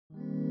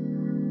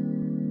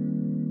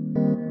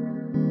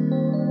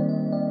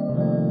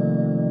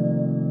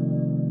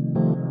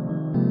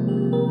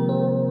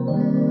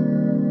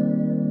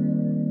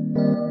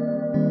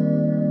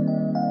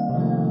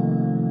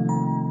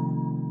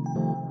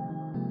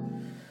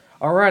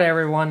All right,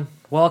 everyone.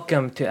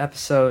 Welcome to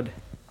episode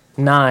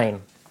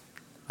 9.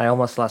 I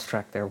almost lost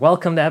track there.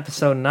 Welcome to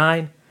episode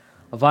 9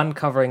 of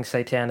Uncovering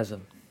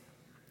Satanism.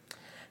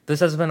 This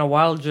has been a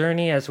wild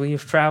journey as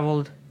we've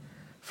traveled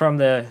from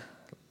the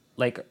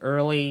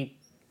early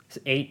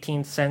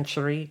 18th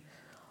century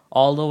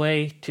all the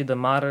way to the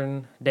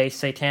modern day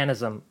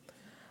Satanism.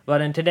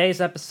 But in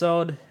today's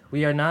episode,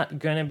 we are not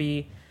going to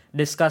be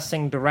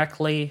discussing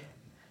directly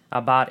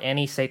about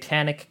any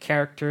satanic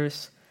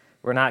characters.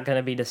 We're not going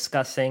to be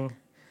discussing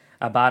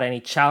about any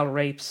child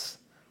rapes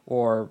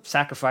or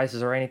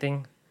sacrifices or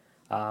anything.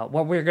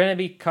 What we're going to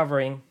be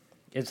covering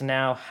is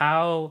now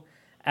how,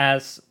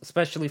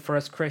 especially for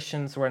us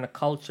Christians, we're in a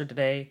culture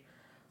today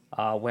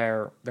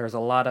where there's a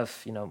lot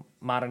of,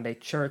 modern day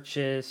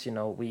churches.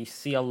 We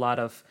see a lot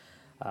of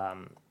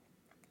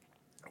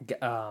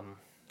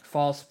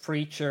false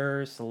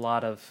preachers, a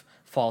lot of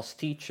false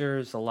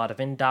teachers, a lot of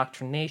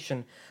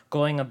indoctrination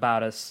going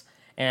about us.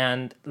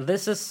 And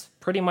this is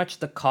pretty much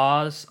the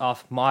cause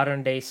of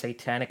modern day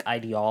satanic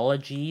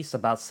ideologies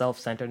about self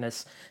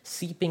centeredness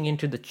seeping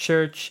into the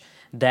church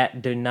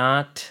that do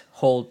not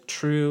hold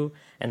true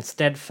and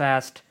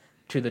steadfast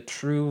to the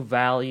true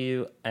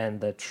value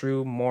and the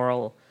true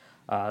moral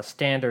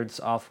standards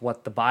of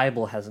what the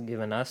Bible has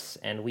given us.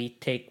 And we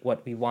take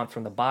what we want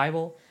from the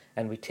Bible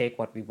and we take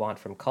what we want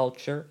from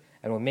culture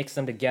and we mix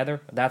them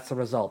together. That's the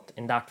result,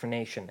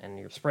 indoctrination, and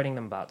you're spreading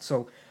them about.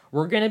 So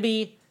we're going to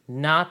be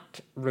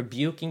not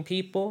rebuking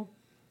people.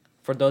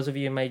 For those of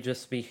you who may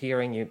just be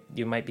hearing,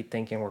 you might be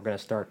thinking we're going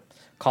to start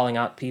calling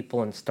out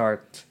people and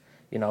start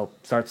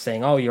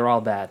saying, oh, you're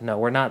all bad. No,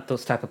 we're not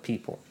those type of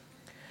people.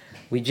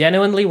 We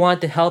genuinely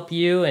want to help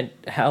you and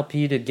help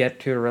you to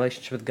get to a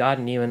relationship with God,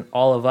 and even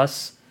all of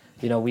us,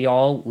 we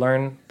all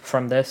learn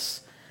from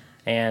this,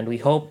 and we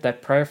hope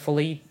that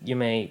prayerfully you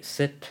may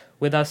sit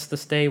with us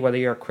this day, whether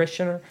you're a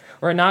Christian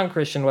or a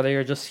non-Christian, whether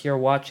you're just here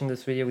watching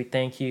this video. We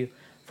thank you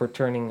for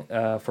turning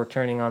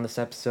on this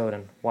episode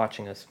and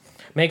watching us.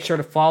 Make sure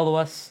to follow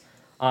us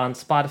on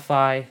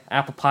Spotify,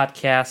 Apple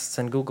Podcasts,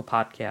 and Google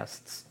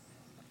Podcasts.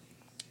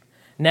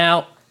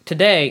 Now,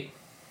 today,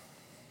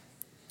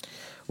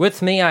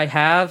 with me I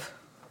have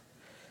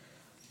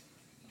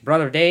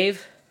Brother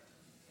Dave,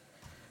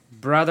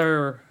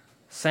 Brother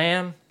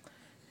Sam,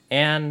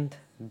 and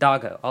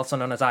Dago, also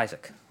known as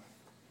Isaac.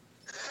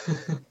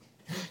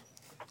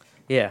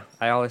 Yeah,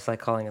 I always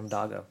like calling him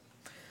Dago.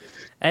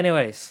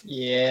 Anyways,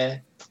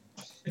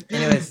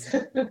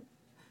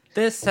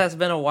 this has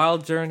been a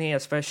wild journey,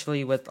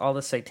 especially with all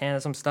the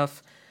Satanism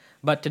stuff.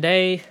 But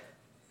today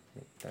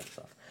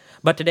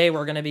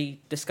we're going to be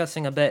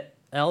discussing a bit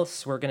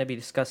else. We're going to be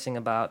discussing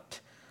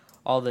about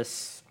all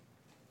this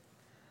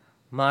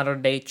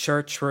modern day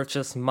church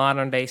versus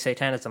modern day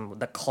Satanism,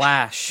 the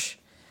clash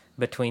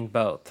between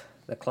both,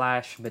 the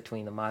clash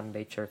between the modern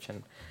day church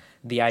and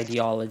the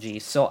ideology.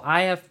 So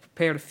I have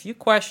prepared a few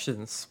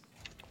questions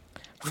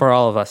for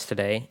all of us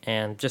today,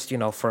 and just,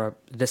 for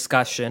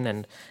discussion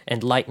and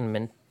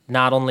enlightenment,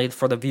 not only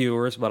for the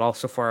viewers, but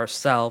also for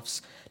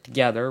ourselves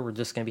together. We're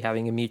just going to be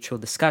having a mutual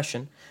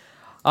discussion.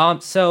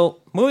 So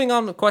moving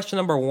on to question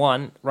number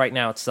 1 right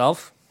now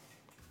itself.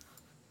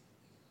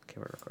 Okay,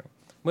 we're recording.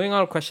 Moving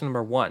on to question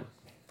number 1.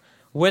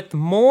 With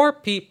more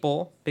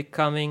people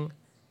becoming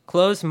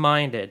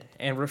closed-minded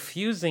and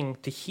refusing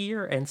to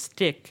hear and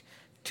stick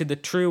to the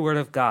true Word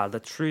of God,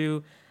 the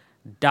true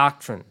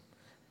doctrine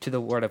to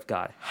the Word of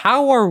God,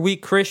 how are we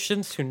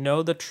Christians who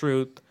know the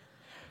truth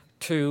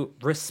to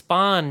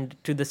respond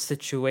to the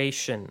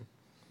situation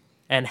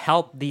and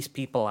help these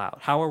people out?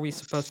 How are we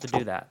supposed to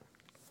do that?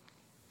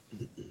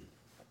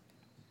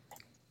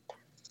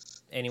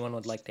 Anyone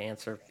would like to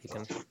answer? You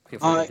can feel free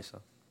to do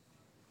so.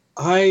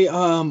 I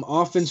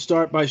often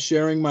start by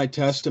sharing my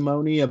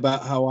testimony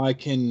about how I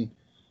can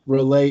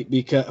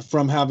relate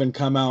from having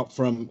come out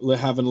from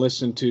having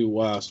listened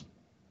to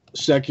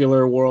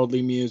secular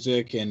worldly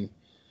music and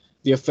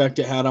the effect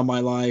it had on my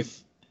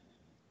life,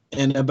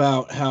 and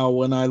about how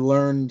when I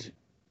learned,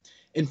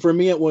 and for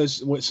me it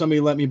was when somebody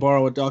let me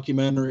borrow a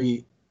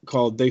documentary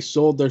called "They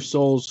Sold Their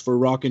Souls for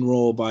Rock and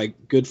Roll" by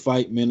Good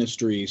Fight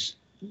Ministries,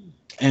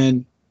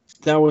 and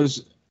that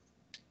was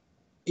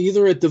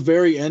either at the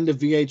very end of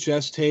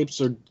VHS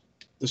tapes or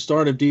the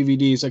start of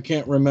DVDs. I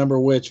can't remember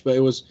which, but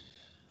it was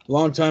a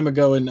long time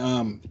ago,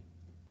 and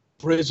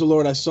praise the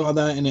Lord, I saw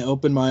that and it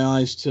opened my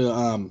eyes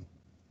to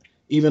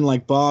even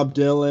like Bob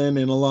Dylan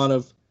and a lot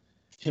of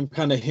him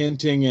kind of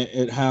hinting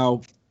at how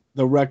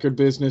the record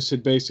business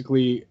had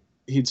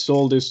he'd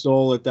sold his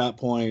soul at that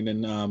point,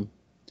 and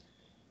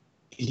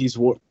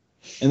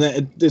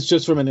it's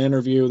just from an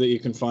interview that you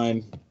can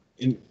find,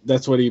 and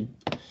that's what he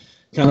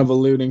kind of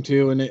alluding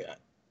to, and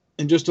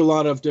just a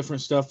lot of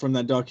different stuff from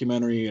that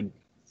documentary, and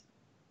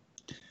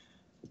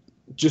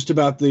just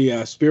about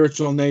the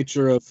spiritual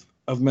nature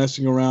of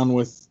messing around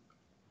with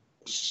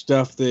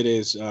stuff that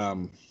is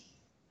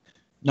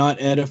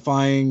not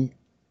edifying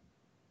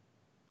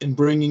and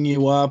bringing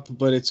you up,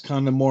 but it's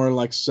kind of more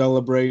like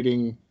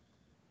celebrating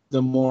the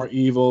more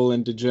evil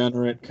and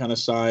degenerate kind of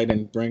side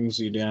and brings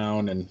you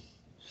down. And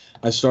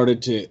I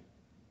started to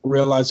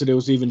realized that it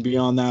was even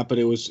beyond that, but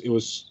it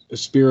was a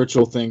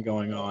spiritual thing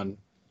going on,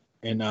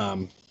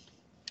 and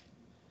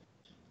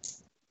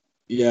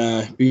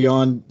yeah,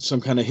 beyond some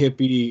kind of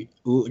hippie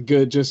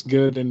good, just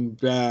good and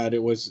bad.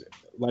 It was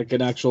like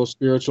an actual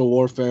spiritual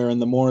warfare,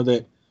 and the more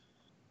that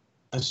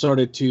I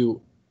started to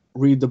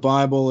read the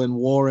Bible and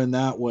war in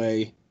that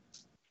way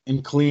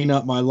and clean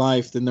up my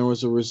life, then there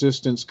was a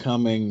resistance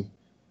coming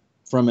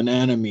from an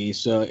enemy.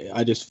 So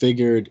I just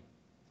figured,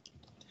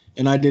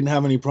 and I didn't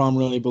have any problem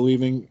really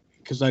believing,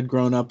 because I'd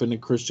grown up in a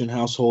Christian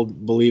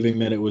household believing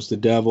that it was the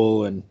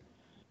devil, and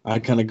I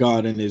kind of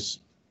got in his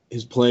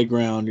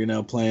playground,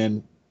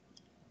 playing,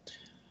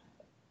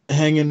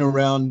 hanging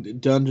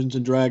around Dungeons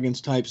and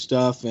Dragons type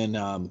stuff,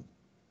 and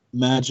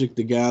Magic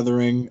the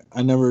Gathering.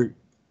 I never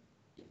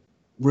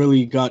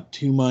really got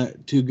too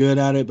good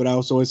at it, but I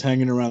was always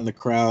hanging around the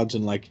crowds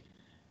and like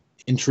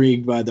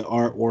intrigued by the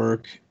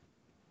artwork,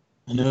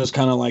 and it was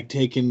kind of like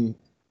taking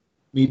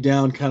me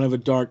down kind of a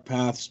dark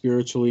path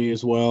spiritually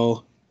as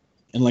well,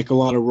 and like a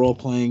lot of role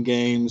playing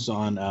games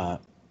on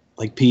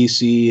like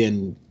PC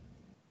and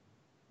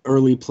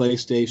early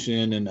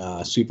PlayStation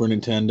and Super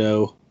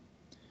Nintendo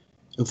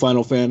and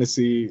Final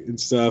Fantasy and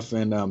stuff,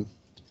 and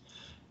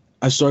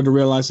I started to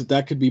realize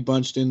that could be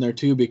bunched in there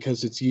too,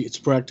 because it's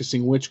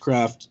practicing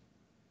witchcraft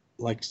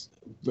like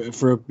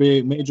for a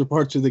big major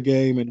parts of the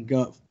game, and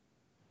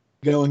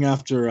going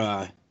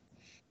after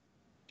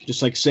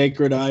just like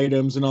sacred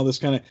items and all this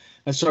kind of.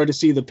 I started to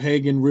see the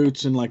pagan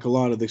roots in like a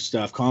lot of this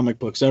stuff, comic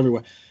books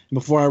everywhere. And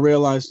before I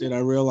realized it, I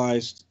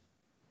realized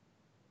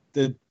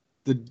that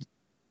the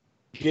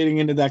getting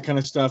into that kind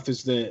of stuff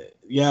is the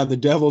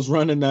devil's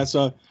running that.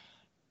 So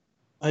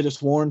I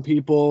just warned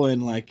people,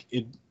 and like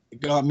it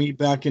got me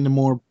back into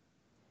more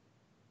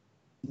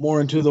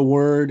into the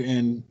word,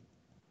 and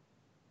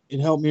it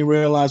helped me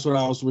realize what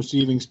I was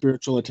receiving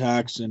spiritual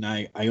attacks, and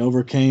I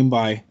overcame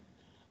by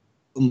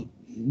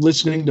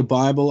listening to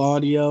Bible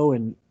audio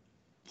and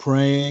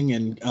praying,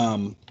 and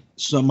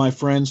some of my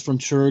friends from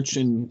church,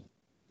 and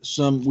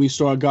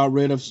got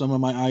rid of some of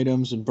my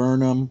items and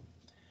burn them.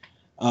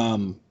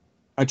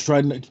 I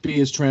tried to be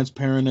as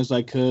transparent as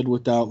I could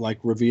without like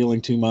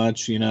revealing too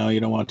much. You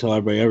don't want to tell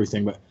everybody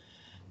everything,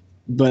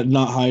 but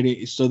not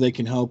hiding so they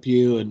can help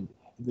you. And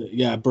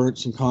I burnt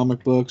some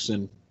comic books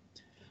and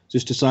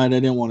just decided I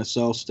didn't want to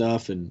sell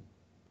stuff, and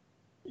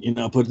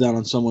put that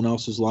on someone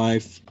else's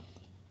life,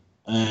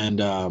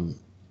 and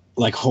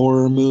like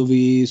horror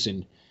movies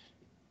and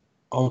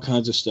all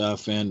kinds of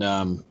stuff, and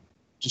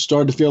just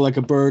started to feel like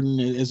a burden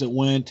as it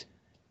went.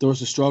 There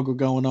was a struggle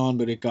going on,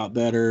 but it got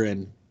better,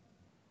 and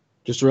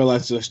just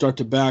realized as I start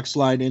to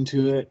backslide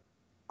into it,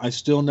 I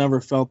still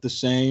never felt the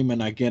same,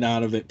 and I get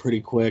out of it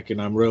pretty quick,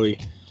 and I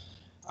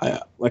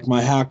like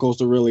my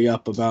hackles are really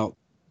up about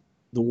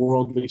the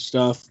worldly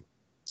stuff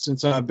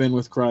since I've been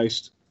with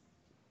Christ,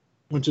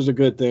 which is a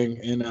good thing.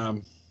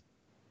 And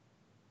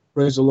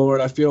praise the Lord,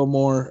 I feel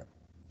more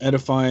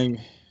edified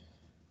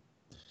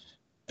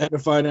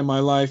in my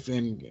life,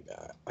 and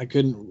I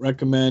couldn't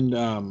recommend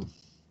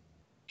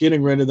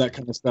getting rid of that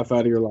kind of stuff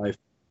out of your life.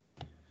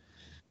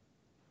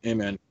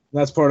 Amen.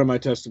 That's part of my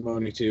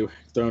testimony too,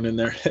 thrown in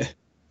there.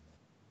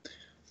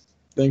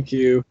 Thank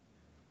you.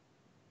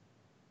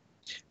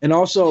 And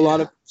also a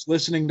lot of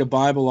listening to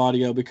Bible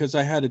audio, because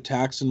I had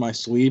attacks in my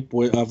sleep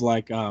of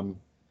like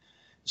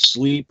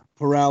sleep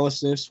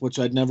paralysis, which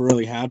I'd never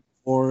really had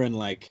before, and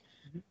like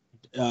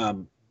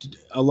a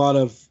lot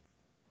of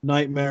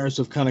nightmares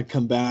of kind of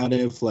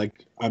combative,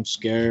 like I'm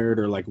scared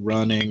or like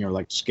running or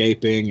like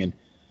escaping, and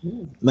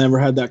never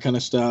had that kind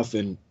of stuff.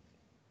 And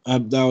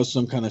that was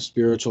some kind of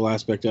spiritual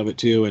aspect of it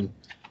too. And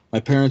my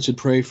parents would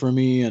pray for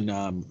me,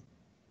 and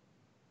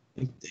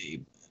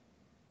they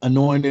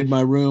anointed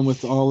my room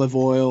with olive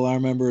oil. I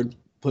remember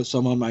put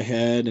some on my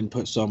head and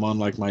put some on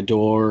like my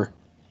door,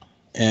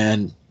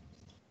 and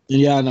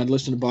I'd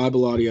listen to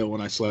Bible audio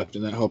when I slept,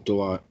 and that helped a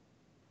lot.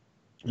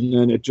 And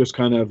then it just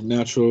kind of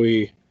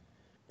naturally,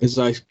 as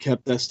I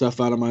kept that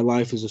stuff out of my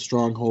life as a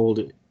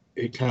stronghold,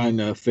 it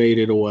kind of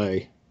faded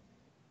away.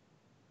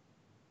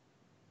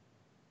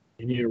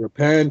 You need to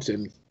repent,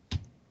 and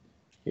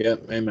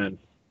amen.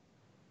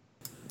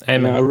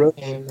 Amen.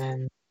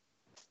 Amen.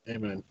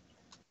 Amen.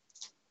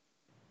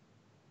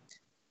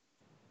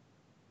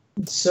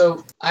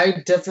 So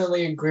I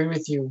definitely agree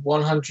with you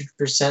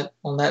 100%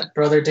 on that,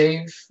 Brother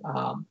Dave.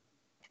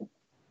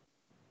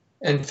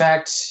 In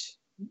fact,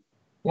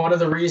 one of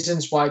the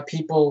reasons why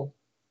people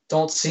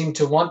don't seem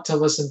to want to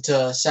listen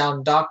to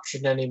sound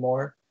doctrine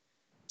anymore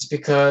is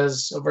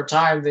because over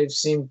time they've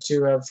seemed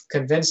to have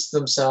convinced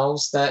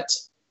themselves that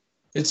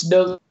it's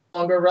no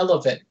longer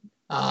relevant.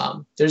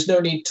 There's no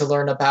need to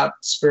learn about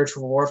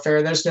spiritual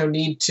warfare. There's no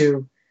need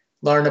to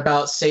learn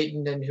about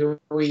Satan and who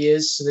he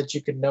is so that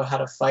you can know how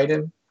to fight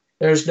him.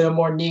 There's no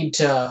more need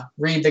to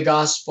read the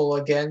gospel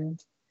again.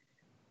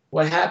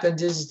 What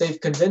happened is they've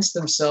convinced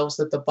themselves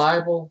that the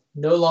Bible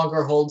no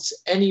longer holds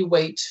any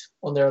weight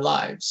on their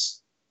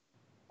lives.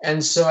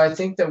 And so I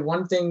think that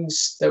one thing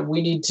that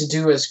we need to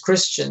do as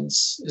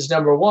Christians is,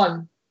 number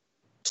one,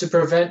 to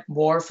prevent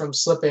war from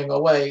slipping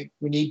away,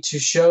 we need to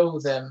show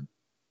them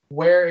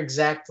where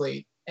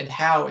exactly and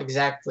how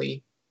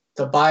exactly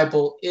the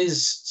Bible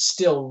is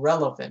still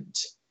relevant,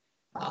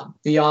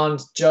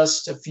 beyond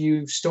just a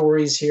few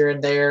stories here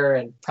and there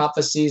and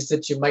prophecies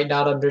that you might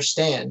not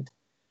understand.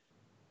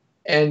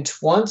 And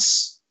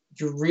once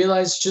you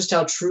realize just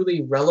how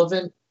truly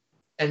relevant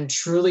and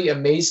truly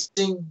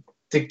amazing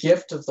the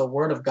gift of the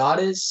Word of God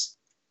is,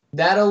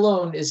 that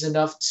alone is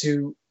enough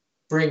to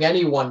bring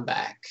anyone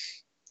back.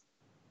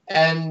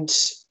 And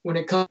when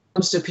it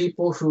comes to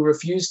people who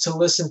refuse to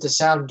listen to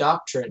sound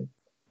doctrine,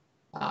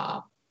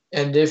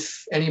 and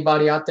if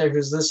anybody out there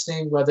who's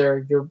listening,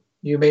 whether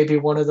you may be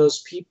one of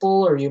those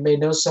people or you may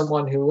know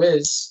someone who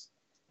is,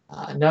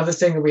 another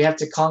thing that we have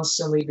to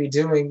constantly be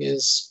doing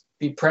is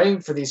be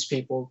praying for these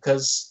people,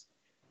 because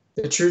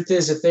the truth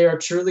is, if they are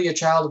truly a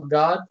child of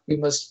God, we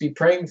must be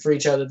praying for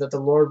each other that the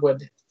Lord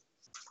would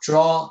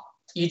draw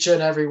each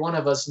and every one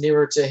of us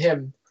nearer to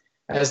Him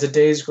as the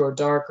days grow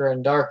darker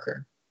and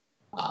darker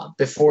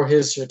before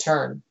His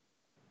return.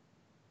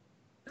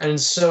 And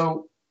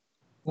so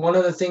one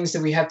of the things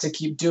that we have to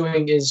keep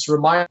doing is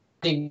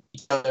reminding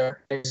each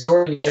other,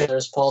 exhorting each other,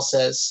 as Paul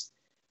says.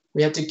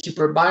 We have to keep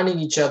reminding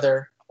each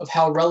other of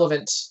how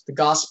relevant the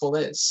gospel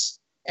is.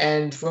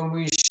 And when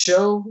we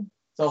show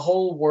the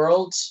whole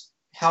world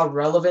how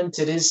relevant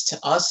it is to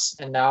us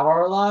and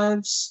our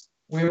lives,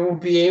 we will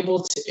be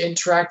able to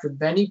interact with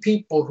many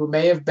people who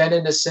may have been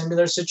in a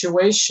similar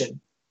situation,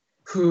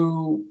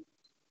 who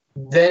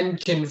then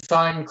can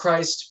find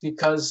Christ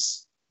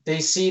because they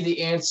see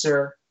the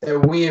answer that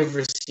we have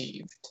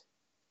received.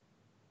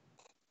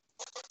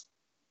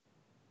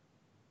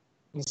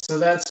 And so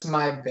that's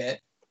my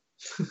bit.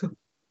 Good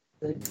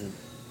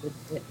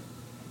bit.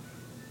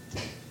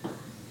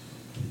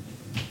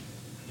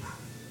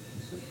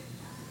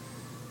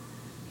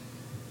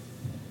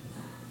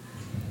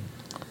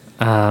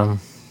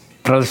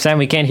 Brother Sam,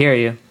 we can't hear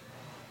you.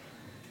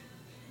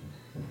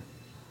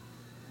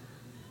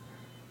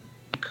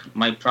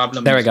 My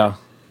problem. There we go.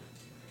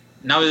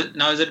 Now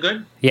is it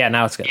good? Yeah,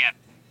 now it's good. Yeah.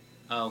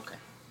 Okay.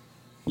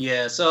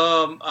 Yeah.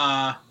 So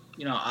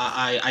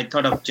I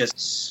thought of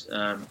just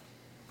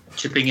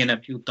chipping in a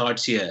few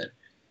thoughts here.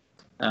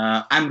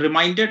 I'm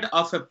reminded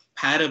of a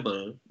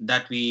parable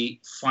that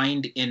we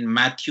find in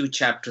Matthew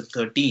chapter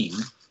 13.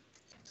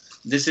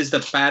 This is the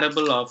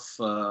parable of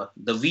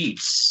the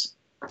weeds.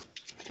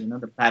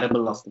 The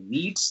parable of the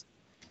weeds.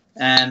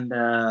 And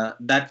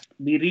that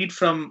we read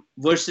from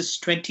verses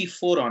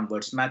 24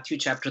 onwards, Matthew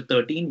chapter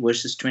 13,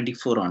 verses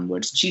 24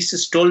 onwards.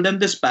 Jesus told them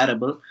this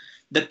parable: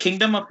 the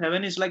kingdom of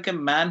heaven is like a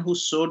man who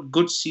sowed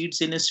good seeds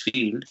in his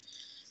field.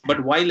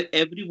 But while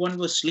everyone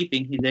was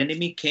sleeping, his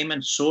enemy came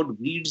and sowed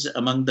weeds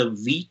among the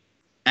wheat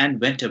and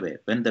went away.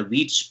 When the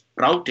weeds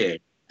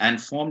sprouted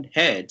and formed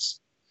heads,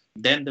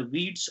 then the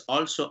weeds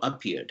also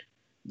appeared.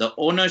 The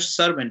owner's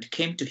servant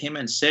came to him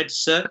and said,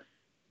 "Sir,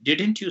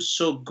 didn't you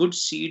sow good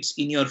seeds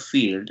in your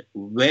field?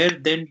 Where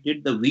then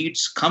did the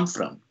weeds come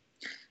from?"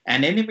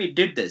 "An enemy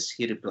did this,"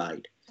 he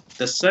replied.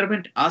 The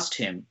servant asked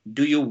him,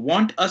 "Do you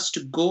want us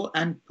to go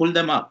and pull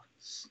them up?"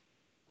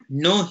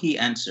 "No," he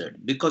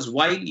answered, "because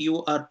while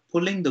you are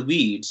pulling the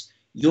weeds,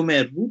 you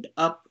may root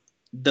up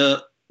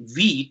the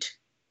wheat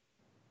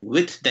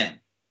with them.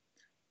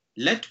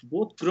 Let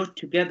both grow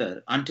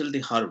together until the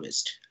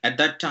harvest. At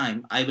that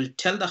time, I will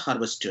tell the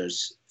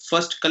harvesters,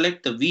 first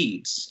collect the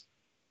weeds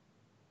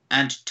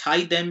and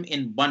tie them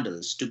in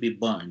bundles to be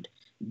burned.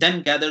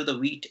 Then gather the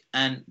wheat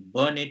and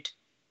bring it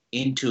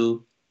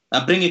into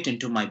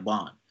my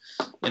barn."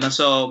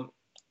 So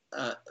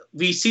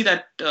we see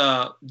that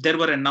there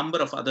were a number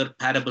of other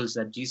parables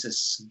that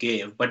Jesus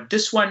gave, but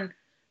this one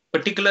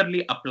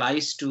particularly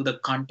applies to the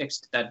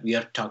context that we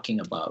are talking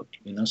about.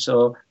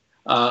 So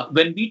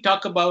when we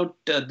talk about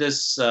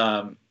this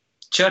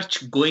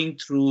church going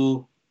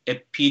through a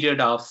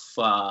period of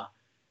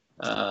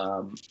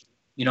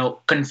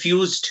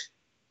confused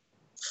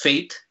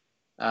faith,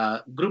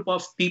 group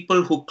of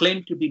people who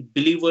claim to be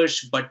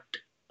believers, but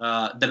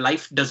the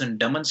life doesn't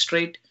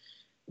demonstrate,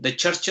 the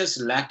churches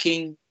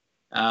lacking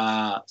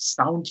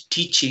sound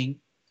teaching,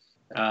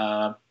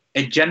 a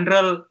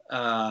general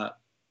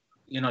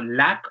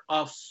lack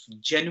of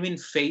genuine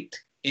faith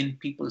in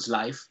people's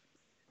life.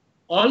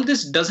 All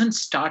this doesn't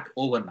start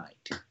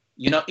overnight.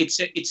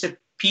 It's a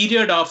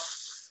period of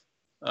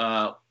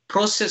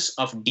process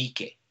of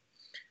decay.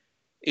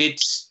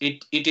 It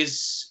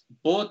is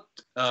both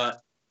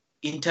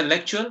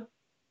intellectual.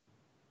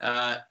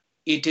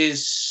 It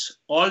is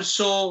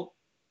also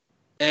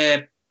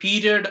a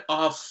period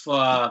of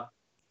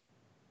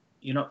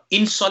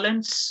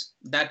insolence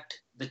that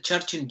the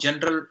church in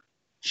general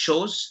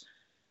shows,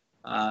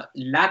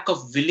 lack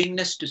of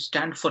willingness to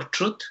stand for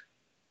truth,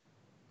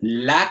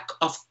 lack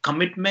of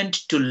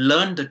commitment to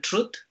learn the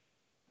truth,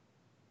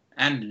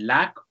 and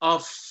lack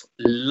of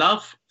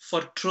love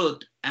for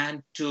truth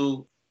and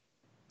to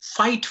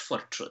fight for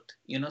truth.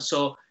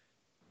 So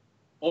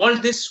all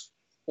this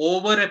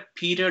over a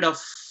period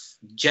of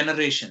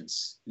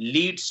generations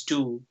leads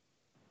to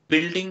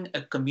building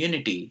a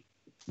community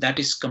that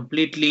is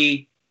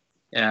completely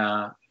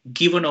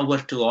given over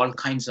to all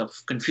kinds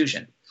of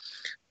confusion.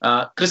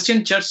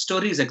 Christian church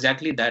story is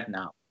exactly that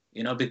now,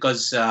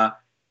 because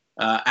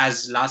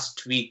as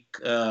last week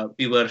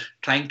we were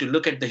trying to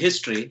look at the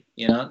history,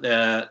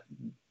 the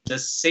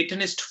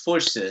Satanist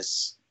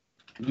forces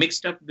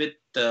mixed up with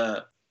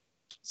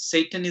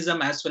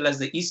Satanism as well as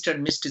the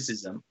Eastern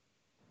mysticism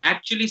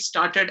actually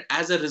started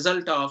as a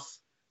result of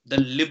the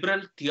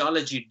liberal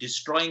theology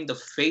destroying the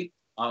faith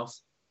of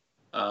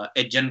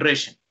a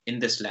generation in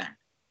this land.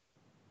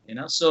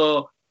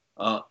 So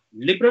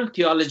liberal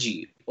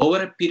theology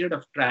over a period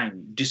of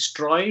time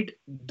destroyed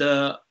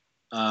the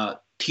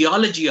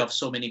theology of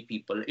so many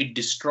people. It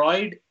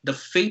destroyed the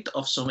faith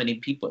of so many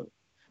people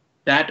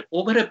that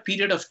over a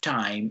period of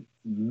time,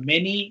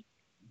 many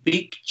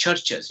big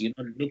churches,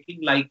 looking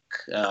like,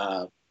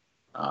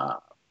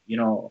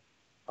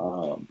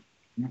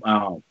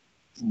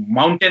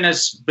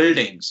 mountainous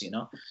buildings,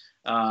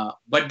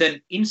 but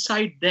then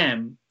inside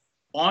them,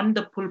 on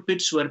the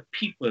pulpits were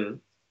people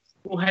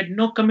who had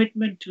no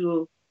commitment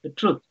to the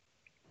truth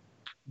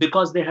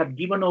because they have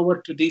given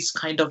over to these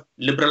kind of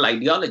liberal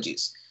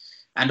ideologies.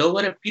 And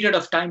over a period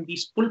of time,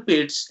 these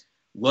pulpits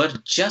were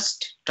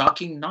just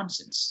talking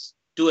nonsense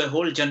to a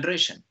whole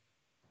generation.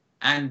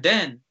 And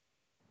then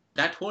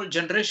that whole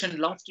generation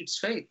lost its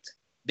faith.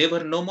 They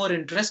were no more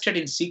interested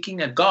in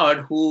seeking a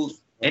God who,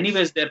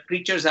 anyways, their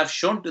preachers have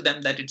shown to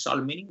them that it's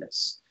all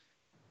meaningless.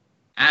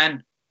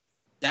 And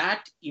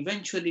that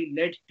eventually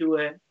led to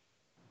a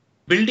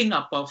building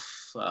up of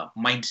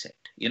mindset,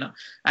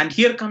 And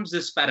here comes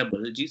this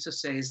parable.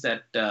 Jesus says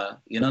that,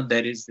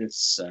 there is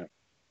this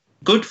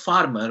good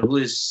farmer who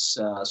is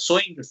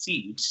sowing the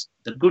seeds,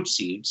 the good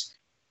seeds,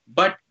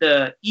 but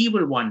the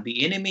evil one,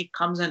 the enemy,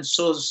 comes and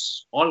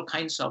sows all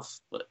kinds of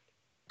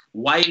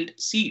wild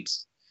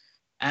seeds.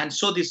 And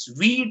so these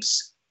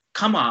weeds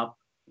come up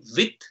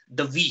with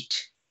the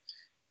wheat,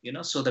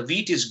 so the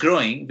wheat is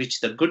growing, which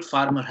the good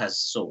farmer has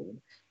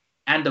sown,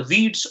 and the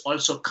weeds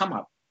also come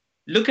up.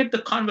 Look at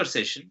the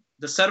conversation.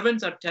 The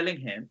servants are telling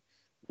him,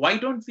 why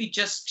don't we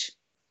just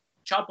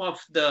chop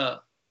off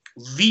the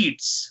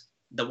weeds,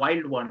 the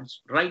wild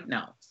ones, right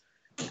now?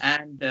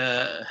 And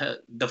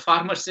the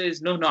farmer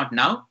says, no, not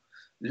now.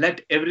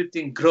 Let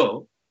everything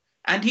grow.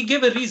 And he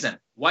gave a reason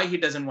why he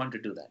doesn't want to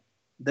do that.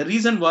 The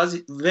reason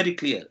was very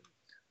clear.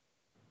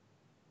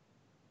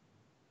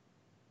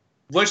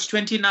 Verse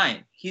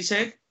 29, he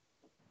said,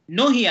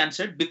 no, he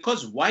answered,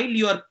 because while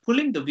you are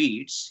pulling the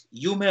weeds,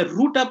 you may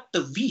root up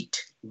the wheat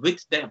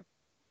with them.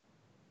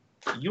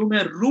 You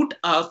may root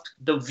up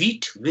the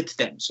wheat with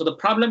them. So the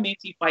problem is,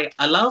 if I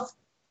allow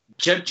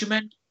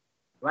judgment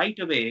right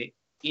away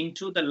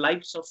into the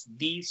lives of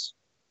these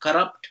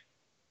corrupt,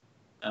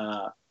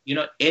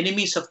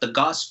 enemies of the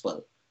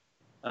gospel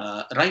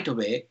right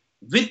away,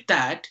 with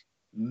that,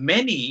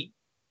 many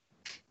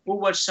who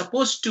were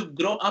supposed to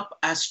grow up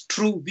as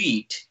true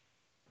wheat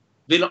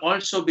will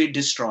also be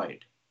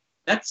destroyed.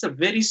 That's a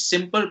very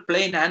simple,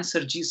 plain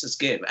answer Jesus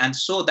gave. And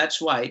so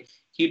that's why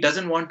he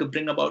doesn't want to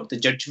bring about the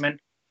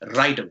judgment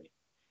right away.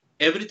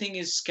 Everything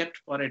is kept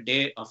for a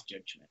day of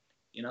judgment.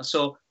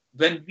 So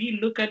when we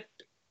look at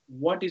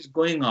what is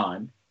going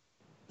on,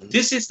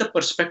 this is the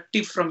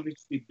perspective from which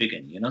we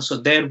begin. So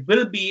there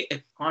will be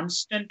a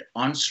constant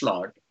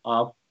onslaught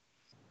of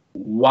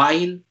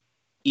vile,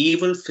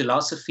 evil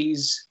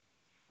philosophies,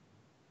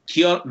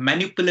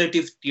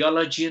 manipulative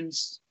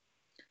theologians,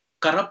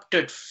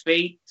 corrupted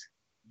faith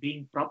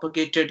being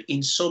propagated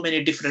in so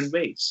many different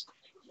ways.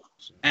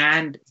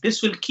 And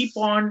this will keep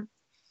on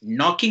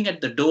knocking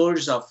at the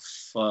doors of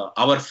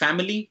our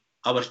family,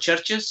 our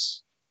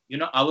churches,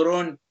 our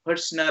own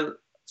personal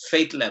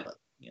faith level,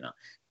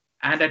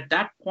 And at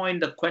that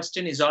point, the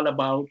question is all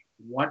about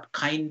what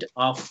kind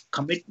of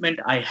commitment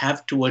I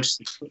have towards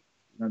the truth.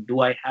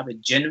 Do I have a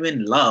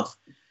genuine love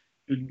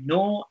to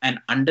know and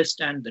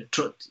understand the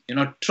truth?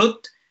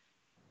 Truth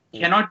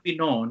cannot be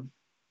known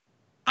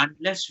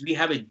unless we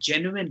have a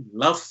genuine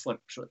love for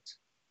truth,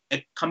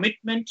 a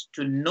commitment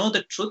to know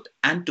the truth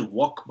and to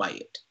walk by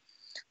it.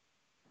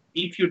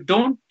 If you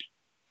don't,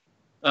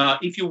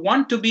 if you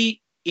want to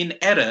be in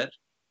error,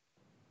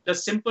 the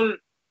simple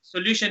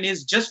solution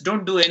is just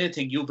don't do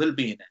anything, you will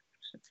be in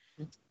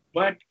error.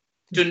 But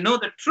to know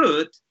the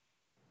truth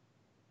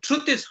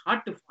is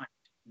hard to find.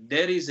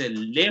 There is a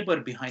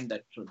labor behind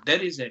that truth.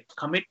 There is a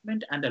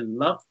commitment and a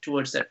love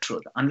towards that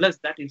truth. Unless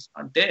that is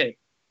not there,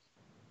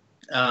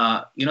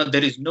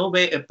 there is no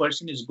way a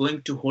person is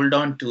going to hold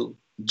on to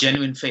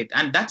genuine faith.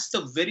 And that's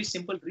the very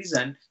simple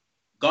reason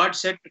God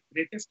said the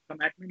greatest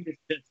commandment is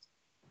this: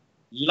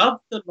 love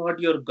the Lord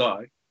your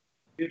God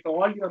with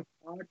all your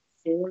heart,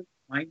 soul,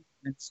 mind,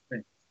 and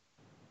strength.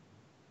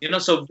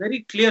 So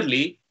very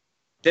clearly,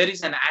 there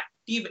is an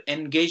active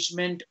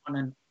engagement on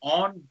an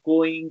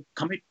ongoing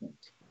commitment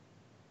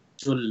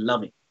to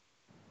loving.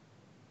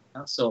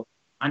 So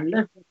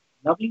unless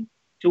loving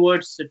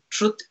towards the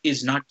truth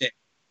is not there,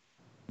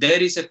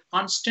 there is a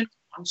constant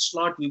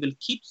onslaught we will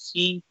keep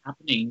seeing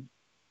happening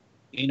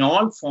in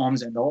all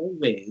forms and all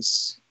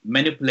ways,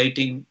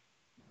 manipulating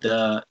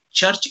the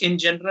church in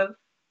general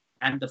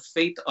and the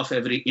faith of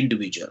every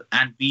individual.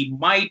 And we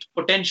might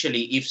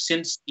potentially, if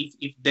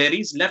there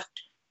is left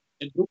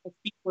a group of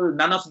people,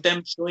 none of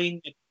them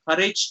showing a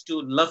courage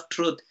to love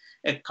truth,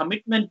 a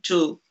commitment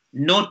to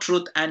know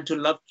truth and to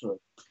love truth,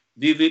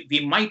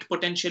 we might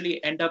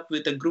potentially end up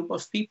with a group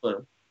of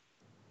people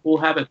who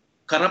have a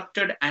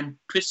corrupted and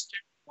twisted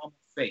form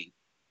of faith,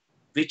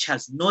 which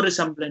has no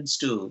resemblance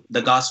to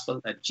the gospel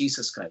that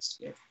Jesus Christ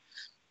gave.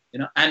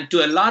 And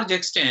to a large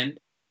extent,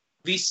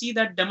 we see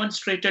that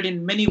demonstrated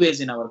in many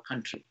ways in our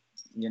country.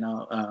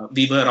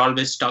 We were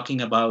always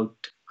talking about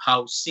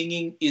how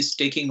singing is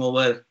taking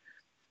over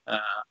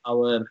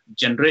our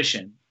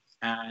generation,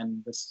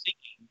 and the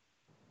singing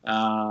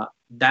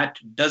that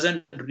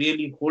doesn't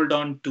really hold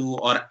on to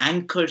or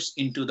anchors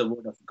into the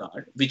word of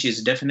God, which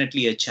is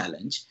definitely a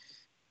challenge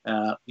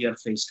we are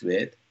faced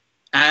with.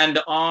 And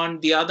on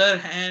the other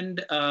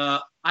hand,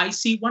 I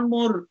see one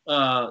more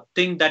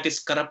thing that is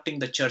corrupting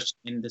the church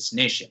in this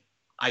nation.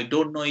 I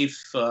don't know if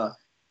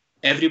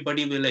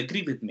everybody will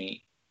agree with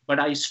me, but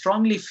I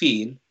strongly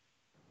feel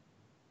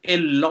a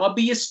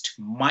lobbyist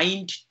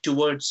mind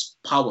towards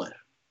power.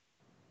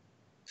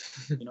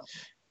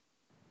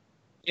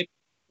 A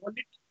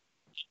political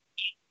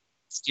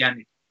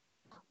Christianity.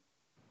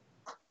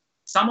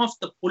 Some of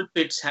the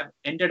pulpits have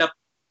ended up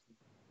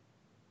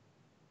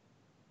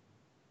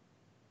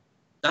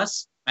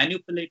thus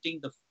manipulating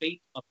the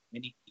faith of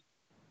many people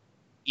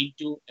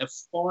into a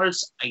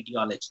false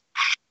ideology,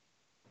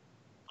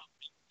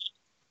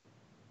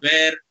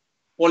 where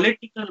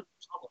political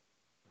power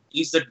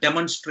is the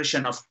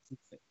demonstration of true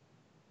faith.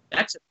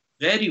 That's a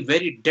very,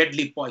 very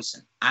deadly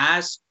poison,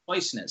 as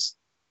poisonous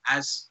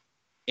as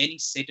any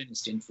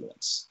Satanist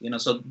influence.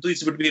 So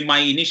this would be my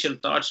initial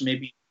thoughts.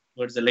 Maybe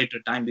towards the later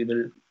time, we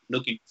will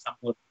look into some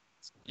more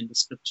in the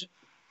scripture.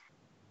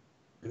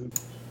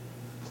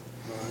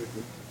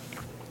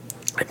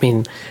 I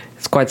mean,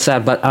 it's quite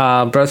sad, but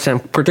Brother Sam,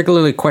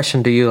 particularly a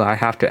question to you I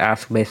have to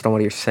ask based on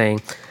what you're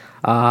saying.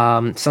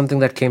 Something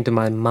that came to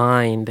my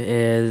mind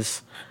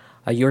is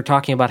you were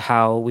talking about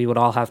how we would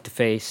all have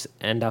to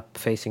end up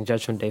facing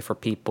Judgment Day for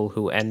people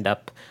who end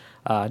up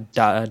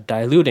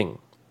diluting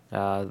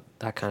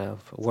that kind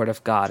of word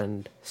of God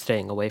and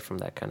staying away from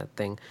that kind of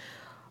thing,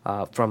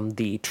 from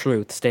the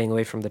truth, staying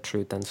away from the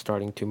truth and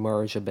starting to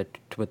merge a bit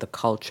with the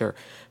culture.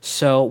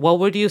 So what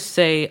would you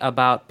say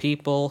about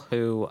people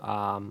who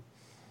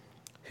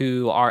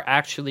are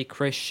actually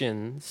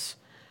Christians,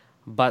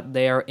 but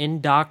they are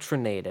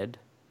indoctrinated,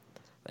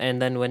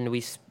 and then when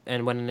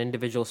an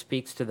individual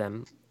speaks to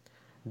them,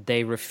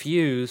 they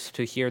refuse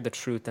to hear the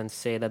truth and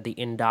say that the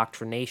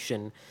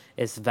indoctrination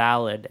is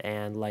valid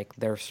and like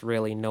there's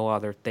really no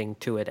other thing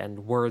to it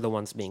and we're the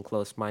ones being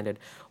close-minded?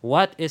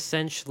 What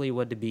essentially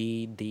would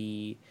be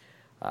the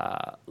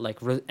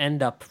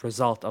end up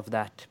result of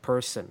that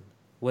person?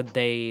 Would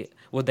they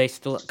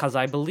still, because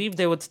I believe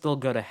they would still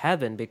go to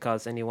heaven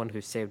because anyone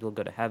who's saved will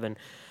go to heaven,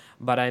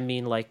 but I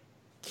mean, like,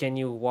 can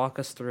you walk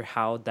us through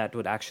how that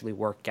would actually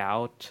work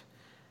out?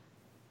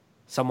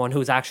 Someone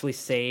who's actually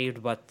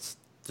saved but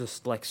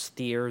just like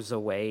steers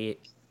away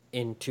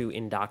into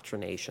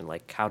indoctrination,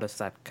 like how does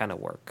that kind of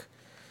work?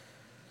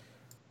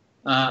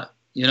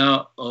 We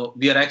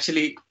are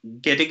actually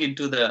getting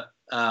into the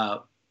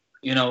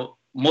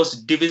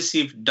most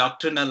divisive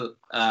doctrinal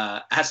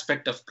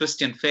aspect of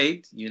Christian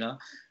faith,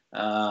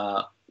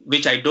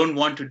 which I don't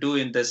want to do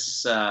in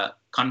this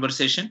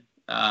conversation.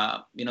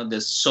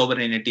 The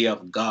sovereignty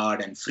of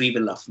God and free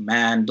will of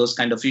man, those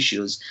kind of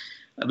issues,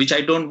 which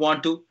I don't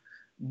want to.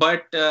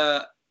 But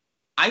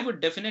I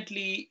would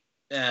definitely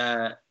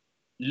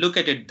look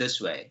at it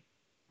this way.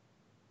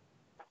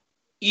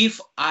 If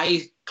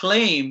I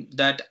claim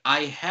that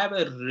I have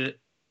a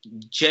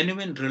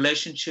genuine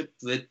relationship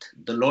with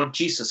the Lord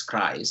Jesus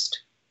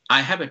Christ,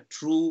 I have a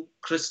true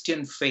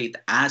Christian faith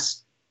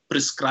as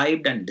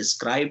prescribed and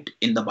described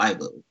in the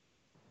Bible.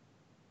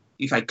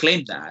 If I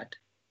claim that,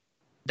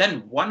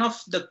 then one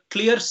of the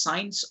clear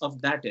signs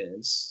of that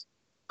is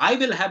I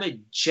will have a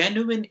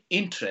genuine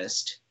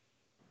interest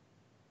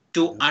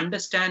to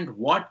understand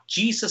what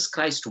Jesus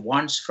Christ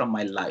wants from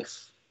my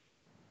life.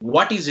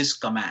 What is his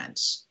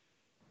commands?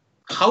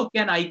 How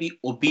can I be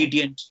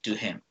obedient to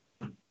him?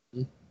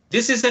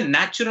 This is a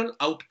natural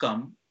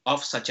outcome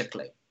of such a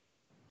claim.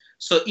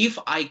 So if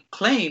I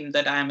claim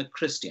that I am a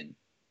Christian,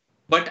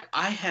 but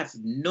I have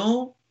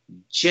no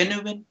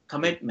genuine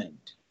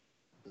commitment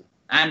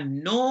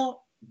and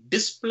no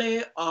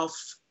display of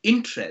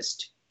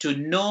interest to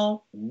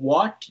know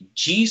what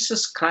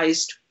Jesus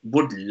Christ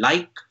would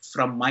like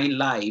from my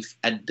life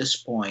at this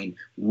point,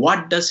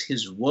 what does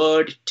his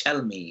word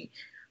tell me?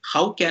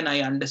 How can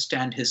I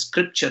understand his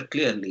scripture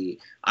clearly?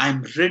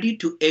 I'm ready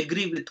to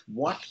agree with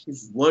what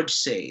his word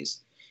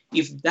says.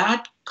 If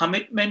that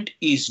commitment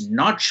is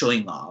not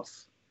showing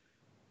off,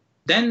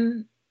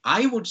 then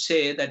I would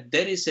say that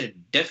there is a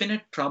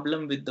definite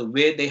problem with the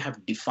way they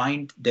have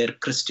defined their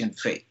Christian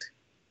faith.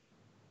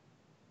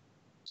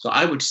 So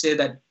I would say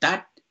that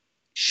that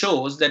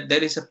shows that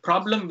there is a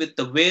problem with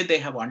the way they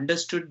have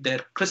understood their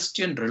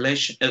Christian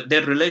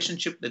their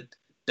relationship with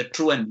the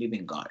true and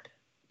living God.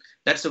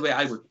 That's the way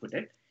I would put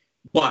it.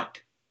 But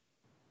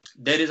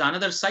there is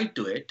another side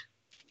to it.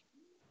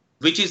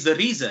 which is the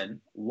reason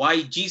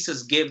why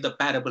Jesus gave the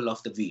parable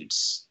of the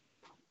weeds.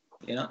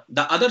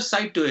 The other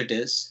side to it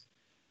is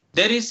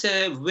there is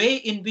a way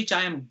in which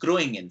I am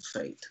growing in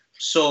faith.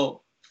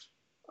 So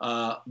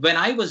when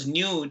I was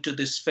new to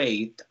this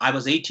faith, I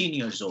was 18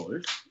 years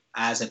old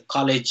as a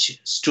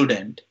college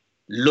student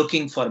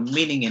looking for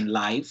meaning in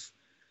life,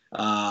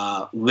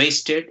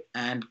 wasted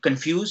and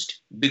confused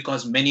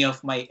because many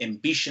of my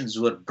ambitions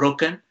were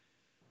broken.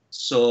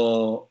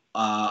 So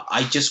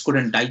I just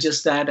couldn't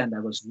digest that, and I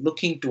was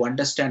looking to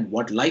understand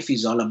what life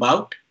is all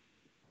about.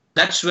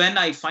 That's when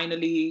I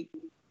finally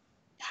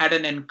had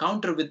an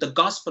encounter with the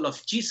gospel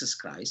of Jesus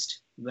Christ,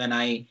 when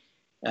I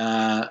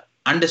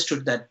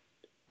understood that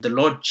the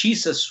Lord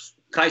Jesus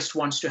Christ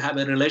wants to have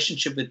a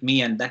relationship with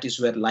me, and that is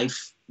where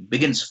life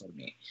begins for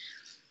me.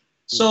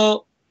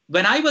 So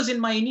when I was in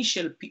my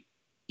initial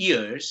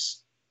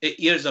years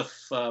of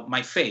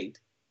my faith,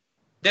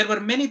 there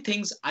were many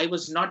things I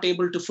was not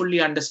able to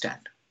fully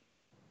understand.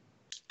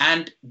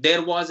 And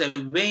there was a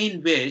way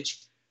in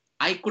which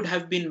I could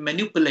have been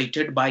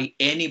manipulated by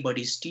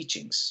anybody's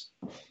teachings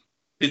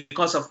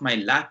because of my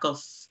lack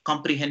of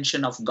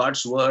comprehension of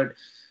God's word,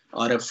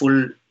 or a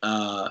full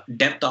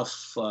depth of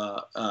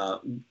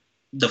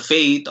the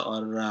faith,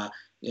 or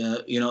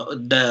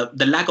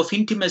the lack of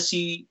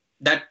intimacy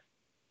that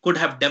could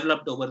have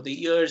developed over the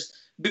years.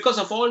 Because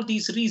of all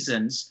these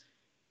reasons,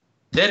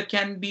 there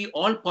can be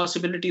all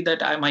possibility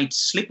that I might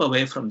slip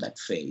away from that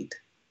faith.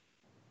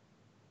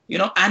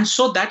 And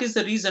so that is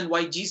the reason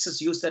why Jesus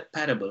used that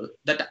parable,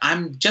 that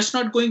I'm just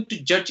not going to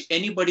judge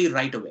anybody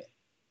right away.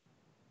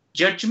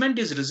 Judgment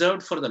is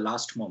reserved for the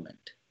last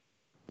moment,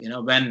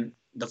 when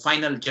the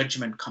final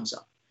judgment comes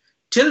up.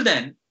 Till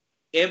then,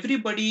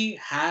 everybody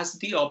has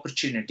the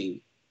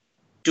opportunity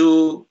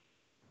to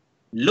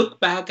look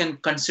back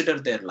and consider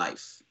their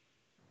life.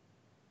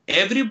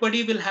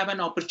 Everybody will have an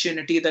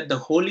opportunity that the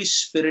Holy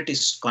Spirit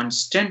is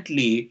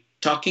constantly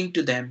talking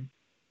to them,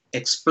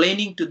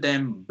 explaining to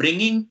them,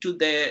 bringing to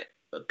their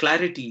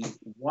clarity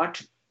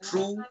what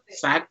true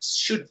facts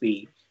should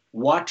be,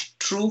 what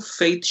true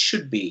faith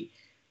should be,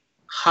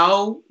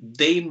 how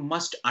they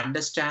must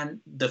understand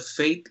the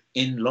faith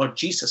in Lord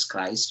Jesus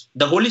Christ.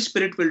 The Holy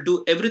Spirit will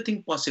do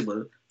everything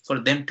possible for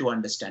them to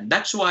understand.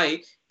 That's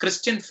why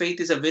Christian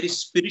faith is a very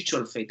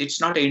spiritual faith. It's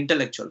not an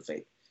intellectual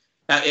faith.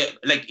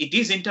 Like it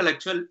is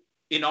intellectual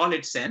in all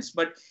its sense,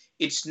 but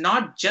it's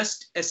not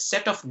just a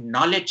set of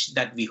knowledge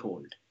that we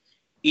hold.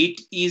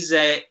 It is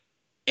an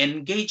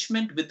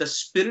engagement with the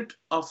Spirit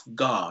of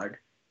God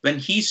when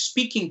He's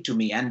speaking to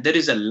me, and there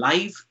is a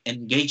live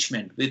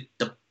engagement with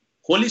the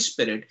Holy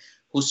Spirit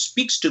who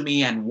speaks to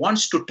me and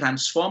wants to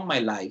transform my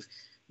life.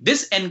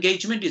 This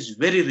engagement is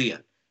very real.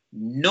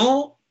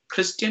 No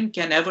Christian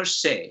can ever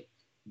say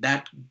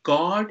that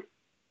God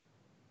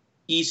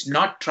is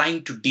not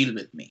trying to deal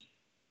with me.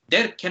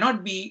 There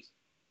cannot be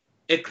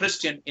a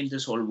Christian in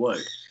this whole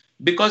world,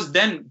 because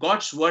then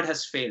God's word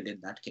has failed in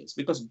that case.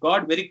 Because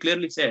God very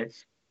clearly said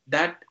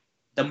that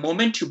the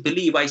moment you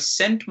believe, I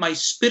sent my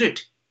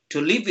Spirit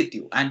to live with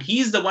you, and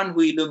He is the one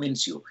who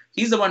illumines you.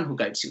 He's the one who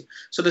guides you.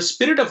 So the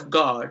Spirit of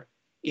God,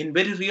 in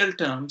very real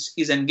terms,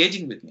 is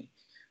engaging with me.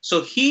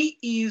 So He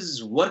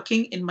is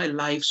working in my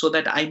life so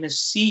that I may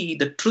see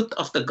the truth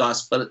of the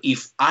gospel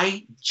if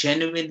I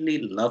genuinely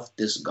love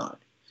this God.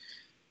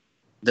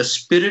 The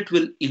Spirit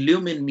will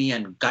illumine me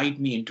and guide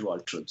me into all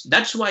truths.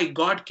 That's why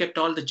God kept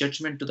all the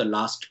judgment to the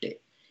last day.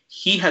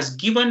 He has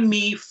given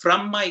me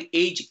from my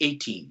age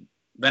 18,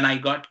 when I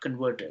got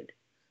converted,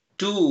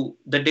 to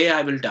the day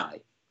I will die.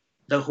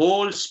 The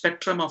whole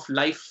spectrum of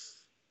life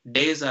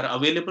days are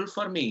available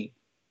for me.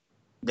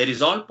 There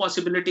is all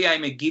possibility I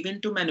may give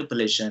in to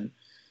manipulation,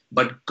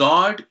 but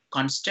God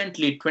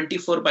constantly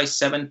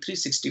 24/7,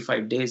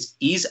 365 days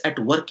is at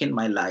work in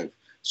my life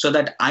so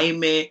that I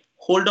may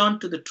hold on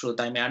to the truth,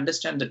 I may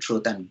understand the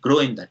truth and grow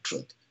in that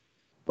truth.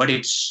 But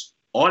it's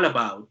all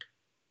about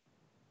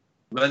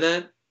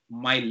whether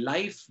my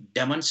life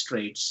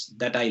demonstrates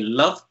that I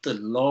love the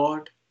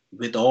Lord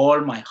with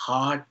all my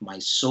heart, my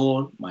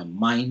soul, my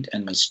mind,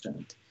 and my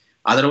strength.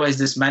 Otherwise,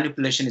 this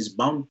manipulation is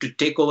bound to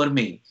take over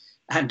me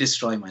and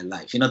destroy my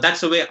life.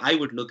 That's the way I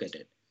would look at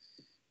it.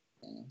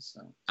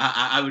 So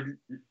I would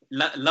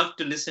love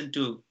to listen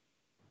to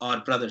our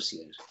brothers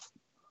here.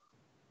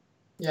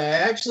 Yeah,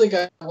 I actually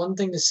got one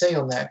thing to say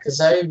on that,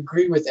 because I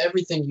agree with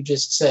everything you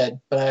just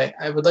said, but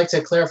I would like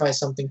to clarify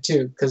something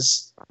too,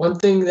 because one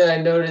thing that I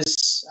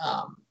notice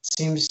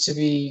seems to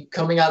be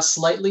coming out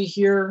slightly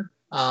here,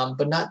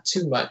 but not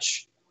too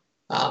much.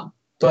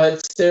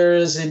 But there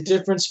is a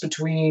difference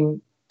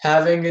between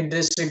having a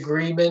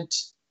disagreement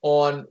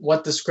on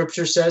what the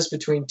scripture says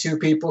between two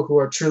people who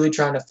are truly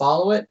trying to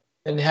follow it,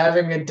 and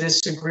having a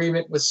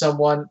disagreement with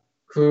someone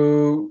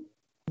who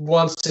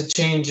wants to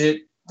change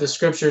the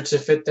scripture to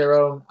fit their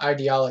own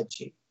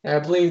ideology. And I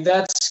believe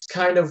that's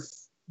kind of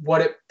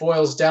what it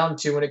boils down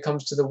to when it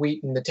comes to the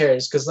wheat and the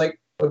tares. Because like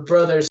what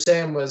Brother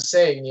Sam was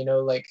saying,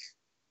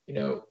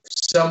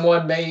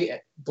 someone may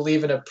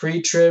believe in a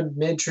pre-trib,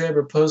 mid-trib,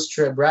 or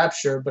post-trib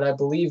rapture, but I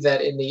believe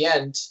that in the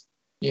end,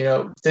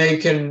 they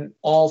can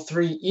all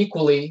three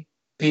equally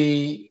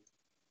be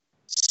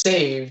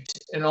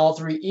saved and all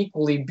three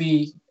equally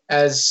be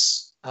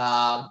as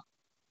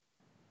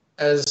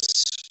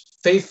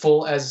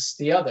faithful as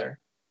the other.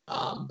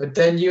 But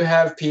then you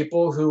have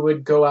people who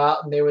would go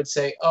out and they would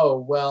say, oh,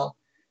 well,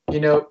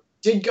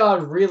 did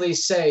God really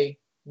say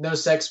no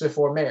sex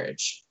before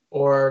marriage?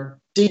 Or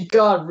did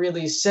God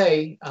really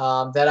say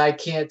that I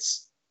can't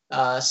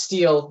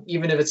steal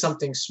even if it's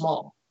something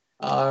small?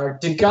 Or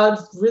did God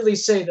really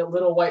say that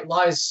little white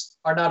lies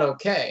are not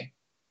okay?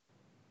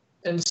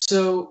 And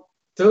so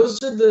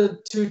those are the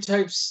two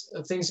types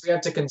of things we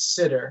have to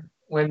consider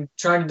when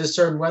trying to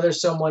discern whether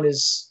someone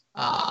is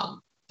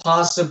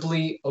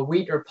possibly a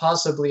wheat or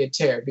possibly a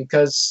tare.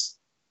 Because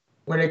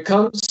when it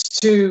comes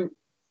to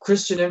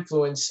Christian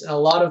influence and a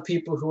lot of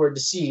people who are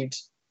deceived,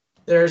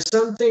 there are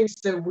some things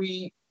that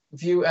we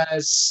view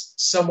as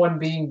someone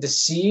being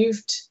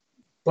deceived,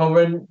 but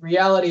when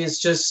reality is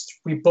just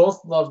we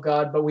both love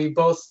God, but we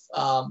both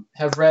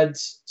have read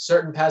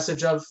certain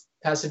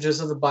passages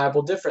of the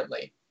Bible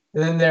differently.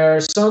 And then there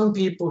are some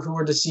people who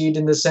were deceived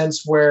in the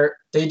sense where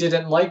they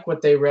didn't like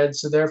what they read,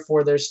 so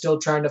therefore they're still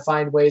trying to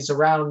find ways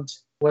around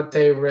what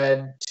they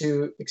read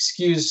to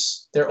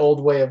excuse their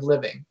old way of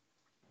living.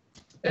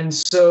 And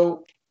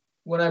so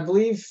when I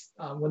believe,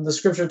 when the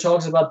scripture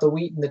talks about the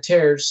wheat and the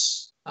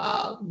tares,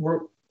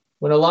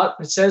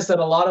 it says that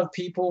a lot of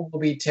people will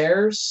be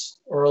tares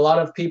or a lot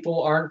of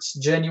people aren't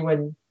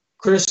genuine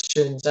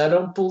Christians, I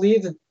don't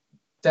believe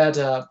that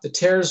the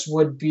tares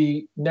would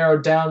be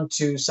narrowed down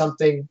to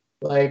something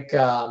like,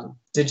 when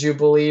did you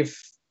believe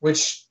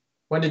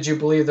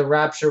the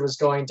rapture was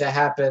going to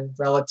happen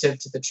relative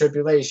to the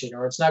tribulation?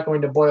 Or it's not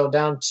going to boil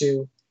down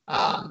to,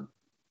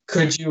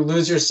 could you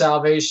lose your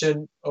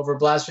salvation over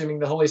blaspheming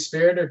the Holy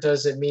Spirit, or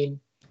does it mean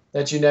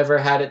that you never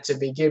had it to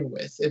begin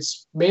with?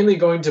 It's mainly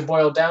going to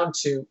boil down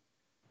to,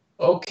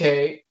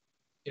 okay,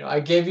 I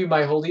gave you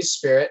my Holy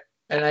Spirit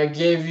and I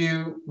gave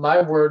you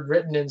my word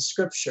written in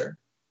Scripture.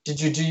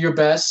 Did you do your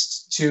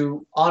best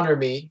to honor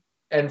me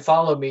and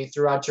follow me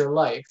throughout your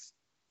life?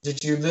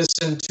 Did you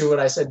listen to what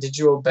I said? Did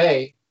you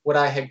obey what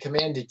I had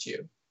commanded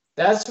you?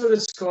 That's what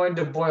it's going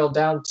to boil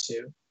down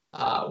to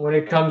when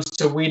it comes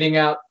to weeding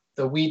out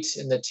the wheat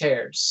and the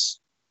tares.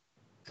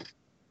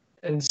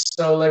 And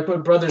so, like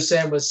what Brother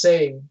Sam was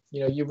saying,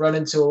 you run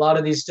into a lot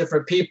of these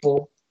different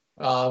people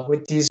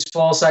with these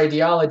false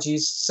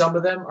ideologies. Some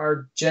of them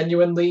are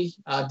genuinely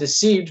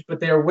deceived, but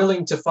they are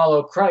willing to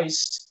follow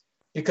Christ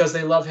because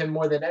they love him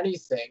more than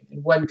anything.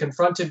 And when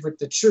confronted with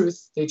the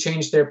truth, they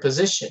change their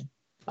position.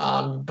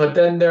 But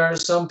then there are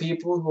some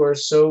people who are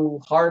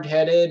so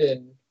hard-headed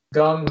and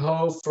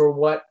gung-ho for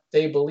what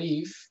they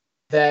believe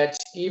that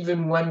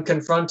even when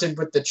confronted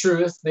with the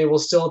truth, they will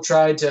still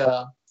try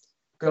to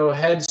go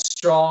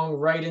headstrong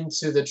right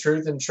into the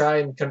truth and try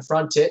and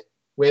confront it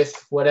with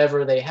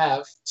whatever they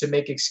have to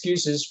make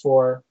excuses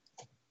for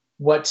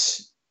what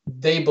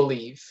they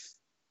believe,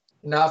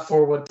 not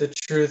for what the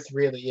truth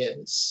really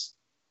is.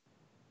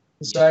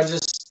 So I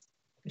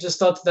just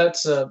thought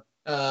that's a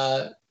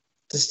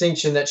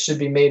distinction that should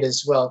be made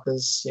as well,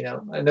 because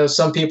I know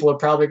some people are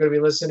probably going to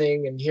be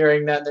listening and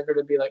hearing that, and they're going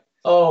to be like,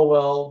 oh,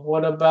 well,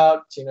 what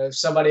about if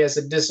somebody has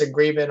a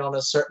disagreement on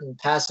a certain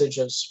passage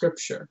of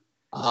Scripture?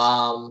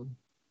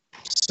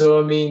 So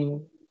I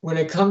mean, when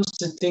it comes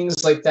to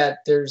things like that,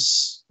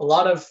 there's a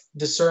lot of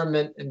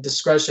discernment and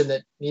discretion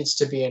that needs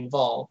to be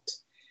involved.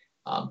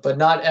 But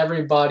not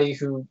everybody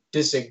who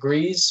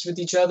disagrees with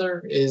each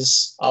other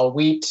is a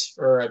wheat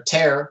or a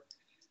tare.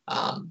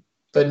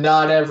 But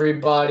not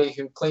everybody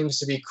who claims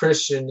to be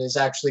Christian is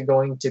actually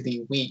going to be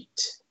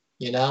wheat,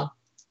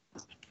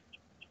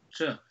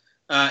 Sure.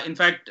 In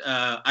fact,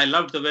 I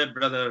loved the way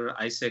Brother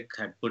Isaac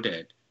had put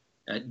it.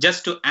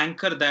 Just to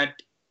anchor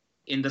that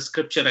in the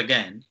scripture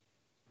again,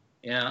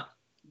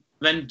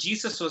 when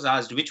Jesus was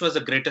asked which was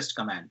the greatest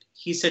command,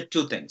 he said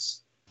two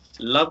things.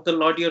 Love the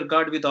Lord your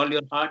God with all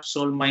your heart,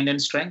 soul, mind,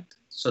 and strength.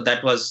 So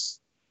that was,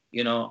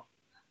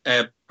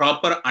 a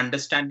proper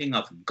understanding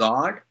of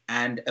God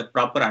and a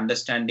proper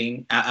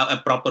understanding,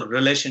 a proper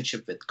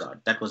relationship with God.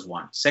 That was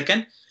one.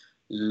 Second,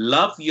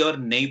 love your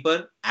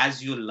neighbor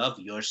as you love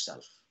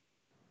yourself.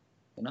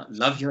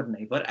 Love your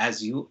neighbor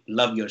as you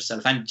love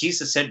yourself. And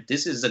Jesus said,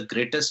 this is the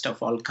greatest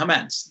of all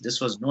commands.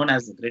 This was known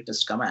as the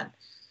greatest command.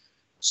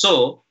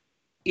 So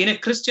in a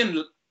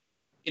Christian's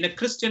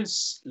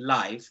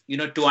life,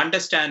 to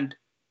understand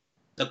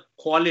the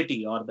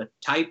quality or the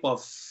type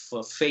of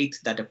faith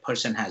that a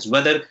person has,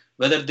 whether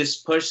this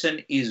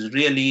person is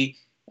really,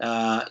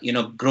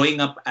 growing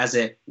up as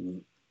a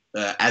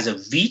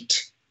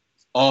wheat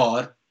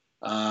or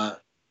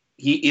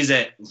he is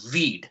a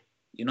weed,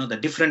 the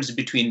difference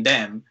between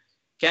them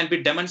can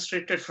be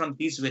demonstrated from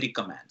these very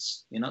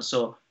commands.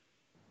 So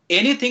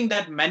anything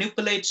that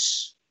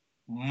manipulates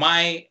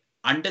my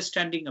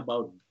understanding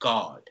about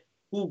God,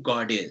 who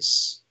God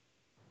is,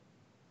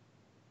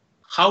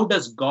 how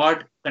does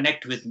God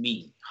connect with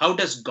me? How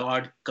does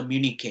God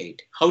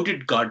communicate? How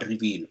did God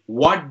reveal?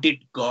 What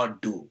did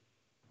God do?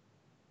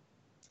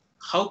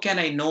 How can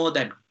I know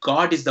that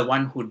God is the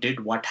one who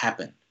did what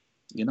happened?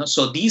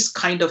 So these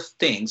kind of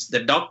things,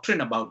 the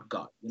doctrine about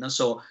God,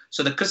 so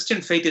the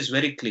Christian faith is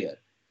very clear.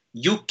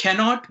 You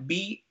cannot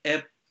be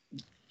a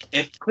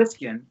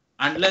Christian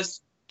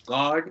unless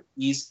God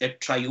is a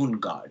triune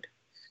God.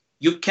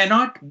 You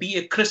cannot be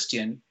a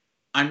Christian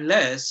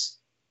unless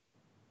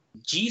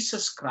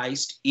Jesus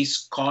Christ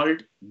is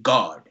called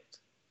God.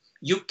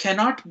 You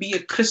cannot be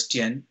a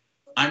Christian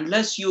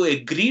unless you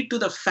agree to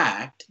the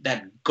fact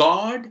that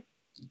God,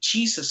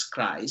 Jesus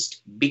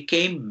Christ,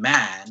 became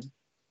man,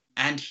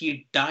 and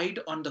he died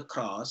on the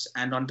cross,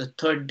 and on the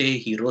third day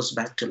he rose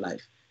back to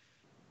life.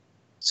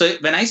 So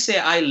when I say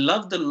I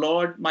love the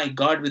Lord my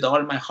God with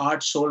all my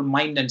heart, soul,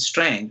 mind, and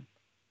strength,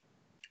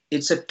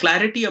 it's a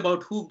clarity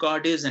about who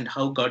God is and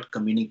how God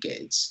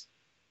communicates,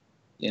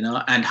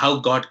 and how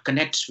God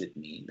connects with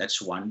me.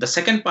 That's one. The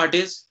second part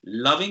is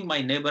loving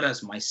my neighbor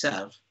as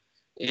myself.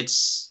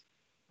 It's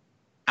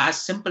as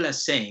simple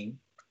as saying,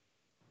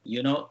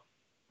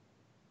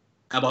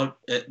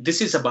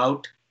 this is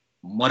about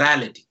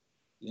morality,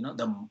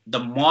 the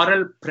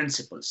moral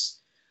principles.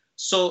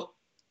 So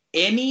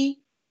any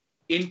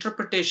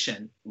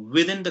interpretation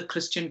within the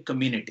Christian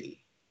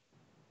community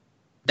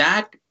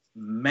that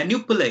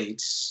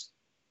manipulates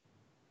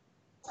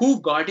who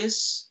God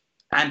is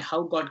and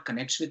how God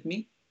connects with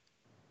me,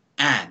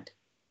 and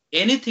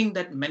anything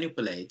that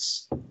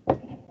manipulates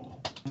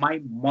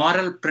my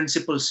moral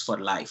principles for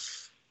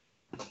life,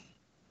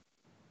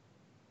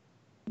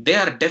 they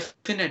are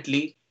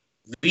definitely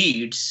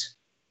weeds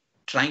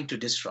trying to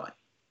destroy.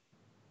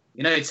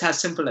 It's as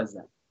simple as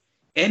that.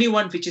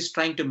 Anyone which is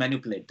trying to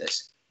manipulate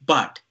this.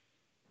 But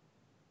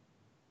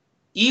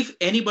if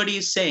anybody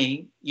is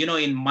saying,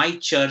 in my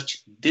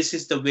church, this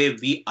is the way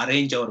we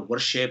arrange our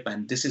worship,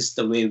 and this is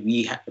the way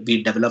we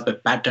develop a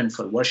pattern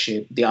for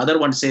worship. The other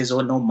one says,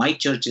 oh no, my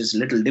church is a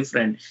little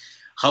different.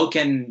 How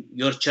can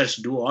your church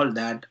do all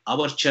that?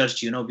 Our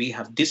church, we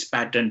have this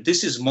pattern.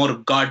 This is more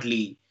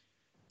godly.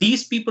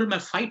 These people may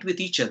fight with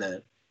each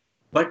other,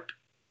 but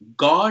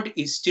God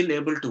is still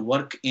able to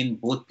work in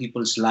both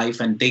people's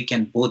life, and they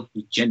can both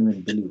be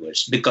genuine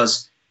believers,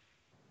 because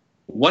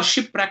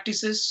worship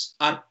practices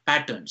are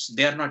patterns.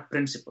 They are not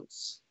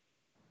principles.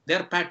 They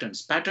are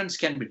patterns. Patterns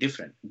can be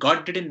different.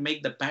 God didn't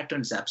make the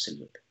patterns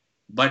absolute,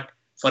 but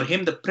for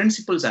him, the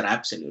principles are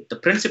absolute. The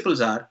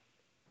principles are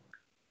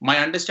my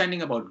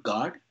understanding about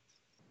God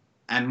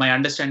and my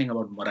understanding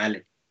about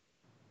morality,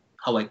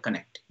 how I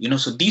connect.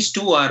 So these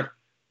two are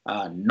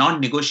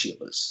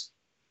non-negotiables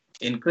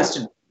in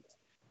Christian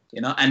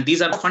faith, and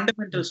these are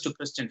fundamentals to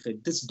Christian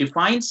faith. This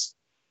defines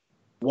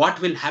what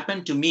will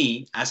happen to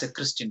me as a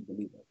Christian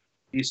believer.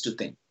 These two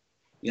things,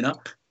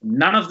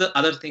 none of the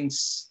other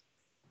things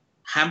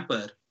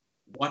hamper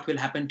what will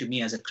happen to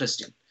me as a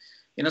Christian.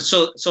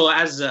 So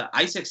as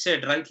Isaac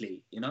said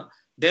rightly,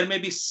 there may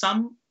be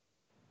some,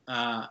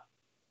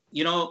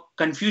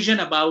 confusion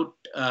about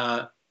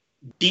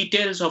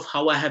details of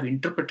how I have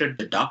interpreted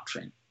the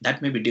doctrine.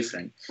 That may be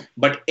different.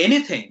 But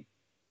anything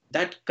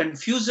that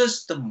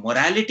confuses the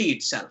morality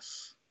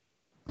itself.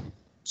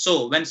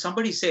 So when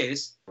somebody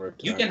says,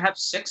 you can have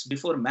sex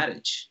before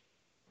marriage,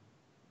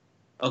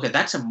 okay,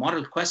 that's a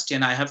moral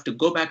question. I have to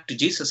go back to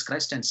Jesus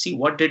Christ and see,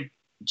 what did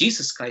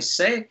Jesus Christ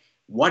say?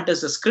 What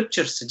does the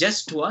scripture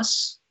suggest to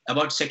us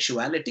about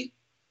sexuality?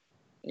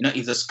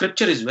 If the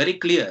scripture is very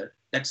clear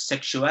that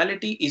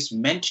sexuality is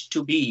meant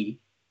to be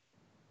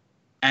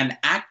an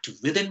act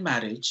within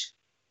marriage,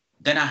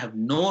 then I have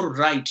no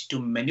right to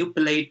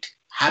manipulate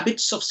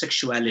habits of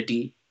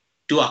sexuality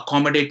to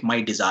accommodate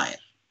my desire.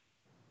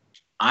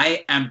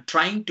 I am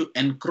trying to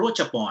encroach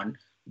upon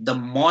the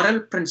moral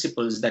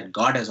principles that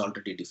God has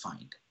already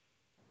defined.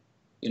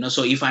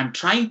 So if I'm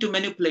trying to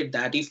manipulate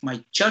that, if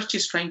my church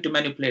is trying to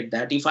manipulate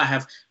that, if I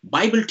have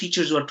Bible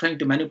teachers who are trying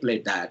to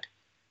manipulate that,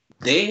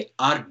 they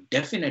are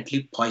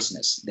definitely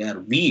poisonous. They are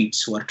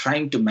weeds who are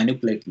trying to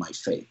manipulate my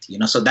faith.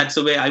 So that's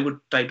the way I would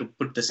try to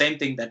put the same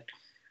thing that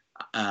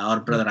our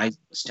brother Isaac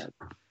was telling.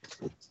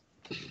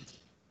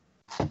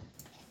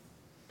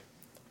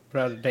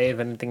 Brother Dave,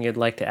 anything you'd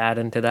like to add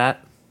into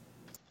that?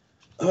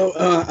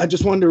 I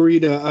just wanted to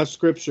read a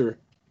scripture.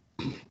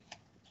 Go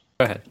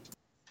ahead.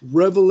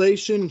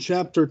 Revelation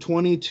chapter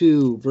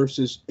 22,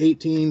 verses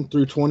 18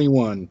 through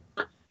 21.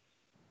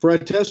 For I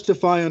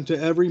testify unto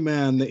every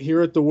man that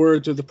heareth the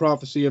words of the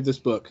prophecy of this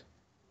book.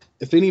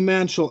 If any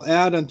man shall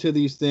add unto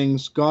these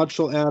things, God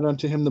shall add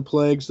unto him the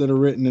plagues that are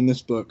written in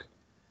this book.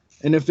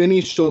 And if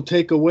any shall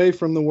take away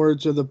from the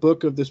words of the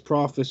book of this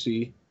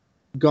prophecy,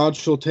 God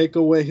shall take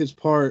away his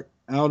part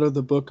out of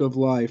the book of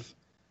life,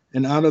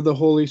 and out of the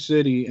holy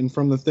city, and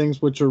from the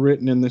things which are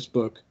written in this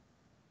book.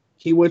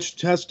 He which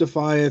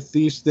testifieth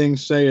these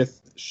things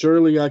saith,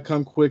 Surely I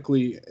come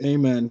quickly.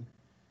 Amen.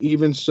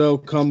 Even so,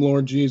 come,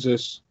 Lord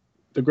Jesus.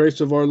 The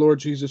grace of our Lord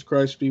Jesus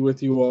Christ be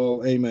with you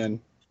all. Amen.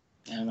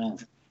 Amen.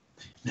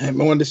 I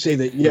wanted to say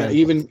that,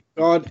 even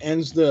God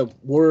ends the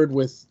word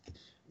with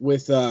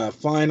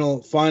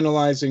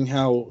finalizing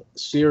how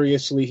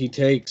seriously he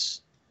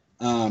takes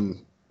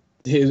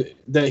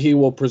that he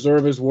will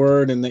preserve his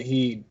word, and that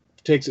he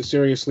takes it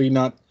seriously,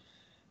 not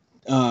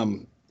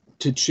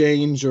to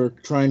change or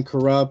try and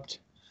corrupt.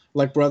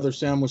 like Brother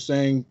Sam was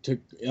saying, to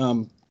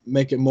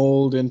make it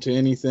mold into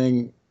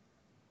anything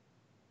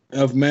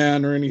of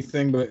man or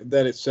anything, but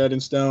that it's set in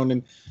stone.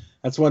 And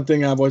that's one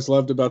thing I've always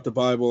loved about the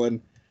Bible. And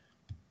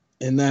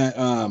that,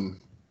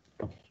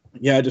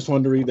 yeah, I just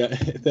wanted to read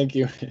that. Thank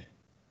you.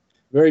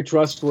 Very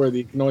trustworthy.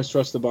 You can always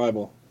trust the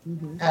Bible.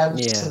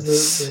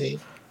 Absolutely.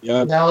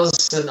 Yeah. That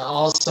was an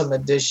awesome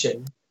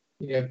addition,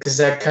 because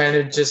that kind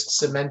of just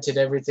cemented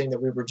everything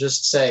that we were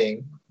just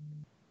saying.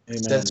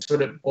 Amen. That's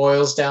what it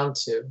boils down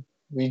to.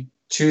 We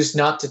choose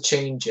not to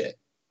change it.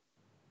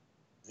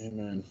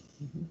 Amen.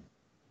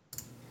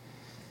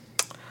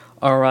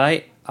 All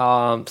right.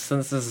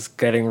 Since this is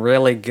getting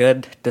really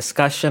good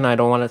discussion, I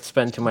don't want to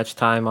spend too much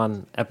time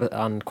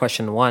on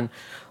question 1.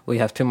 We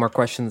have 2 more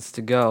questions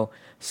to go.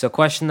 So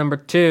question number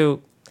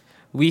 2,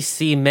 we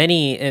see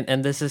many,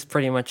 and this is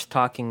pretty much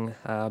backing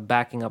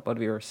up what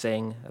we were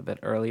saying a bit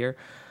earlier.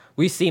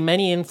 We see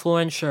many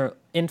influential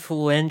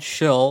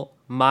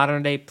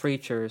modern day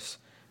preachers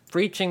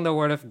preaching the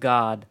word of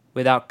God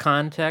without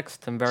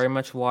context and very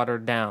much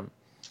watered down.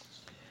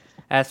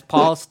 As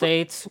Paul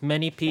states,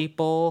 many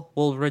people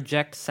will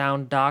reject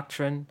sound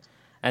doctrine,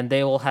 and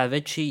they will have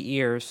itchy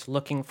ears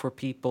looking for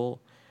people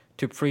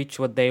to preach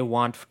what they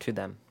want to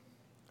them.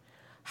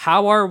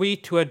 How are we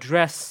to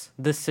address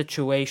this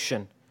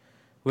situation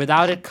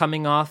without it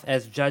coming off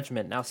as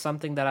judgment? Now,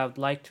 something that I would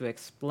like to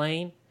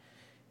explain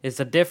is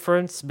the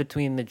difference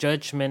between the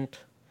judgment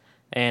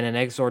and an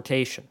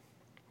exhortation.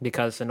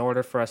 Because in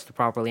order for us to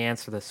properly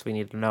answer this, we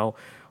need to know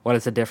what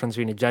is the difference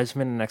between a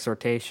judgment and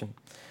exhortation.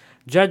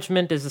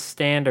 Judgment is the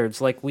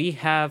standards. Like, we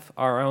have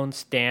our own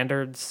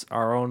standards,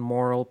 our own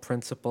moral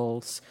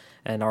principles,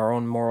 and our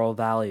own moral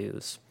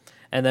values.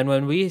 And then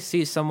when we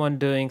see someone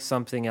doing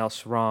something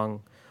else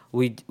wrong,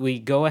 we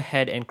go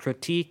ahead and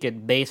critique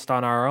it based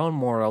on our own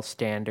moral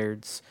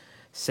standards,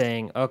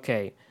 saying,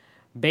 okay,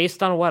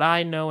 based on what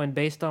I know and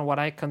based on what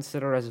I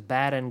consider as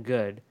bad and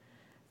good,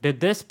 did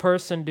this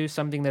person do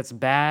something that's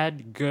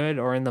bad, good,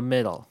 or in the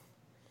middle?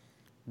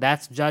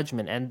 That's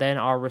judgment. And then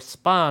our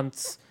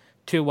response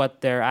to what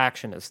their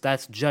action is.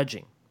 That's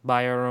judging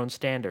by our own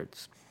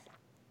standards.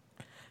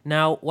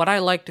 Now, what I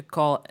like to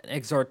call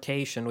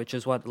exhortation, which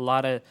is what a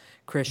lot of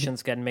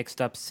Christians get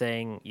mixed up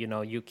saying,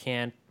 you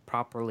can't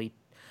properly,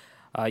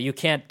 you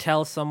can't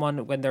tell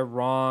someone when they're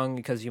wrong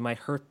because you might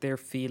hurt their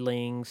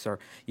feelings, or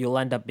you'll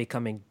end up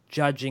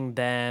judging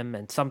them,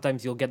 and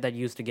sometimes you'll get that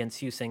used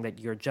against you, saying that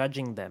you're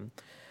judging them.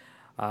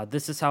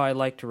 This is how I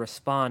like to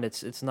respond.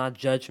 It's not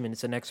judgment,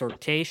 it's an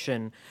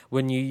exhortation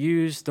when you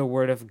use the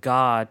word of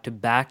God to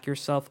back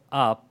yourself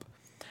up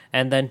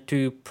and then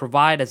to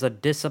provide as a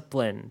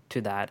discipline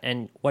to that.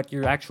 And what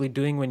you're actually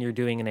doing when you're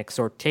doing an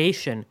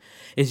exhortation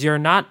is you're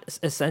not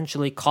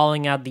essentially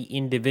calling out the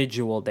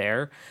individual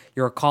there.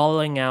 You're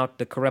calling out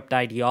the corrupt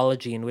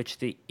ideology in which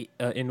the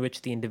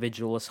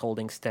individual is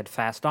holding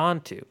steadfast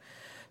onto.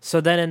 So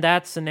then in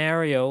that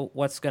scenario,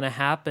 what's going to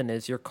happen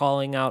is you're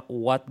calling out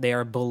what they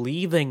are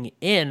believing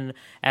in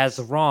as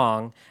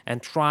wrong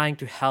and trying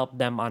to help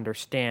them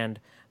understand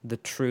the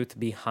truth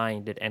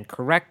behind it and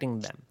correcting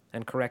them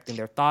and correcting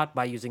their thought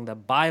by using the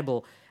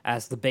Bible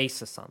as the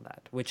basis on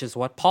that, which is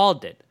what Paul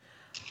did.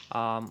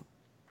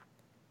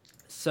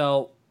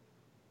 So,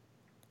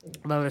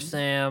 Brother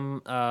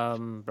Sam,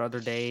 Brother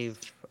Dave,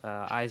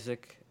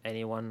 Isaac,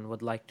 anyone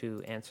would like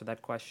to answer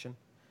that question?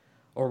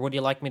 Or would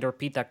you like me to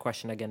repeat that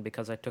question again,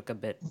 because I took a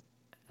bit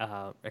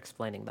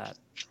explaining that?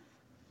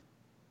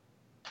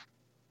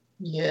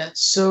 Yeah,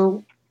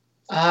 so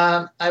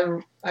I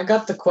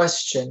got the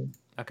question.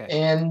 Okay.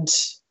 And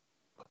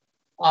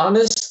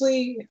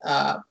honestly,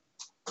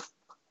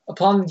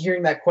 upon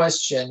hearing that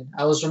question,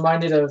 I was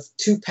reminded of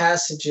 2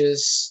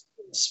 passages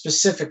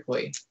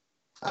specifically.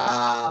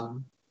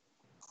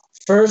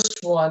 First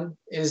one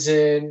is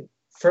in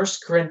 1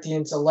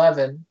 Corinthians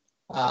 11.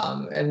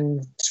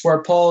 And it's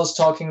where Paul is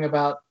talking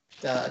about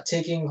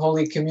taking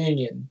Holy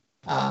Communion.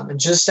 And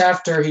just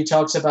after he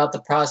talks about the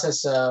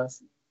process of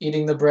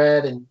eating the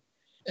bread and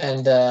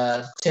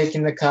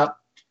taking the cup,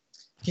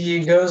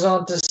 he goes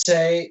on to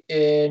say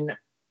in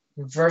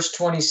verse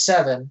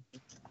 27,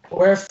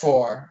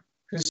 "Wherefore,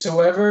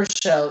 whosoever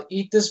shall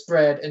eat this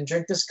bread and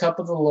drink this cup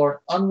of the Lord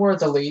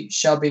unworthily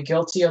shall be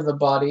guilty of the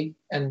body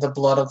and the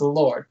blood of the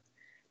Lord.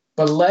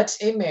 But let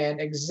a man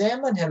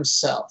examine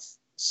himself,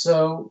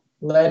 so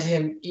let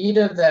him eat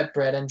of that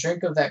bread and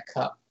drink of that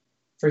cup.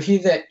 For he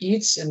that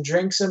eats and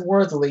drinks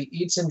unworthily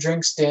eats and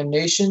drinks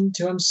damnation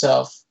to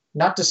himself,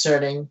 not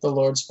discerning the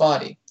Lord's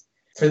body.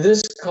 For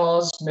this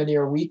cause many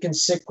are weak and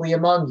sickly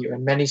among you,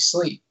 and many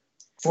sleep.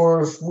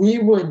 For if we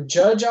would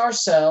judge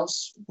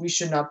ourselves, we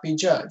should not be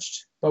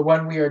judged. But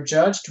when we are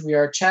judged, we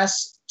are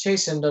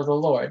chastened of the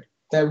Lord,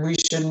 that we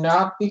should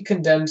not be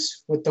condemned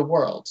with the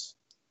world."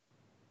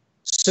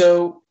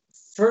 So,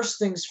 first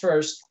things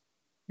first,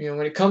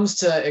 when it comes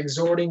to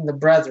exhorting the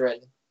brethren,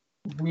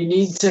 we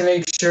need to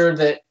make sure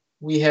that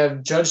we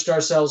have judged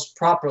ourselves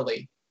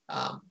properly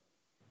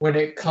when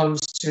it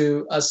comes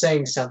to us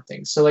saying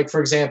something. So, like,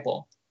 for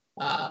example,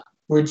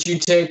 would you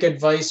take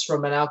advice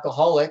from an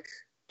alcoholic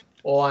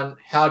on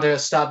how to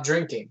stop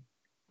drinking?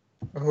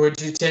 Or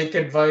would you take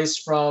advice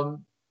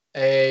from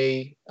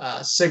a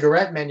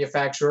cigarette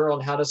manufacturer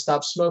on how to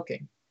stop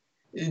smoking?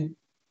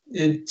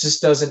 It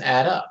just doesn't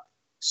add up.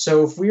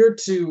 So if we are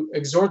to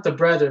exhort the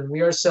brethren,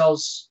 we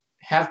ourselves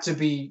have to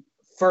be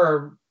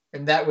firm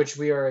in that which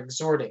we are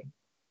exhorting.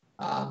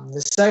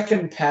 The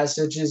second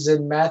passage is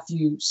in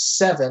Matthew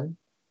 7,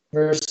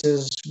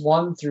 verses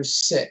 1 through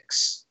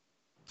 6.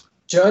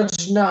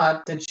 Judge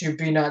not that you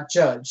be not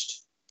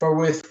judged, for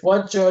with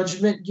what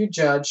judgment you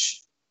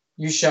judge,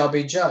 you shall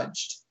be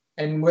judged.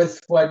 And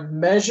with what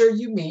measure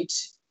you meet,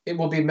 it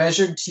will be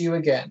measured to you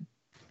again.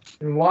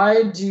 And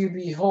why do you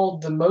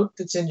behold the mote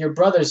that's in your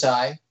brother's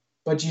eye,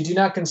 but you do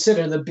not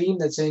consider the beam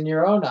that's in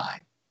your own eye?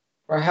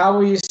 Or how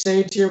will you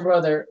say to your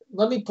brother,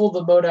 let me pull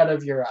the mote out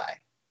of your eye?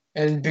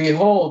 And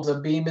behold, the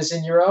beam is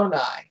in your own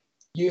eye.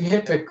 You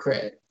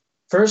hypocrite!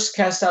 First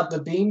cast out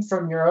the beam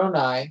from your own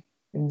eye,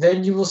 and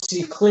then you will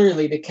see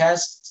clearly to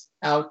cast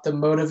out the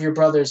mote of your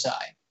brother's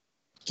eye.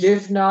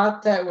 Give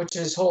not that which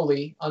is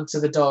holy unto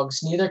the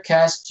dogs, neither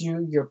cast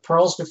you your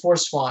pearls before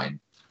swine,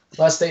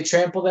 lest they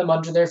trample them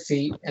under their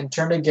feet and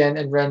turn again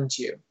and rend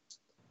you.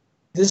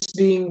 This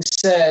being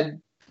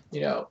said,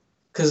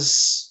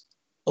 because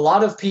a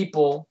lot of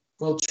people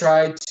will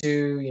try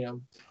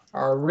to,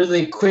 are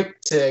really quick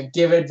to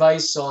give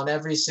advice on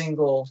every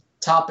single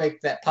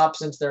topic that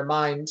pops into their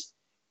mind,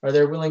 or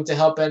they're willing to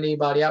help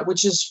anybody out,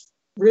 which is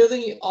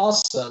really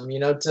awesome,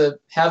 to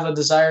have a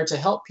desire to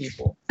help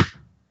people.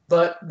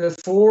 But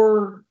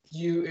before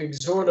you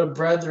exhort a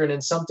brethren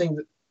in something,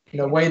 in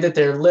a way that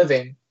they're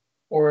living,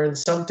 or in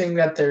something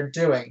that they're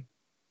doing,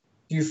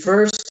 you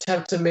first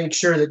have to make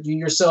sure that you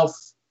yourself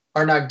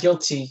are not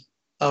guilty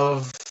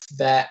of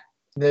that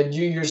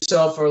you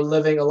yourself are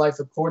living a life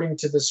according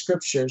to the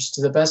scriptures,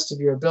 to the best of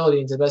your ability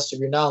and to the best of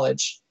your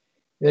knowledge.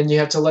 Then you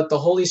have to let the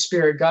Holy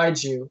Spirit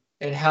guide you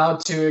in how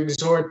to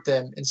exhort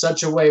them in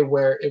such a way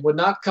where it would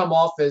not come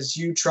off as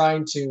you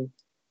trying to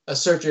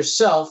assert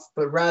yourself,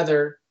 but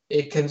rather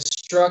a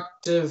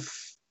constructive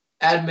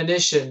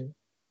admonition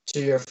to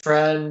your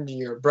friend,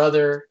 your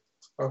brother,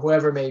 or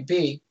whoever it may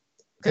be,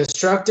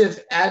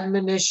 constructive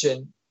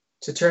admonition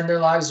to turn their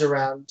lives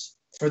around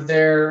for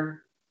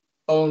their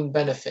own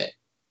benefit.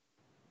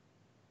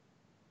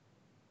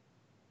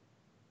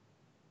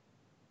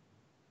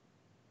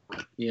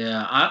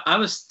 Yeah, I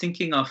was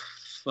thinking of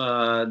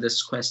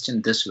this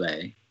question this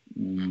way.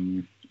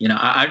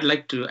 I'd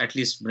like to at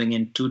least bring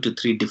in 2 to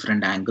 3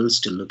 different angles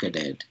to look at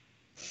it.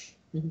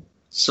 Mm-hmm.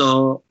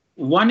 So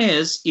one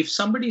is, if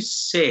somebody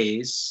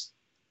says,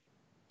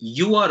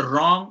 you are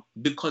wrong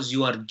because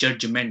you are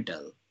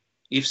judgmental.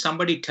 If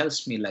somebody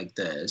tells me like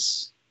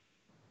this,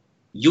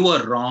 you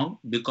are wrong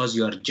because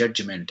you are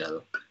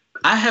judgmental,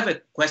 I have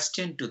a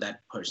question to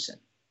that person.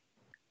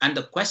 And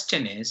the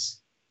question is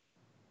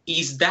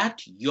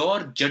that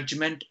your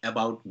judgment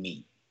about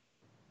me?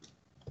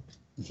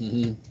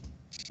 Mm-hmm.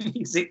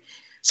 You see?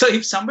 So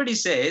if somebody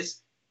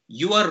says,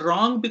 you are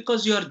wrong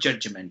because you are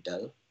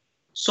judgmental,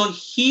 so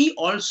he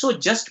also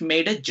just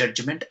made a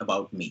judgment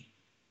about me.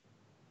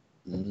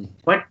 Mm-hmm.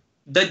 But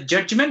the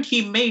judgment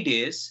he made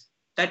is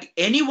that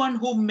anyone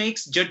who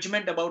makes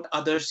judgment about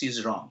others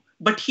is wrong.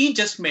 But he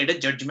just made a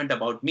judgment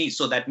about me.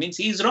 So that means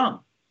he is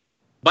wrong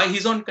by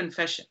his own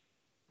confession.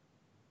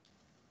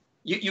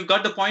 You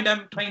got the point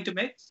I'm trying to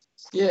make?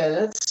 Yeah,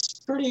 that's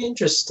pretty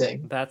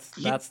interesting. That's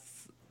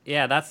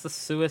the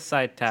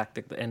suicide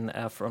tactic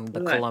from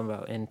the Right.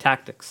 Columbo in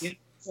Tactics. Yeah.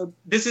 So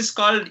this is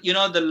called,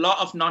 the law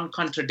of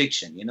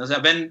non-contradiction. So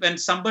when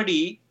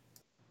somebody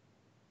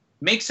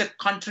makes a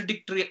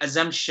contradictory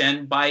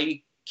assumption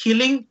by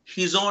killing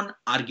his own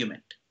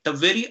argument, the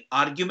very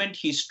argument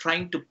he's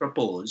trying to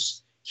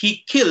propose,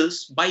 he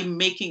kills by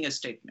making a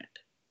statement.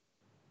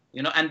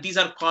 And these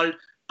are called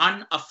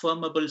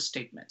unaffirmable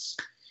statements.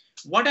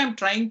 What I'm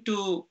trying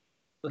to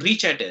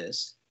reach at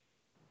is,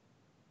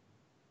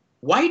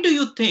 why do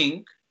you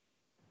think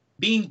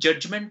being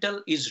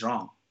judgmental is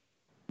wrong?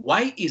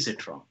 Why is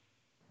it wrong?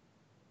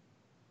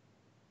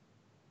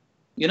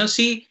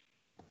 See,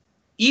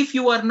 if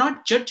you are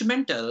not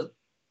judgmental,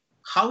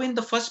 how in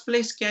the first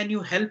place can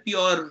you help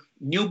your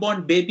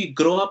newborn baby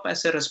grow up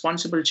as a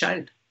responsible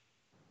child?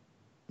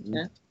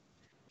 Yeah?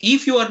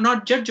 If you are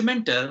not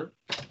judgmental,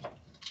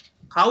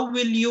 how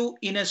will you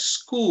in a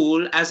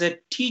school as a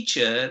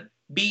teacher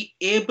be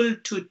able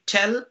to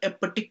tell a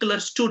particular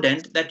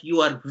student that you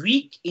are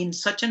weak in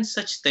such and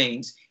such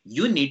things,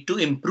 you need to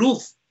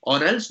improve,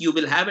 or else you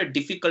will have a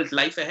difficult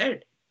life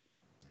ahead?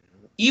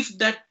 If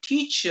that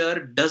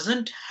teacher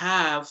doesn't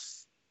have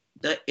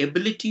the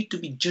ability to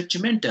be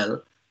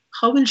judgmental,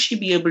 how will she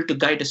be able to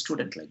guide a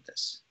student like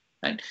this?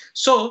 Right?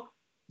 So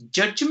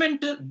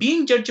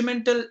being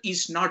judgmental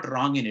is not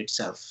wrong in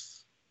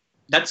itself.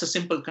 That's a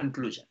simple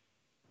conclusion.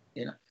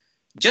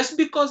 Just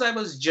because I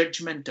was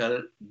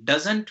judgmental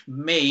doesn't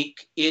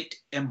make it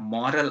a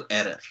moral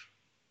error.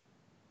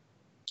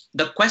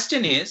 The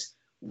question is,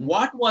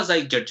 what was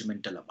I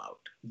judgmental about?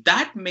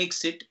 That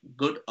makes it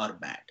good or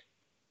bad.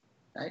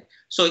 Right?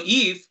 So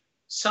if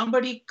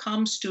somebody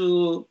comes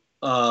to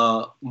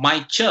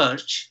my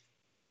church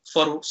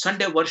for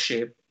Sunday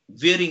worship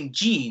wearing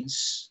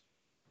jeans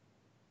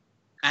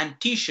and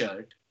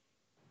t-shirt,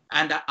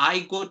 and I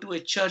go to a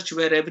church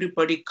where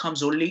everybody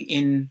comes only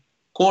in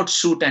coat,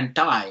 suit, and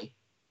tie,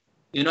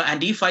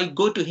 and if I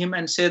go to him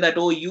and say that,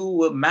 oh,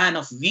 you a man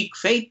of weak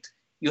faith,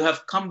 you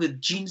have come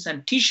with jeans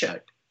and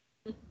t-shirt,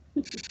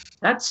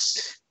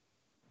 that's,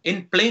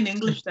 in plain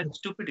English, that's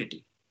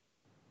stupidity.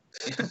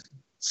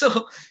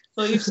 So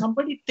if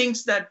somebody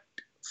thinks that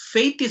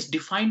faith is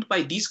defined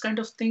by these kind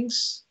of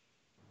things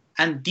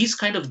and these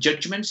kind of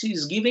judgments he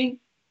is giving,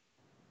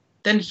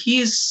 then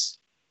he is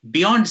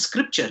beyond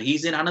scripture. He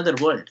is in another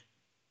world.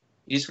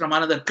 He is from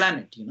another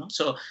planet,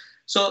 So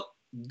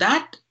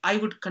that I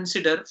would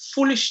consider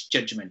foolish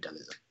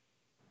judgmentalism.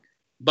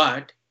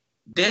 But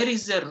there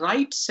is a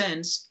right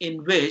sense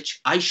in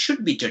which I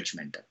should be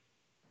judgmental.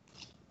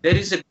 There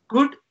is a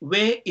good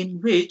way in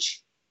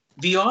which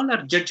we all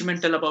are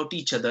judgmental about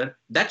each other.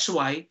 That's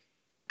why,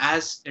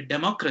 as a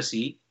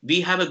democracy, we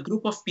have a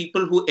group of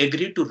people who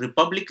agree to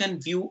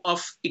Republican view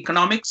of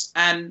economics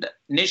and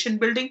nation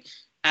building.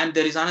 And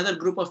there is another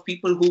group of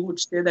people who would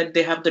say that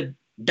they have the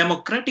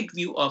democratic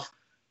view of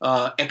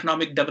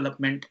economic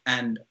development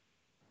and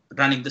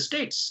running the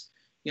states.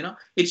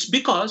 It's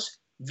because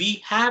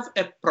we have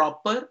a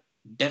proper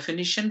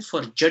definition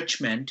for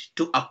judgment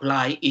to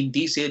apply in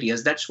these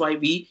areas. That's why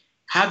we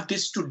have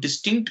these two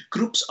distinct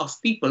groups of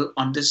people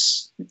in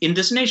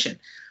this nation.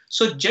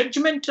 So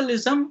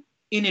judgmentalism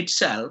in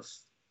itself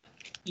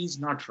is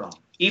not wrong.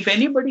 If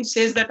anybody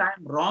says that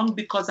I'm wrong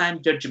because I'm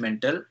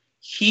judgmental,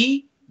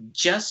 he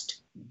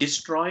just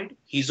destroyed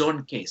his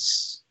own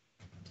case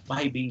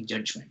by being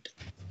judgmental.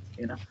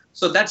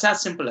 So that's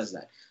as simple as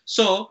that.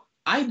 So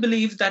I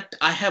believe that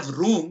I have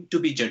room to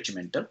be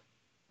judgmental.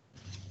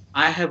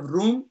 I have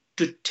room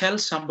to tell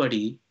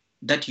somebody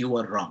that you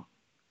are wrong.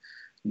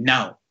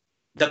 Now,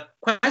 the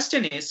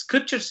question is,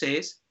 scripture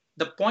says,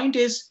 the point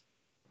is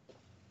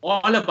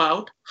all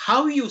about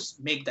how you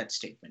make that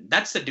statement.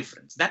 That's the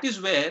difference. That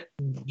is where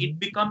it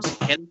becomes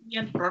healthy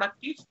and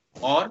productive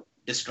or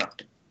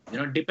destructive,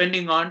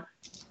 depending on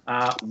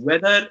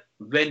whether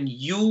when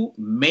you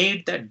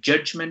made that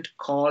judgment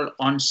call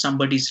on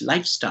somebody's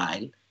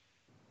lifestyle,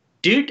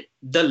 did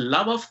the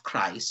love of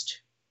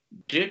Christ,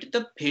 did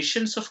the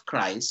patience of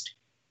Christ,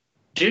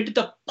 did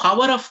the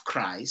power of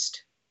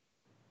Christ,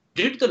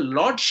 did the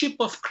lordship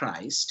of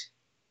Christ,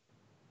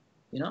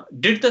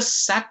 did the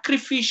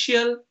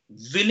sacrificial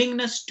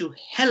willingness to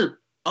help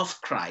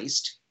of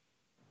Christ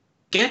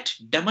get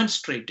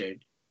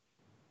demonstrated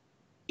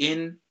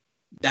in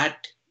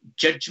that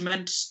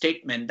judgment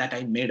statement that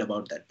I made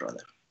about that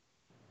brother?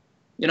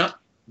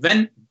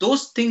 When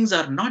those things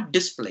are not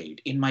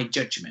displayed in my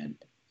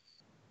judgment,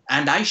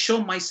 and I show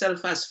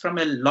myself as from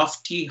a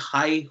lofty,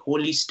 high,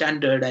 holy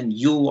standard and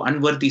you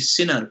unworthy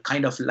sinner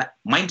kind of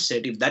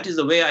mindset, if that is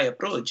the way I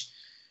approach,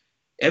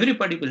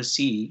 everybody will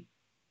see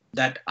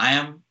that I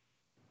am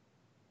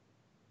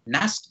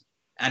nasty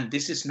and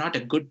this is not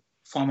a good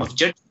form of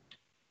judgment.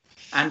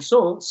 And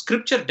so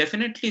scripture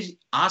definitely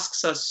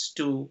asks us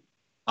to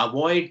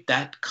avoid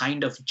that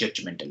kind of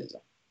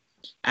judgmentalism.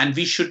 And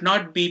we should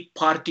not be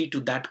party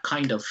to that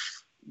kind of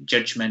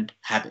judgment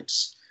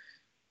habits.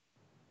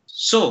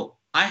 So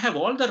I have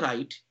all the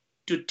right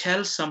to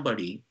tell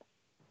somebody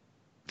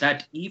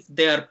that if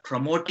they are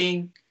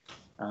promoting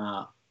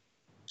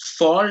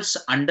false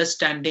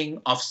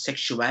understanding of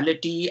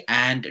sexuality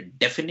and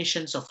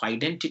definitions of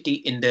identity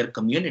in their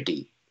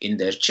community, in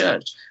their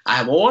church, I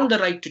have all the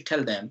right to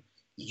tell them,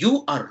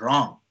 you are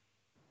wrong.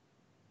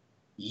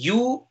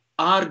 You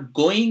are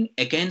going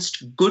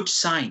against good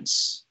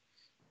science.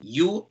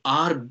 You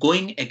are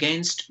going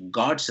against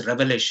God's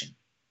revelation.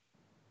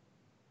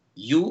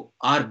 You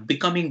are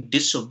becoming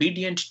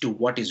disobedient to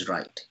what is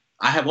right.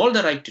 I have all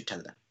the right to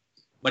tell them.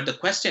 But the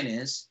question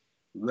is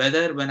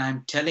whether when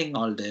I'm telling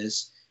all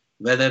this,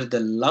 whether the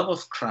love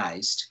of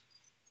Christ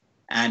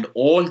and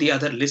all the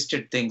other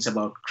listed things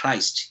about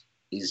Christ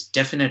is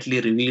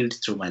definitely revealed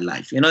through my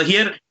life.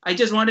 Here I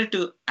just wanted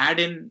to add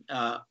in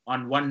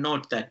on one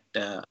note that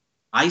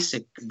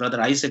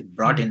Brother Isaac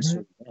brought in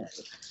so well.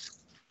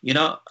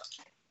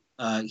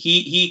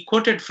 He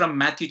quoted from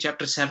Matthew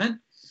chapter 7.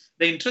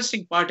 The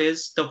interesting part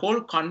is the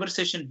whole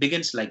conversation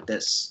begins like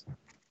this.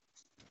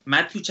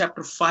 Matthew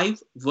chapter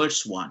 5,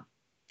 verse 1.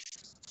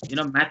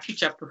 Matthew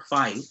chapter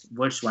 5,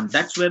 verse 1.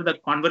 That's where the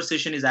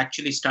conversation is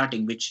actually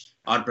starting, which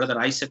our brother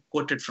Isaac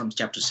quoted from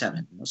chapter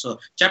 7. So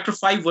chapter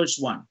 5, verse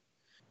 1.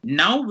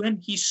 Now when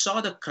he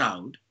saw the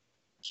crowd,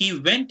 he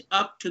went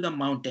up to the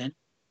mountain,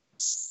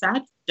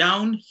 sat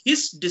down.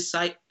 His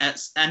disciples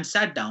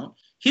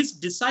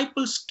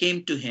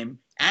came to him,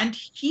 and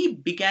he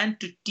began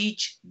to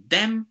teach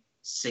them,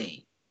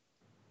 saying.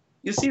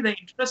 You see the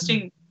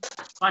interesting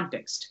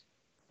context.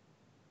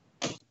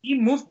 He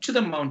moved to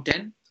the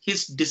mountain,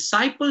 his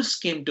disciples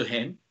came to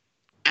him,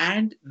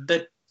 and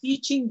the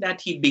teaching that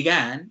he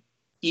began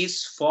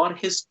is for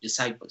his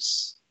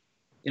disciples.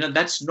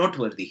 That's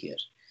noteworthy here.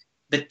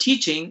 The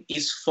teaching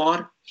is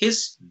for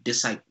his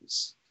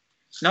disciples.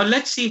 Now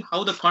let's see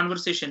how the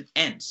conversation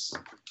ends.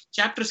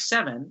 Chapter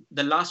 7,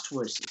 the last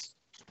verses.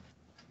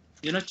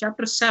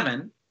 Chapter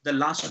 7, the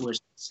last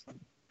verses.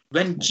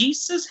 When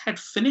Jesus had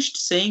finished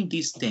saying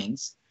these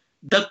things,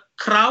 the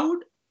crowd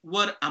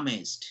were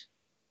amazed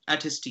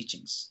at his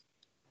teachings,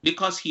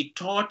 because he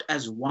taught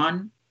as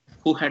one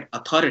who had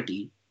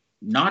authority,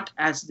 not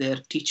as their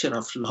teacher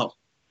of law.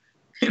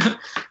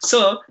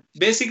 So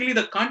basically,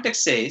 the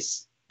context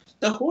says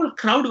the whole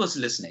crowd was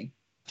listening.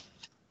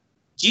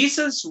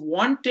 Jesus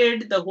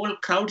wanted the whole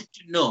crowd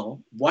to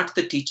know what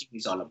the teaching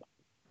is all about.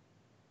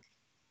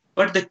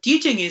 But the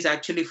teaching is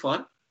actually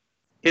for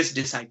his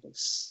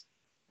disciples.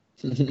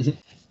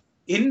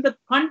 In the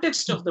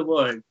context of the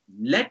world,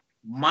 let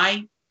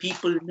my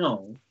people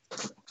know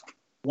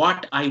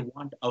what I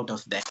want out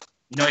of them.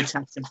 It's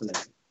as simple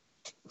as that.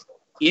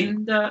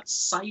 In the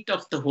sight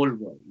of the whole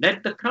world,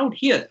 let the crowd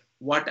hear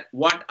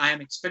what I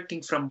am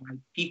expecting from my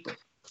people.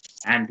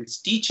 And this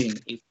teaching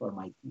is for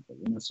my people.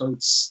 So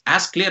it's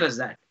as clear as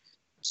that.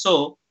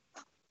 So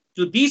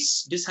to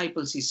these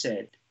disciples, he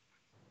said,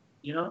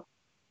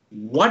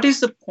 what is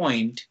the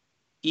point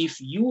if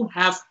you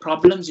have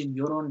problems in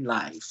your own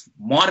life,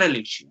 moral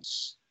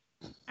issues,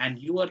 and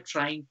you are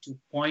trying to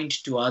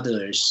point to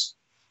others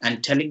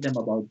and telling them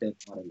about their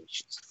moral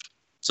issues?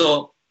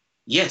 So,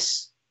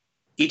 yes,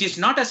 it is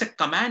not as a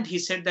command, he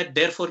said, that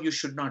therefore you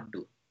should not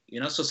do.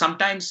 So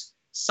sometimes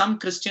some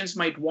Christians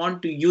might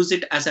want to use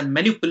it as a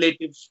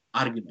manipulative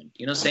argument,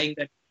 saying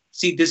that,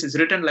 see, this is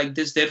written like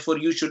this, therefore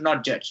you should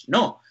not judge.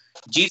 No,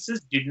 Jesus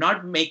did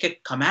not make a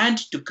command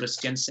to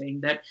Christians saying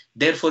that,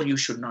 therefore you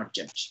should not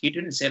judge. He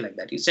didn't say like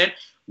that. He said,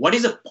 what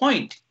is the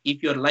point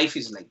if your life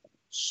is like that?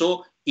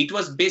 So it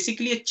was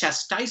basically a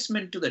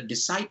chastisement to the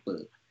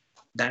disciple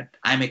that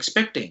I'm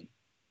expecting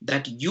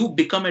that you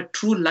become a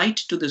true light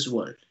to this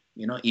world.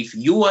 If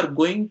you are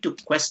going to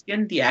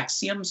question the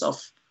axioms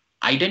of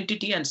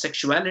identity and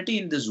sexuality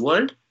in this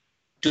world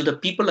to the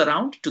people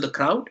around, to the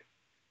crowd,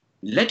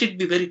 let it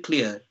be very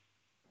clear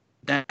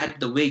that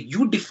the way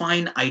you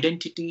define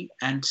identity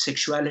and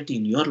sexuality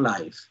in your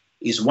life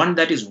is one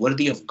that is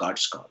worthy of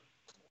God's call.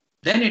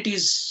 Then it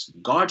is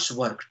God's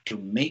work to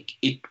make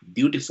it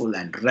beautiful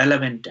and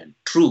relevant and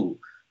true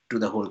to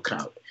the whole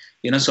crowd.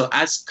 So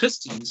as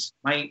Christians,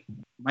 my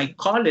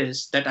call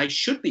is that I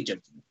should be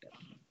judgmental.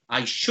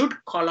 I should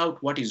call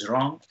out what is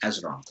wrong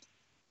as wrong.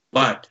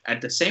 But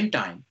at the same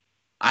time,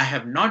 I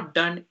have not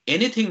done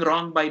anything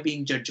wrong by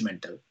being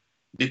judgmental,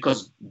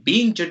 because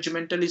being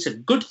judgmental is a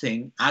good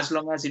thing as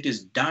long as it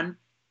is done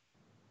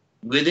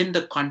within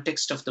the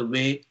context of the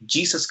way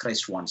Jesus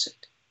Christ wants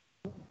it.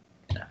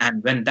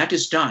 And when that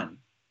is done,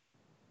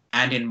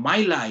 and in my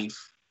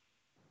life,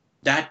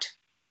 that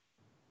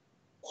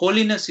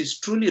holiness is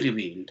truly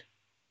revealed,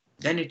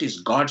 then it is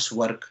God's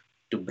work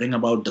to bring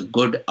about the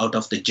good out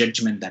of the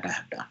judgment that I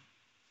have done.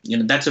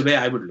 That's the way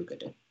I would look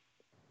at it.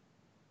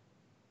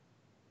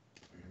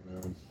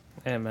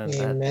 Amen.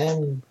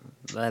 Amen.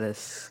 That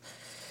is,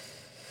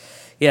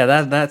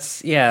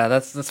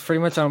 that's pretty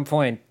much on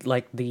point.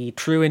 Like the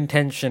true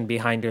intention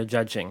behind your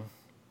judging.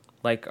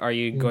 Like, are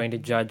you going to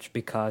judge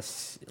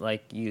because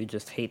like you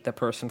just hate the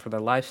person for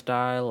their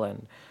lifestyle,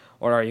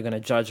 or are you going to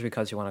judge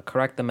because you want to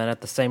correct them? And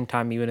at the same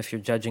time, even if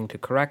you're judging to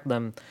correct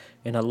them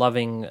in a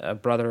loving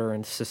brother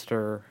and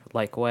sister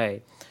like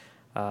way,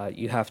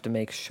 you have to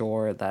make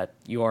sure that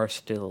you are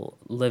still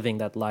living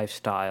that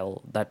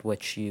lifestyle that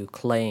which you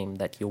claim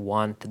that you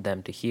want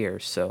them to hear.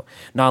 So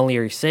not only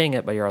are you saying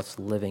it, but you're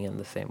also living in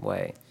the same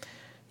way.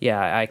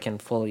 Yeah, I can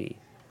fully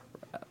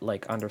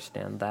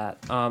understand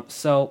that.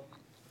 So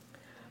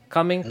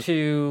coming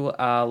to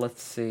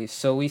let's see.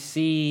 So we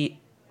see,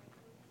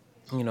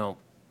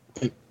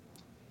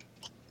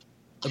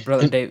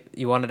 Brother Dave,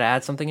 you wanted to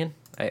add something in?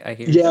 I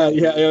hear.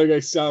 Yeah.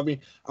 Okay, Salvi.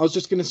 I was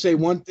just gonna say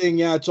one thing.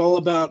 Yeah, it's all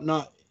about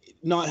not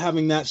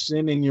having that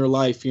sin in your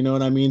life. You know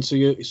what I mean?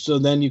 So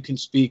then you can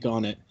speak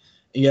on it.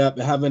 Yeah,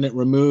 having it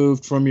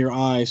removed from your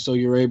eye, so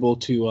you're able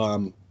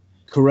to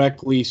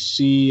correctly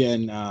see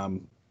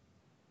and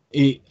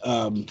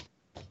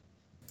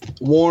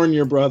warn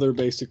your brother,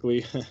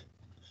 basically.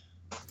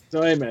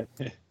 So, amen.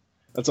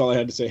 That's all I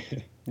had to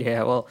say.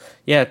 Yeah. Well.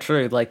 Yeah.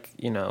 True. Like,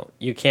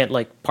 you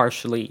can't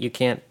partially. You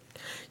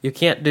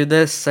can't do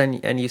this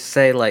and you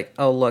say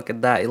oh, look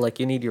at that. Like,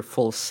 you need your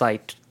full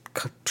sight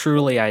to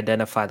truly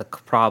identify the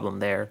problem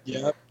there.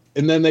 Yeah.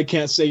 And then they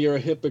can't say you're a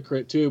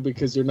hypocrite too,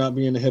 because you're not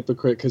being a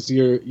hypocrite because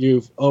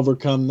you've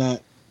overcome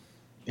that.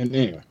 And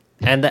anyway.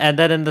 And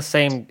then in the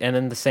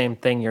same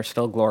thing, you're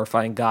still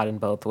glorifying God in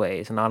both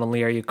ways. Not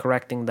only are you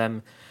correcting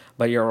them,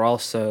 but you're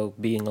also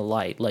being a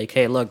light. Like,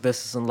 hey, look,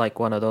 this isn't like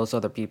one of those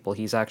other people.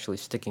 He's actually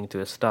sticking to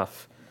his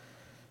stuff.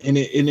 And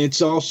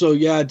it's also,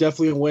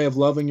 definitely a way of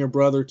loving your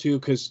brother too,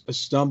 because a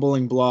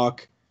stumbling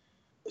block,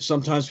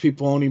 sometimes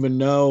people won't even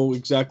know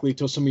exactly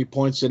till somebody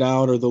points it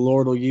out, or the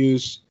Lord will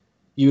use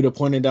you to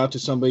point it out to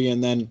somebody,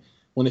 and then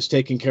when it's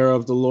taken care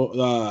of, the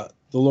Lord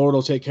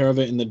will take care of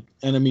it, and the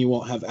enemy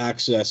won't have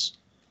access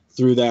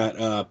through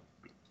that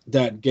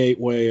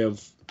gateway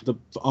of the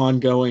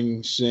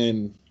ongoing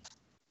sin.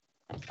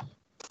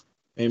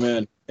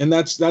 Amen. And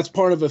that's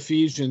part of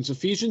Ephesians.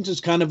 Ephesians is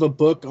kind of a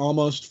book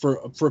almost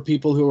for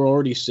people who are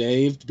already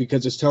saved,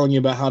 because it's telling you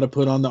about how to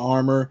put on the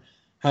armor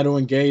how to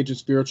engage in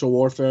spiritual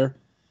warfare.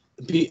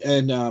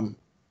 You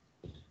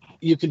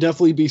can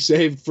definitely be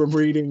saved from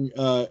reading,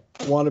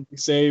 want to be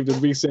saved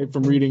and be saved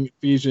from reading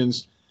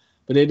Ephesians.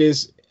 But I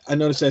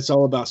noticed that's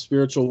all about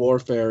spiritual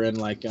warfare, and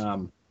like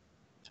a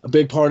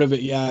big part of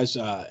it, is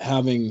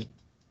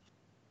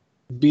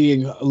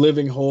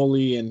living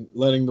holy and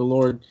letting the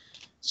Lord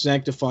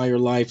sanctify your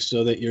life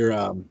so that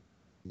you're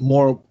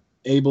more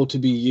able to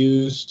be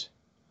used.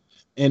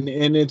 And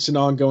it's an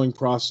ongoing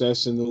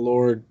process, and the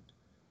Lord,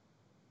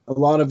 a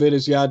lot of it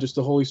is just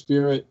the Holy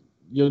Spirit.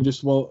 You'll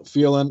just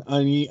feel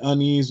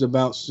unease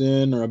about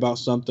sin or about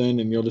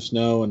something, and you'll just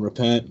know and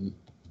repent, and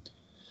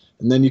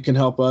then you can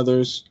help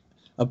others.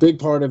 A big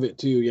part of it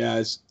too,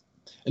 is,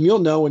 and you'll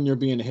know when you're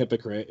being a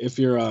hypocrite if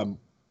you're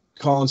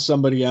calling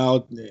somebody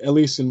out. At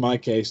least in my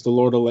case, the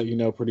Lord will let you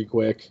know pretty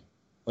quick.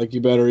 Like, you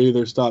better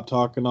either stop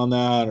talking on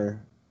that or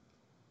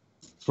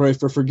pray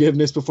for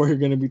forgiveness before you're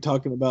going to be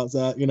talking about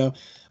that.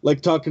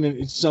 Like talking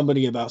to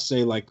somebody about,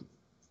 say, like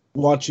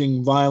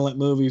watching violent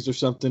movies or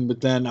something,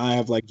 but then I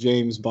have like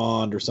James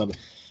Bond or something.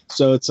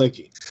 So it's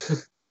like,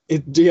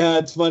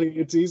 it's funny.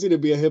 It's easy to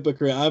be a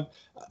hypocrite.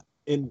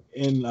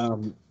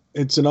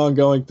 It's an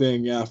ongoing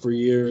thing. For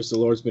years, the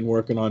Lord's been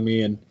working on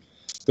me,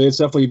 but it's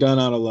definitely done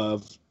out of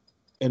love.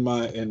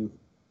 And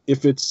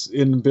if it's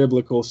in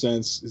biblical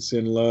sense, it's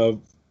in love,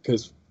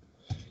 because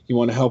you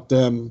want to help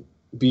them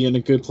be in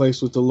a good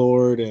place with the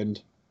Lord.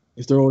 And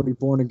if they're already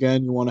born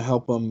again, you want to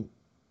help them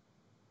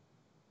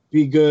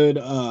be good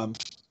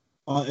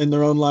in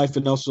their own life,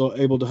 and also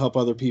able to help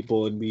other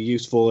people and be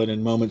useful and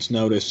in moments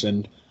notice.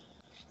 And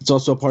it's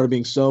also a part of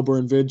being sober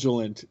and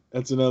vigilant.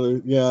 That's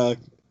another,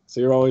 so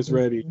you're always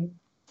ready.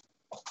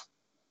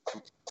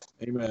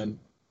 Amen.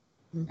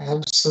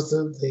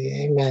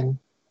 Absolutely. Amen.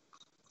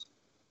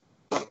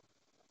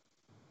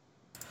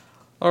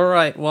 All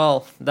right.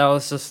 Well, that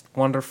was just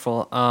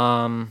wonderful.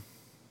 That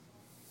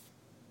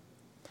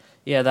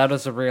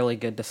was a really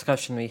good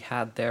discussion we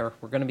had there.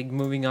 We're going to be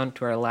moving on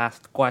to our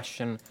last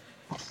question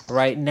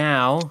right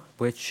now,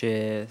 which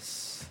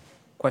is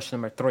question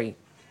number 3.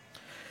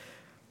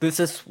 This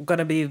is going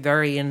to be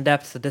very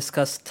in-depth to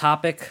discuss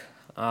topic.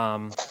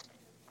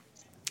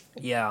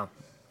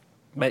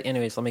 But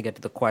anyways, let me get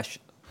to the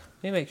question.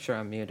 Let me make sure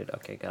I'm muted.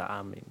 Okay, good.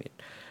 I'm muted.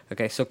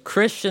 Okay, so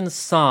Christian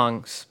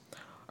songs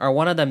are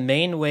one of the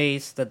main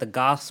ways that the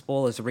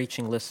gospel is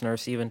reaching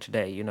listeners even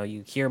today.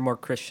 You hear more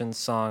Christian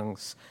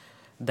songs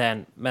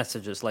than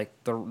messages. Like,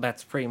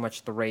 that's pretty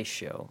much the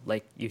ratio.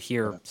 Like, you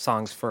hear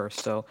songs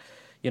first. So,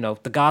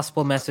 the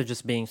gospel message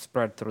is being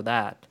spread through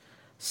that.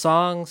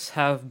 Songs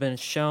have been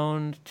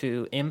shown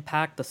to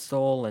impact the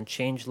soul and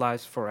change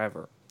lives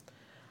forever.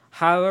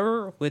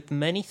 However, with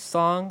many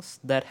songs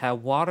that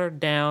have watered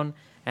down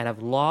and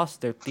have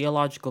lost their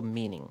theological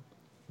meaning,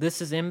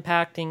 this is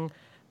impacting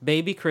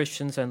baby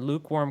Christians and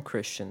lukewarm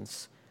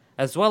Christians,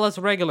 as well as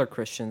regular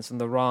Christians, in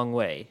the wrong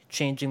way,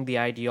 changing the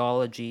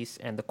ideologies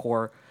and the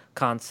core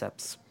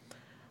concepts.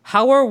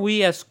 How are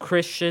we as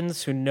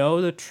Christians who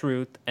know the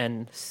truth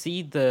and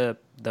see the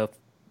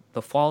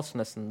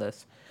falseness in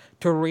this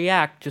to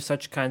react to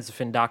such kinds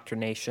of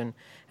indoctrination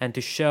and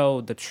to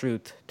show the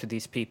truth to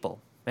these people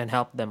and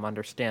help them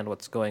understand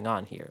what's going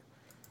on here?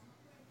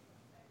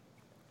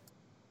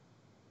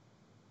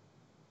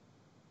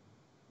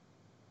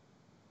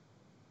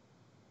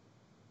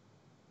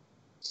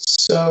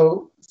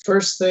 So,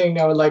 first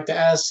thing I would like to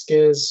ask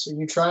is, are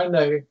you trying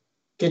to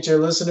get your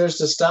listeners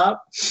to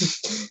stop?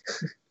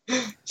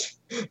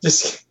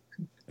 just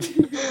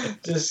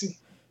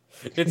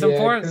It's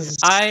important.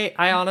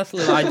 I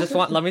honestly,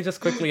 let me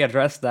just quickly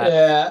address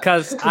that.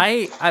 Because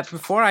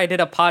before I did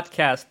a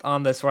podcast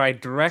on this where I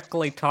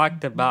directly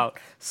talked about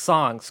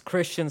songs,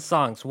 Christian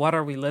songs, what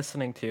are we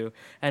listening to?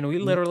 And we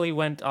literally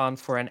went on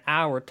for an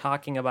hour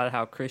talking about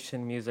how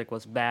Christian music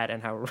was bad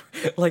and how,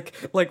 like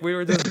we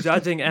were just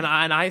judging. And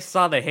I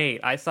saw the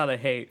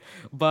hate.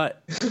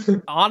 But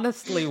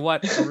honestly,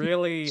 what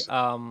really,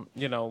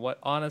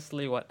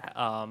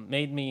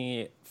 made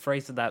me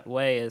phrase it that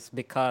way is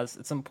because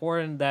it's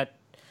important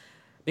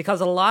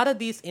because a lot of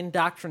these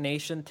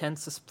indoctrination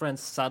tends to spread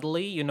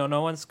subtly.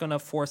 No one's going to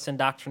force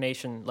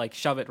indoctrination, like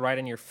shove it right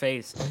in your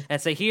face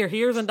and say,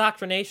 here's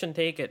indoctrination,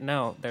 take it.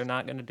 No, they're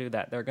not going to do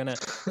that. They're going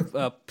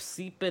to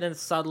seep it in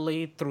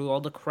subtly through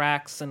all the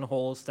cracks and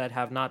holes that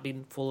have not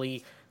been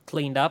fully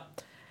cleaned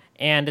up,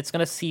 and it's going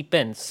to seep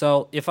in.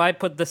 So if I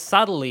put this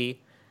subtly,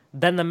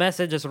 then the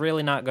message is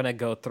really not going to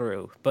go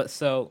through. But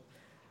so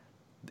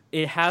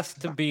it has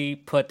to be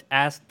put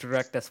as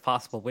direct as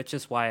possible, which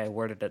is why I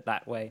worded it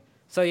that way.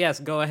 So yes,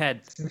 go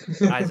ahead,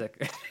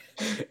 Isaac.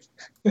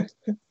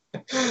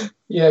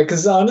 Yeah,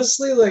 because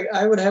honestly,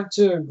 I would have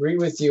to agree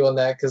with you on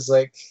that, because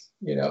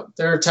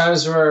there are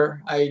times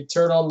where I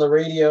turn on the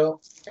radio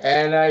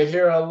and I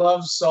hear a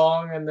love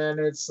song, and then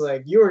it's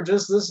like, you were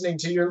just listening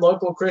to your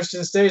local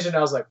Christian station. I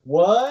was like,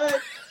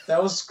 what?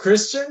 That was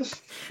Christian?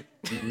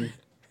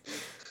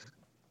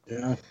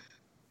 Yeah.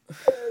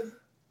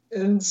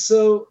 And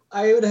so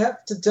I would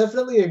have to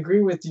definitely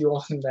agree with you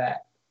on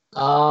that.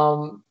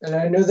 And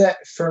I know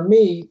that for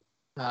me,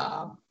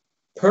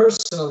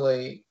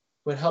 personally,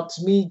 what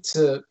helped me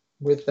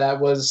with that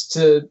was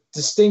to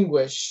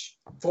distinguish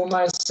for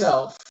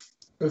myself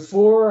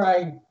before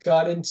I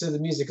got into the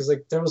music. Because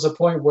like there was a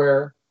point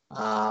where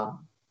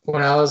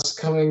when I was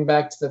coming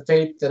back to the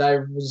faith that I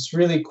was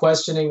really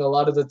questioning a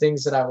lot of the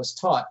things that I was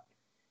taught,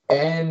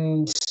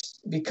 and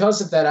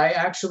because of that, I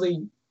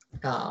actually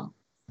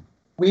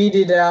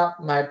weeded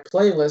out my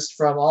playlist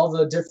from all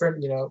the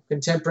different,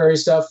 contemporary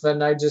stuff.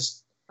 And I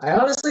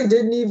honestly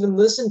didn't even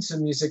listen to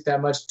music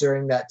that much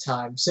during that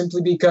time,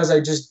 simply because I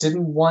just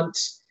didn't want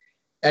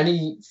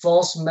any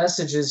false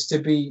messages to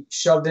be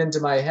shoved into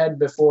my head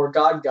before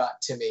God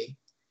got to me.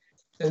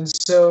 And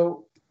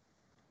so,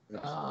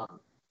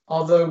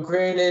 although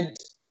granted,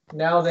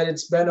 now that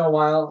it's been a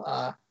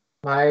while,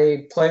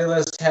 my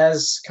playlist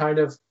has kind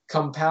of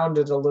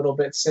compounded a little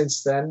bit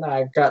since then.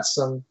 I've got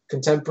some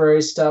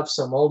contemporary stuff,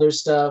 some older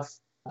stuff,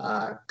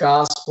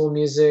 gospel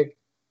music,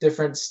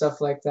 different stuff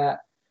like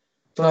that.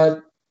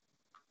 But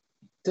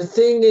the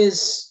thing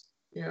is,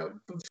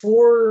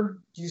 before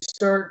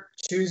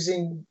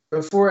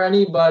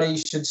anybody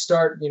should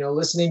start,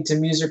 listening to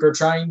music or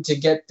trying to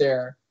get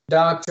their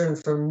doctrine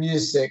from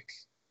music,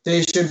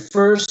 they should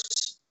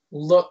first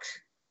look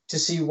to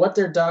see what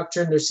their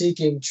doctrine they're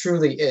seeking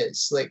truly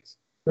is. Like,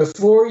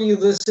 before you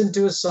listen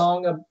to a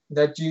song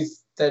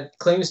that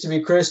claims to be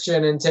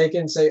Christian and take it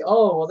and say,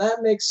 oh, well,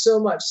 that makes so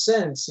much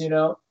sense,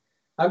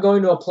 I'm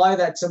going to apply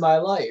that to my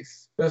life.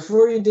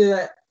 Before you do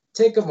that,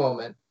 take a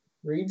moment,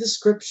 read the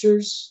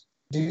scriptures,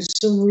 do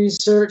some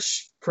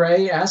research,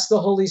 pray, ask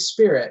the Holy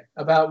Spirit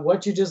about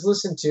what you just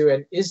listened to,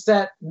 and is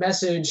that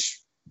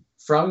message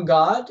from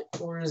God,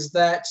 or is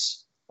that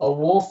a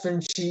wolf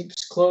in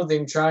sheep's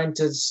clothing trying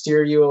to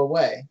steer you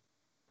away?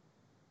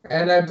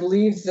 And I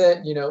believe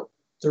that,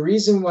 the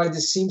reason why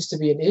this seems to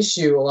be an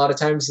issue a lot of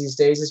times these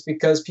days is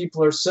because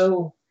people are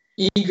so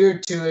eager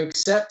to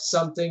accept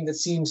something that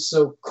seems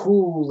so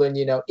cool and,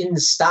 in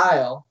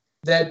style,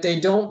 that they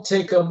don't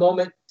take a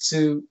moment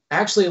to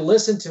actually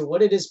listen to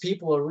what it is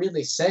people are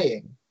really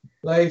saying.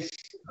 Like,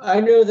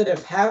 I know that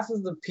if half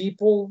of the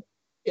people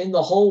in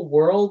the whole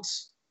world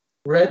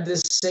read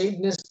this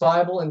Satanist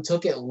Bible and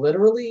took it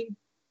literally,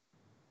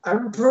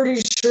 I'm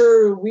pretty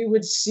sure we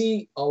would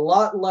see a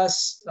lot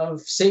less of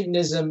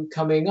Satanism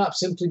coming up,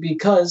 simply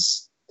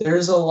because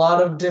there's a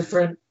lot of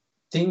different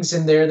things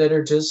in there that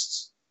are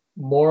just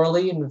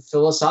morally and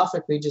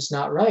philosophically just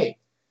not right.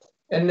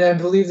 And I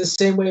believe the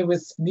same way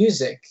with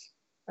music.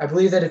 I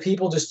believe that if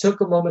people just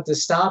took a moment to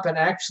stop and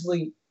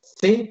actually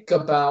think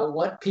about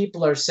what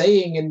people are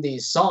saying in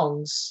these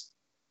songs,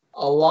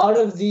 a lot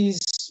of these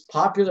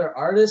popular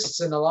artists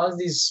and a lot of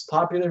these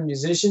popular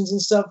musicians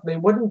and stuff, they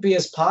wouldn't be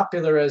as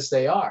popular as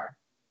they are,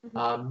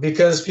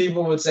 because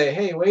people would say,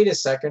 hey, wait a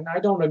second, I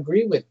don't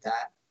agree with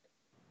that,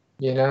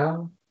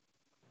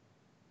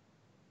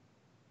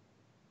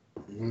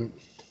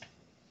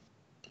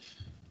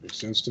 Makes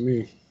sense to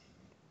me.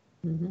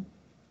 Mm-hmm.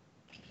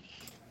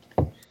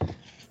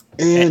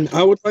 And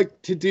I would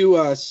like to do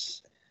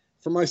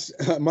for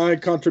my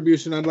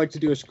contribution, I'd like to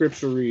do a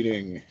scripture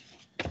reading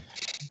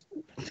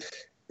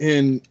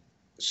in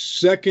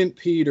 2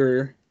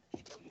 Peter.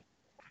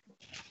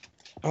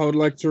 I would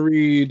like to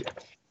read,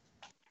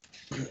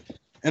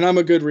 and I'm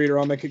a good reader,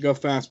 I'll make it go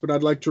fast, but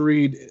I'd like to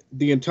read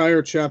the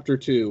entire chapter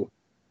 2.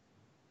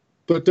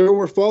 But there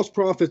were false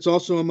prophets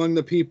also among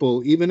the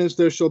people, even as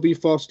there shall be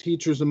false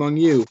teachers among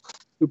you,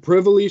 who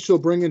privily shall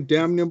bring in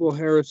damnable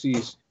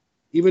heresies,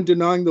 even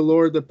denying the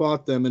Lord that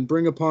bought them, and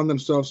bring upon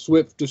themselves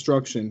swift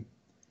destruction.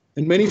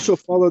 And many shall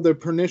follow their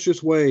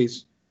pernicious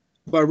ways,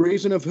 by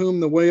reason of whom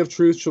the way of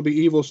truth shall be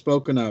evil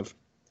spoken of.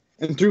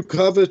 And through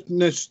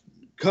covetousness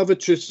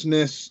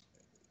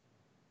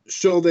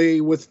shall they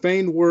with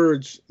feigned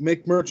words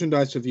make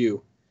merchandise of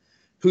you,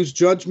 whose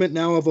judgment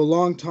now of a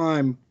long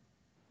time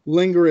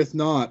lingereth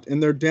not,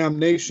 and their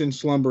damnation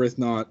slumbereth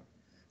not.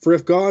 For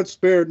if God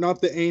spared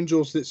not the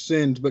angels that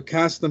sinned, but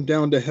cast them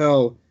down to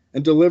hell,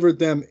 and delivered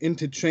them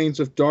into chains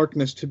of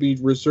darkness to be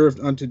reserved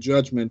unto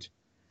judgment,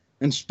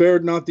 and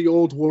spared not the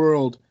old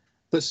world,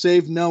 but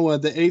saved Noah,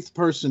 the 8th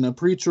person, a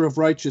preacher of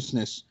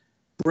righteousness,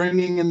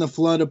 bringing in the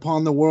flood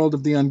upon the world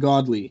of the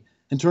ungodly,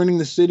 and turning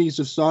the cities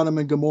of Sodom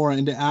and Gomorrah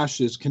into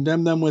ashes,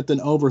 condemned them with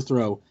an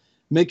overthrow,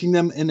 making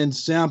them an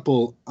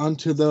example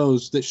unto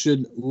those that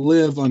should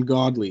live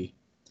ungodly,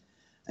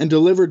 and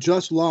delivered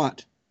just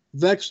Lot,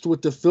 vexed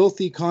with the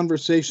filthy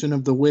conversation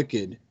of the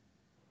wicked.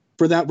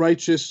 For that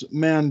righteous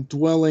man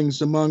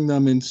dwellings among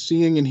them, and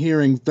seeing and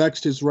hearing,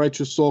 vexed his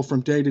righteous soul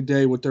from day to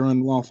day with their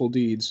unlawful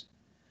deeds.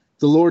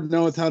 The Lord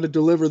knoweth how to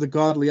deliver the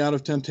godly out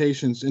of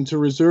temptations, and to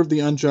reserve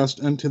the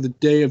unjust unto the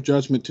day of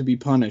judgment to be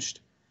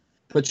punished.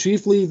 But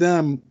chiefly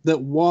them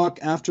that walk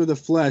after the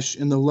flesh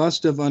in the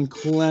lust of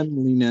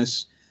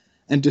uncleanliness,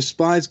 and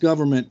despise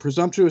government.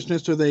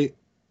 Presumptuousness are they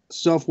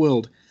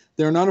self-willed.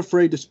 They are not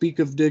afraid to speak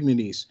of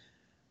dignities.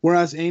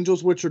 Whereas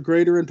angels which are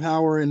greater in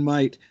power and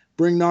might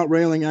bring not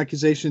railing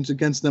accusations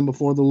against them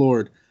before the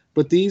Lord.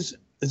 But these,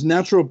 as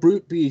natural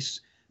brute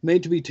beasts,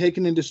 made to be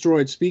taken and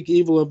destroyed, speak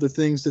evil of the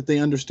things that they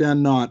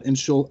understand not, and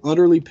shall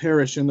utterly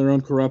perish in their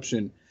own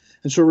corruption.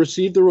 and shall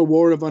receive the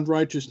reward of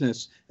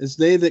unrighteousness, as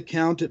they that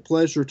count it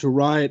pleasure to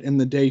riot in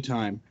the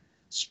daytime.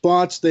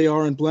 Spots they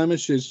are and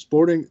blemishes,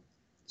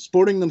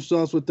 sporting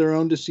themselves with their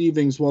own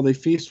deceivings while they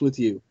feast with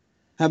you,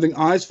 having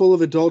eyes full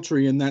of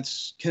adultery, and that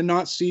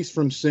cannot cease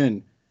from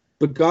sin,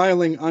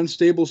 beguiling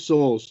unstable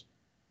souls,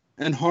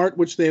 and heart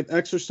which they have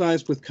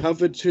exercised with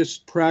covetous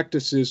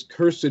practices,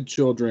 cursed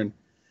children,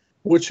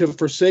 which have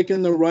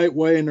forsaken the right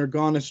way and are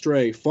gone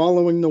astray,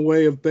 following the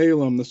way of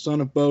Balaam the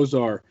son of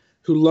Bozar,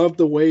 who loved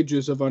the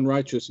wages of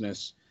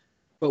unrighteousness,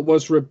 but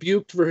was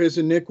rebuked for his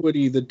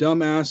iniquity. The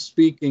dumb ass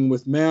speaking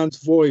with man's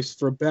voice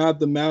forbade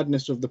the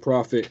madness of the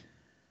prophet.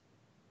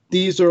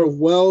 These are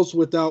wells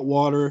without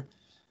water,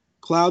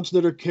 clouds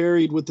that are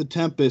carried with the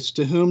tempest,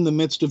 to whom the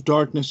midst of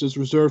darkness is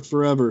reserved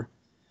forever.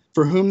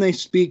 For whom they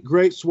speak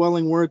great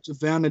swelling words of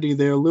vanity,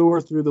 they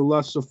allure through the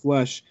lusts of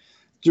flesh,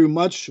 through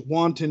much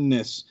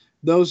wantonness,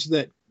 those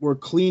that were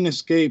clean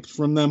escaped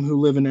from them who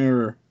live in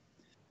error.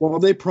 While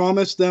they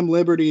promise them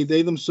liberty,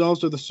 they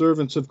themselves are the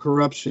servants of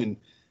corruption.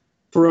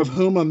 For of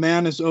whom a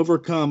man is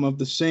overcome, of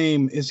the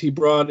same is he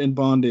brought in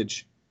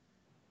bondage.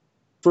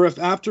 For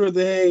after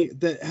they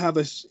have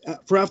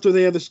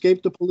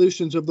escaped the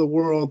pollutions of the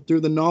world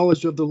through the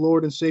knowledge of the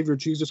Lord and Savior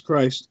Jesus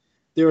Christ,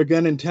 they are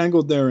again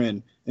entangled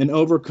therein and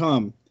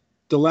overcome.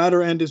 The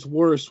latter end is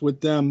worse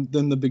with them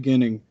than the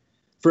beginning.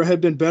 For it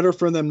had been better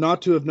for them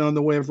not to have known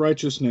the way of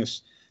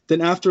righteousness,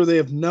 than after they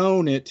have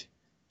known it,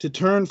 to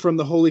turn from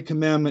the holy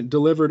commandment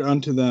delivered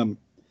unto them.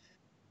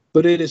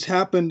 But it has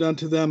happened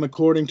unto them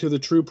according to the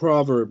true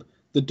proverb,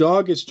 the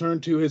dog is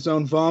turned to his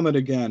own vomit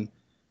again,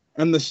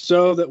 and the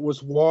sow that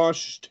was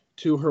washed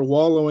to her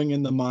wallowing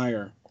in the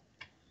mire.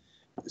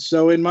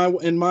 So in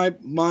my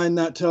mind,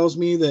 that tells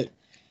me that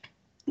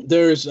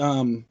there's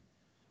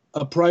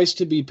a price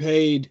to be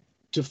paid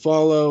to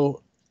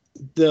follow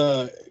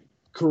the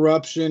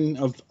corruption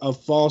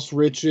of false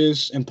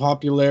riches and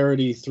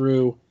popularity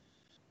through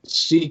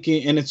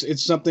seeking, and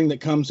it's something that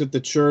comes at the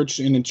church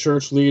and in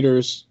church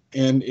leaders,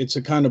 and it's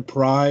a kind of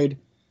pride,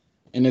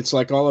 and it's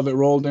like all of it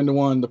rolled into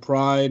one, the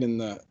pride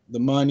and the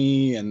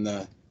money, and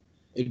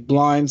it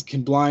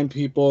can blind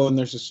people, and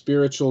there's a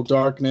spiritual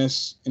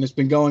darkness, and it's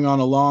been going on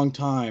a long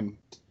time,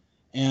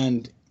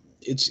 and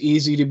it's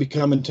easy to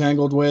become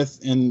entangled with,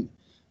 and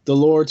the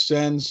Lord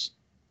sends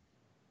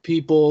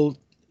people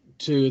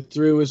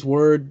through his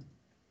word,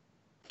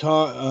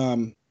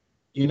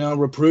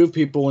 reprove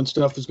people when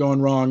stuff is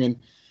going wrong, and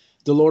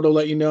the Lord will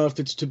let you know if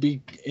it's to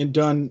be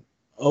done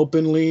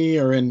openly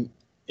or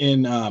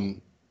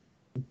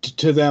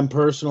to them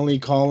personally,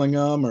 calling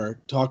them or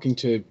talking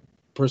to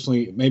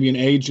personally, maybe an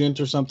agent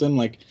or something,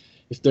 like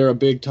if they're a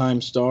big time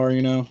star,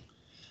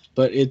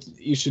 but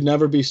you should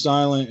never be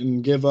silent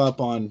and give up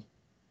on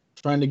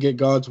trying to get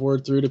God's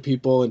word through to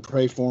people and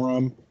pray for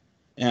them.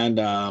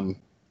 And,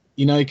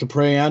 you can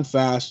pray and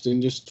fast,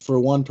 and just for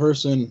one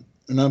person,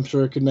 and I'm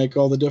sure it could make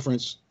all the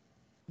difference.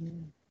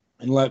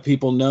 And let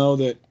people know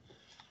that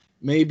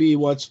maybe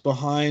what's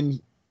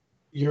behind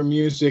your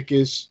music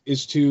is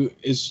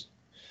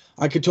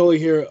I could totally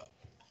hear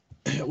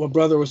what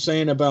brother was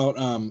saying about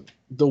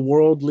the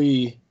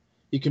worldly.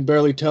 You can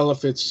barely tell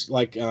if it's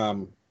like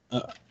a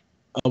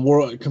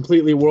world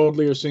completely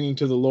worldly or singing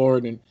to the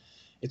Lord. And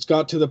it's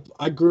got to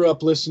I grew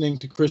up listening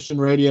to Christian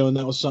radio, and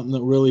that was something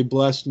that really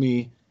blessed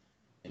me.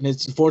 And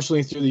it's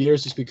unfortunately through the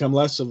years it's become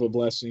less of a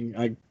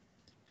blessing.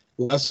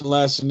 Less and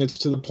less, and it's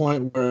to the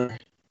point where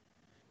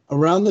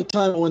around the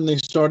time when they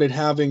started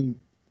having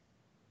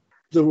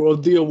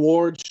the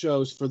award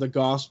shows for the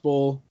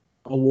gospel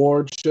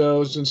award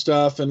shows and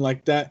stuff, and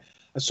like that,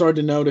 I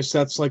started to notice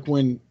that's like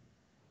when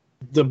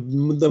the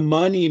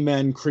money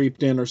men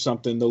creeped in or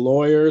something, the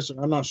lawyers.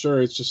 I'm not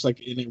sure. It's just like,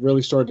 and it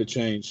really started to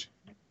change,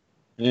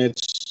 and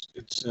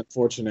it's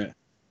unfortunate,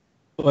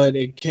 but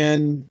it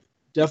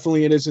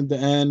isn't the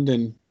end.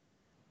 And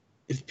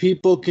if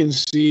people can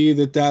see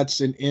that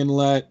that's an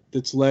inlet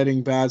that's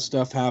letting bad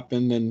stuff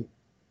happen, then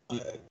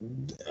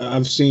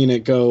I've seen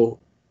it go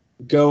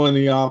in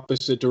the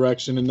opposite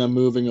direction, and then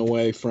moving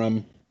away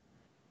from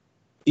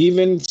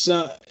even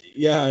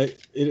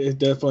it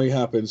definitely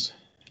happens.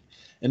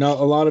 And a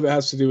lot of it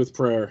has to do with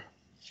prayer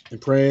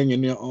and praying,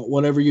 and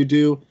whatever you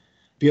do,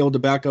 be able to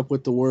back up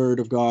with the word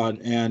of God.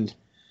 And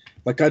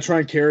like I try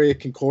and carry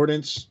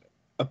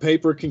a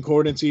paper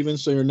concordance even,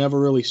 so you're never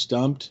really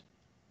stumped.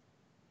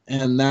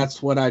 And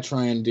that's what I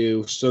try and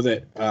do, so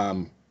that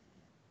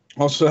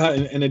also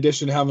in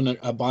addition to having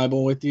a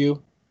Bible with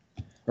you,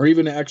 or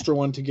even an extra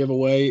one to give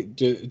away,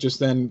 just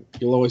then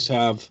you'll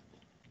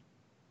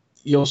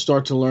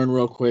start to learn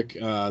real quick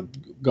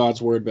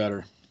God's word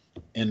better,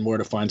 and where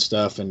to find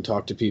stuff and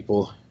talk to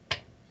people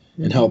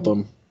and help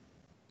them.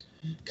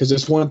 Because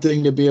it's one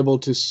thing to be able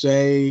to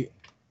say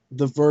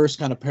the verse,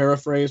 kind of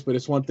paraphrase, but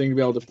it's one thing to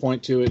be able to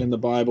point to it in the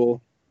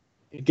Bible.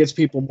 It gets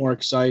people more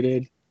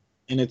excited,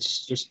 and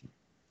it's just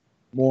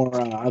more,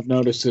 I've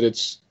noticed that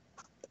it's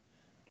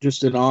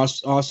just an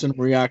awesome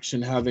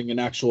reaction having an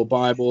actual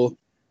Bible,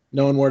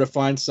 knowing where to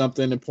find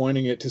something and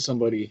pointing it to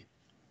somebody.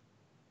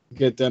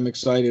 Get them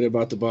excited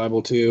about the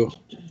Bible too.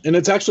 And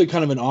it's actually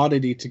kind of an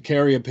oddity to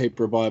carry a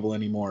paper Bible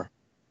anymore.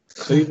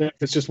 So even if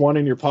it's just one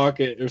in your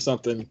pocket or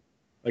something,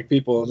 like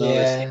people notice.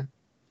 Yeah.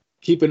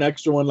 Keep an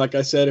extra one, like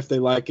I said, if they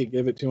like it,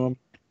 give it to them.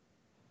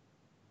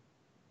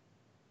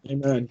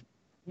 Amen.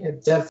 Yeah,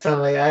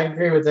 definitely. I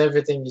agree with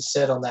everything you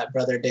said on that,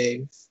 Brother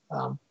Dave,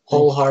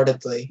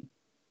 wholeheartedly.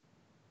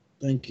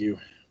 Thank you.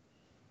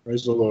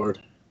 Praise the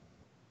Lord.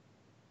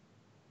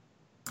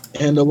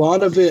 And a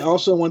lot of it,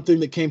 also one thing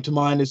that came to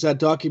mind is that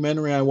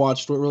documentary I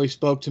watched, what really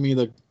spoke to me,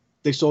 that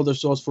They Sold Their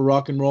Souls for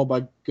Rock and Roll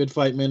by Good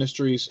Fight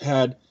Ministries,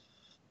 had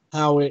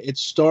how it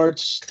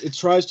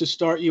tries to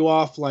start you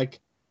off like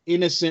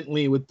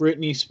innocently with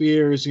Britney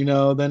Spears,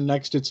 then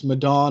next it's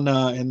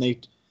Madonna, and they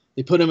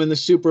put them in the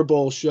Super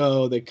Bowl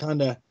show. They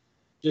kind of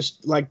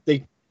just like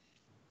they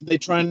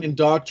try and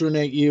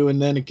indoctrinate you,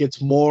 and then it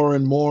gets more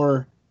and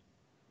more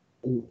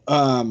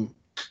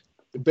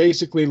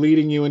basically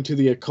leading you into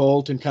the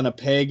occult and kind of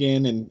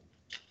pagan, and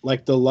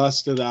like the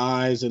lust of the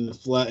eyes and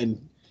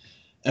and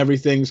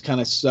everything's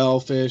kind of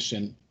selfish,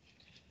 and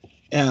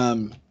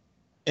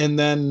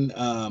then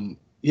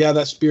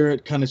that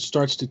spirit kind of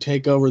starts to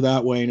take over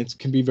that way, and it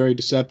can be very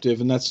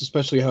deceptive, and that's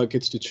especially how it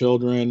gets to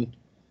children.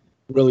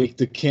 Really,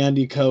 the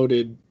candy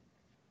coated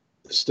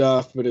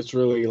stuff, but it's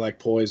really like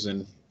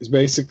poison. It's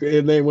basically,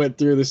 and they went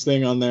through this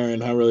thing on there,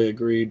 and I really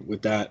agreed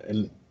with that,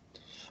 and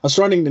I was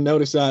starting to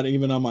notice that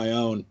even on my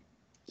own.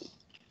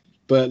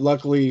 But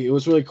luckily, it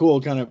was really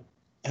cool. Kind of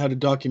had a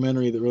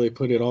documentary that really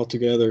put it all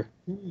together.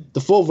 The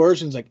full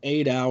version's like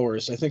 8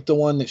 hours. I think the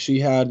one that she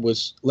had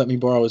was Let Me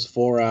Borrow was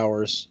 4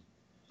 hours.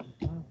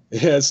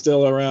 Yeah, it's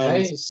still around.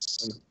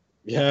 Nice.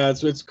 Yeah,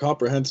 it's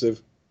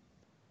comprehensive.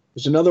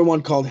 There's another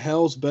one called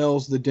Hell's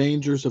Bells: The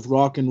Dangers of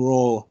Rock and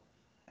Roll,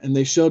 and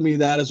they showed me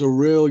that as a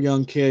real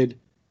young kid.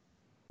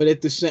 But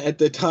at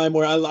the time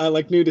where I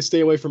like knew to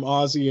stay away from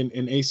Ozzy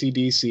and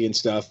AC/DC and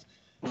stuff,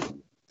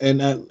 and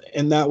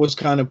that was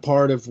kind of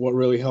part of what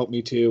really helped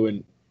me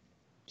too.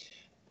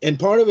 And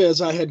part of it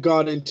is I had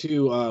got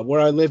into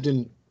where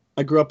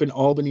I grew up in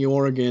Albany,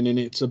 Oregon, and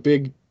it's a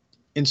big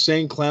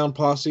Insane Clown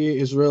Posse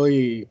is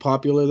really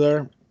popular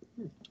there.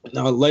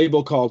 Now, a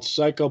label called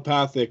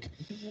Psychopathic,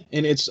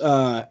 and it's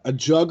a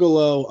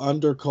juggalo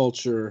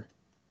underculture,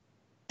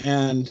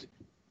 and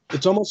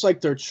it's almost like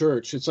their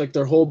church. It's like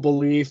their whole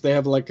belief. They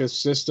have like a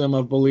system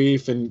of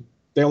belief, and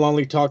they'll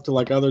only talk to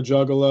like other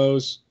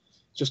juggalos.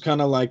 Just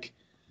kind of like,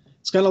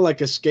 it's kind of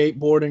like a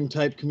skateboarding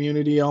type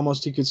community,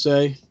 almost, you could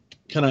say.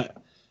 Kind of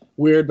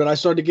weird, but I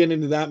started getting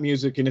into that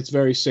music, and it's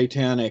very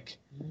satanic,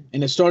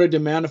 and it started to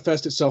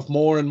manifest itself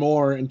more and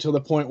more until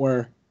the point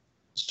where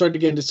started to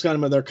get into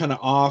kind of their kind of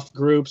off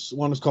groups.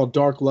 One was called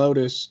Dark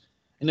Lotus,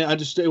 and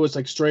it was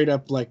like straight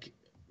up like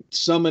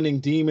summoning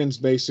demons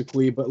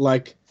basically, but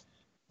like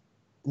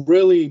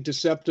really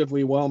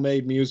deceptively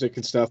well-made music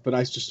and stuff. But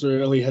I just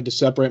really had to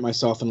separate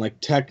myself. And like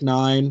Tech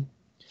Nine,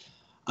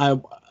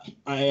 I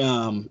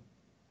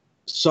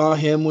saw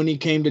him when he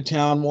came to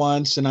town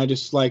once, and I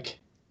just like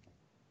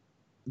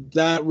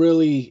that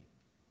really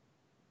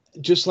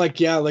just like,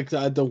 yeah, like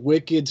the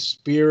wicked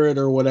spirit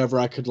or whatever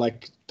I could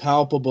like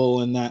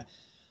palpable in that.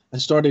 I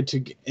started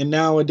to, and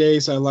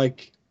nowadays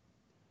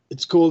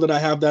it's cool that I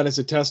have that as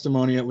a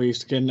testimony, at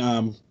least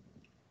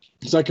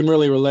because I can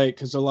really relate,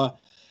 because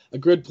a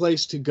good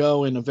place to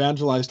go and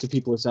evangelize to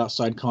people is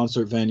outside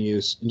concert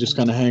venues and just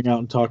kind of hang out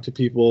and talk to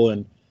people.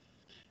 And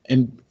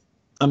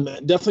I'm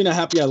definitely not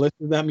happy I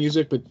listened to that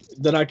music, but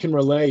that I can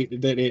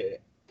relate that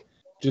it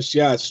just,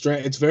 yeah,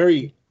 it's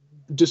very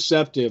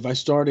deceptive. I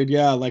started,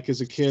 like as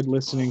a kid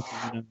listening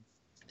to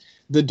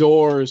the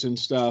Doors and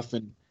stuff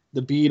and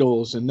the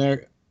Beatles, and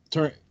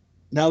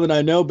now that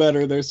I know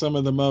better, they're some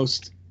of the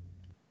most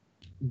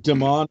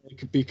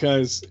demonic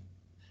because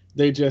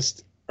they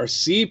just are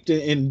seeped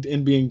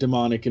in being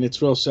demonic, and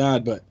it's real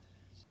sad.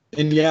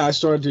 I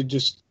started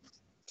to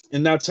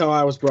and that's how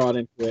I was brought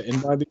into it.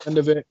 And by the end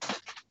of it,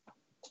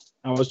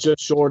 I was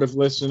just short of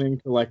listening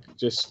to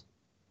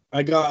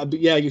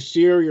you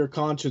sear your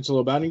conscience a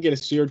little bit. I didn't get a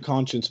seared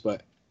conscience,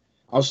 but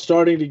I was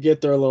starting to get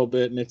there a little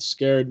bit, and it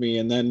scared me.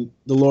 And then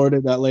the Lord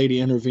and that lady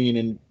intervened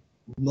and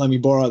let me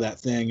borrow that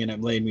thing, and it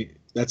made me.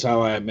 That's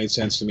how it made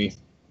sense to me.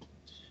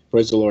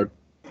 Praise the Lord.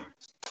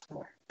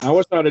 I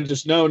wish I'd have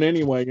just known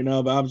anyway,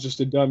 but I was just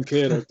a dumb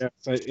kid. I guess.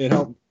 It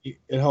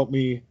helped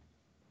me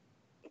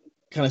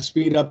kind of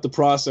speed up the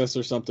process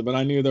or something. But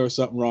I knew there was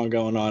something wrong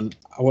going on.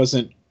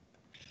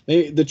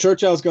 The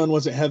church I was going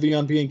wasn't heavy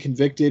on being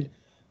convicted,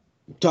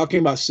 talking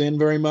about sin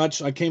very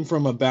much. I came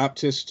from a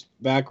Baptist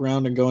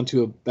background and going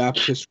to a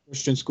Baptist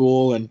Christian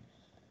school, and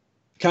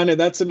kind of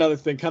that's another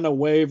thing. Kind of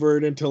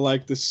wavered into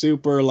like the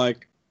super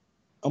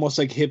almost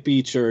like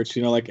hippie church,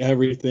 like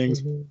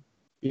everything's. Mm-hmm.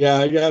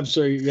 Yeah, I'm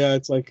sure. Yeah,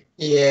 it's like.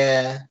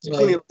 Yeah,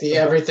 like the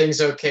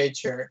everything's okay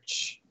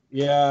church.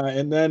 Yeah,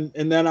 and then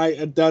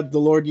the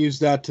Lord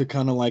used that to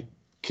kind of like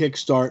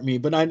kickstart me.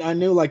 But I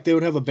knew like they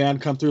would have a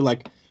band come through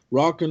like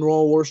Rock and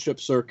Roll Worship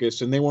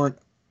Circus, and they weren't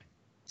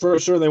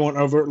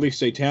overtly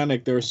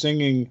satanic. They were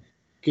singing,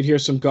 could hear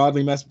some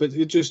godly mess, but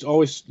it just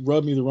always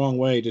rubbed me the wrong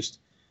way. Just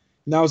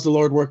And that was the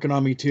Lord working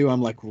on me too.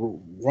 I'm like,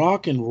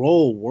 rock and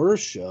roll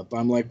worship.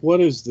 I'm like, what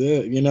is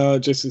this? You know,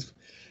 it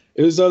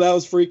was, that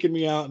was freaking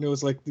me out. And it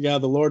was like, yeah,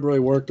 the Lord really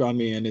worked on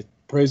me, and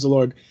praise the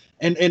Lord.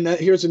 And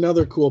here's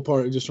another cool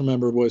part I just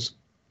remembered was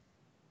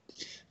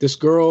this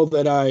girl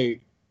that I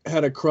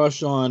had a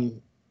crush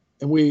on,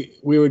 and we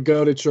would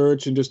go to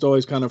church and just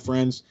always kind of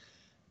friends.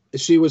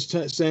 She was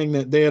saying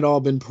that they had all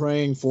been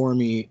praying for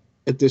me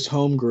at this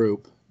home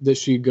group that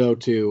she'd go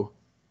to,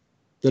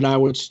 that I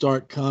would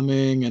start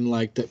coming, and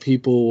like that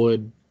people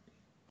would,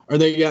 or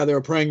they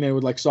were praying they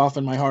would like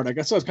soften my heart. I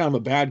guess I was kind of a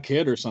bad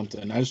kid or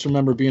something. I just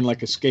remember being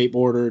like a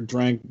skateboarder,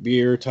 drank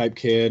beer type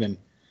kid, and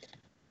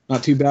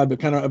not too bad,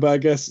 but I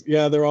guess,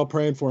 yeah, they're all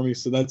praying for me.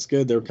 So that's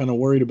good. They were kind of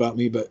worried about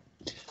me, but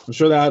I'm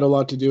sure that had a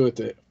lot to do with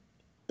it.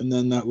 And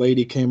then that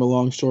lady came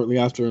along shortly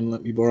after and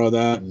let me borrow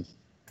that. And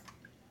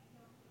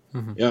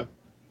yep,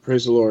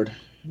 praise the Lord.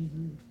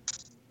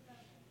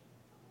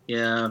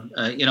 Yeah,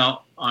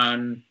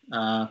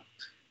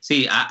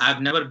 see,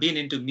 I've never been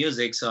into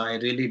music, so I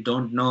really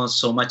don't know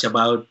so much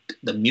about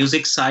the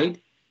music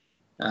side.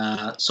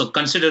 So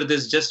consider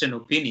this just an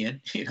opinion.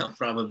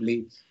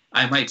 Probably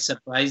I might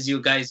surprise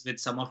you guys with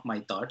some of my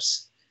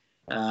thoughts.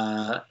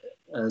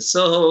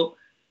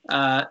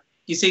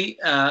 You see,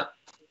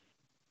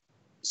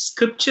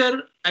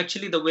 Scripture,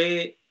 actually, the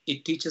way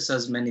it teaches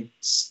us,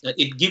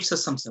 it gives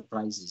us some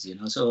surprises,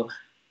 So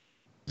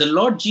the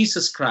Lord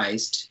Jesus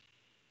Christ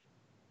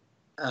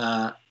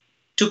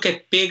took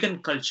a pagan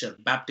culture,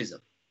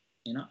 baptism,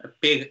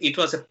 it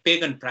was a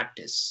pagan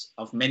practice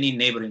of many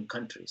neighboring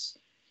countries.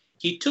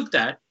 He took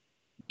that,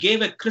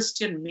 gave a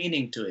Christian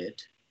meaning to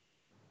it,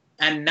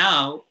 and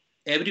now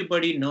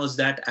everybody knows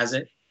that as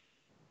an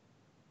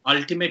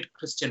ultimate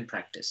Christian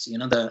practice,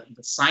 the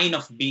sign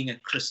of being a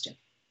Christian,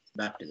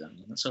 baptism.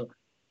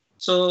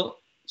 So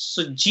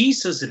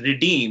Jesus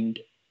redeemed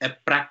a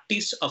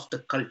practice of the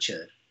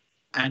culture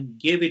and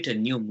gave it a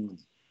new meaning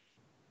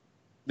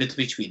with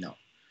which we know.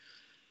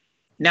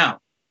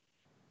 Now,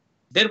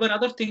 there were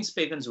other things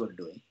pagans were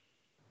doing.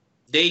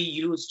 They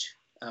used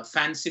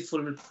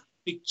fanciful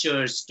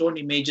pictures, stone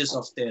images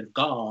of their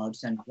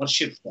gods and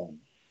worshipped them,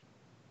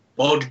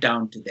 bowed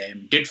down to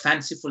them, did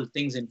fanciful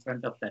things in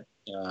front of that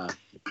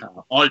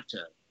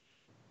altar.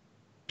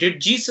 Did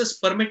Jesus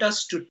permit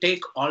us to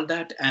take all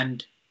that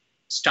and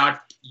start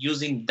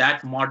using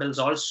that models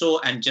also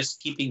and just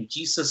keeping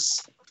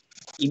Jesus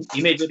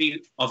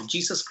imagery of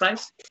Jesus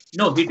Christ?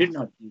 No, he did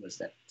not give us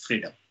that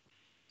freedom.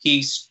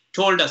 He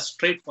told us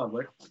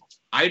straightforward,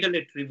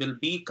 idolatry will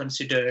be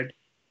considered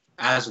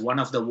as one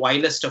of the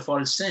vilest of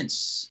all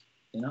sins.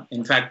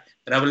 In fact,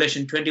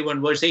 Revelation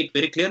 21 verse 8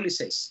 very clearly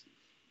says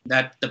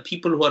that the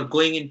people who are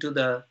going into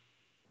the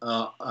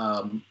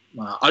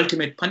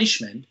ultimate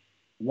punishment,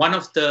 one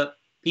of the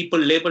people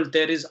labeled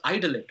there is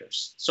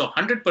idolaters. So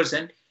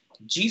 100%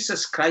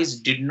 Jesus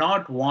Christ did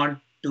not want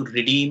to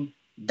redeem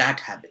that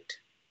habit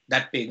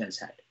that pagans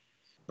had.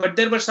 But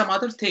there were some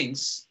other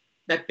things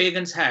that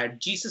pagans had.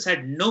 Jesus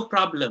had no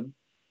problem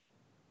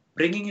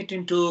bringing it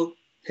into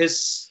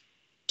his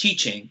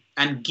teaching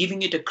and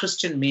giving it a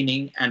Christian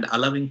meaning and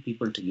allowing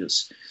people to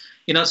use.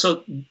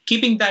 So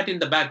keeping that in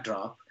the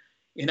backdrop,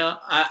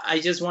 I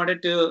just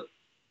wanted to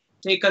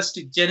take us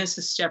to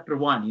Genesis chapter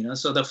 1.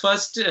 So the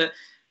first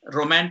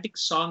romantic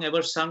song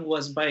ever sung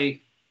was by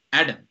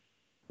Adam.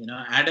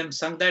 Adam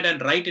sung that,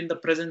 and right in the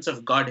presence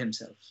of God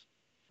himself.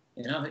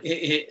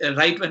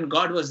 Right when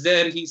God was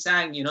there, he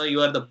sang,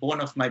 you are the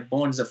bone of my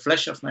bones, the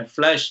flesh of my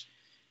flesh.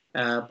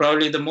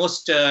 Probably the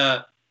most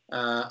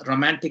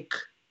romantic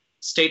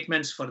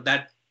statements for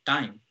that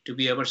time to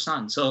be ever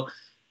sung. So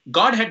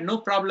God had no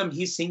problem.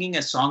 He's singing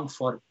a song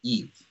for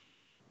Eve.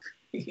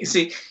 You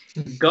see,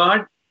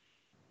 God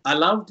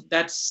allowed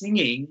that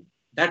singing,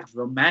 that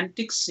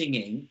romantic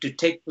singing, to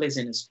take place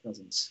in his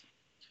presence.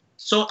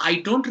 So I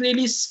don't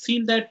really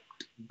feel that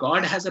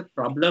God has a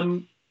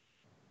problem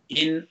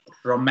in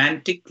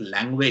romantic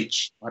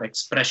language or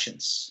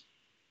expressions.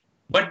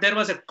 But there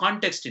was a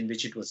context in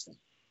which it was done.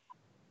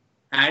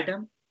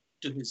 Adam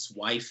to his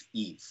wife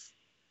Eve.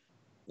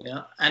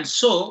 And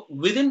so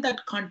within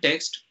that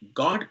context,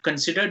 God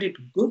considered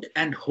it good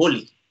and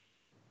holy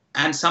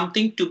and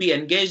something to be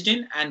engaged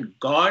in. And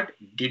God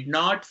did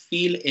not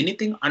feel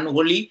anything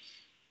unholy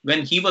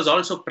when he was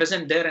also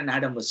present there and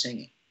Adam was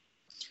singing.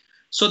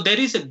 So there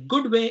is a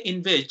good way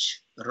in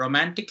which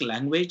romantic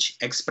language,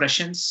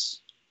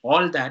 expressions,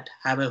 all that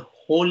have a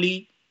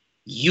holy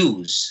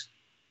use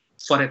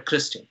for a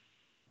Christian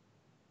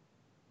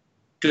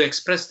to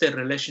express their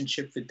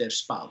relationship with their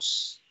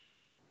spouse.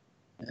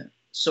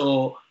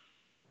 So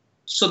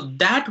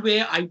that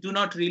way, I do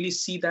not really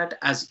see that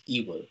as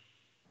evil.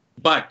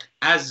 But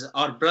as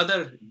our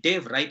brother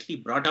Dave rightly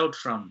brought out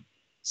from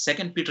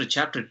 2 Peter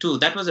chapter 2,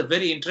 that was a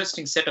very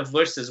interesting set of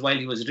verses. While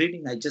he was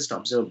reading, I just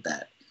observed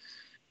that.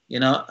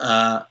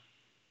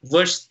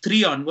 Verse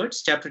 3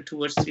 onwards, chapter 2,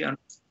 verse 3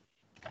 onwards.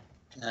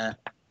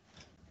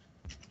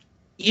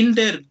 In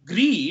their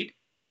greed,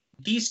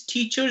 these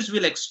teachers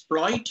will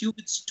exploit you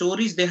with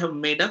stories they have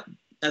made up.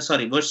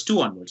 Verse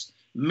 2 onwards.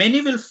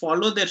 Many will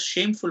follow their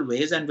shameful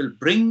ways and will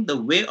bring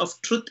the way of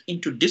truth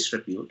into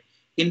disrepute.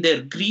 In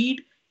their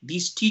greed,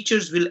 these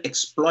teachers will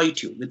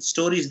exploit you with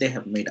stories they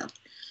have made up.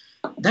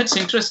 That's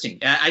interesting.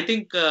 I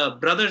think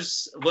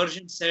brother's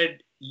version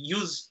said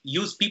use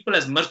people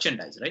as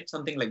merchandise, right?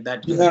 Something like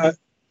that. Yeah,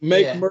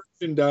 make Yeah.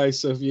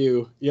 merchandise of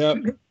you. Yep.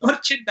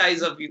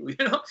 Merchandise of you,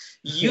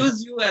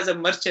 use you as a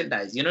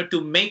merchandise,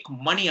 to make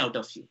money out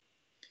of you.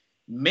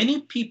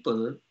 Many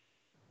people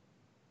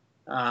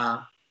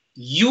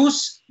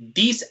use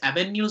these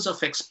avenues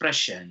of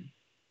expression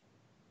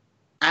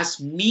as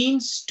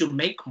means to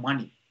make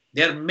money.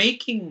 They're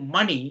making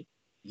money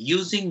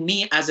using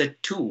me as a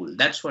tool.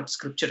 That's what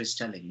scripture is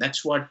telling.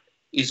 That's what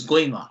is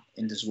going on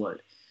in this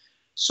world.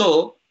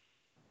 So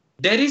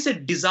there is a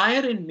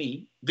desire in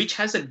me which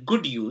has a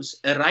good use,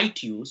 a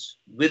right use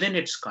within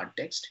its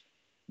context,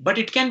 but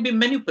it can be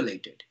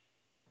manipulated,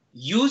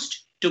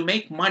 used to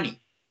make money,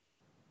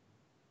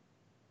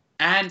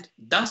 and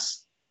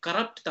thus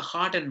corrupt the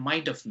heart and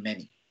mind of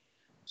many.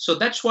 So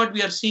that's what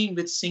we are seeing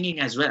with singing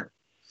as well.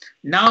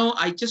 Now,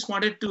 I just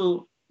wanted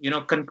to,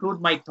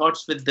 conclude my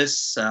thoughts with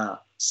this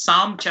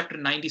Psalm chapter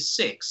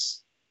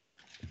 96.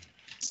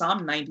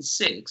 Psalm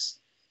 96,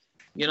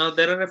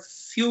 there are a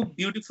few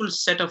beautiful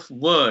set of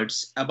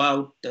words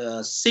about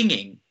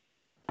singing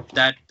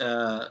that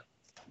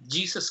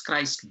Jesus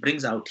Christ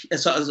brings out.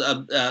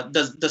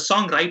 The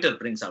songwriter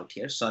brings out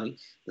here. Sorry,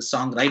 the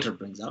songwriter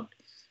brings out.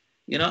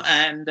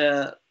 And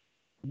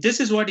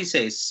this is what he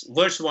says.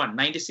 Verse 1,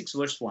 96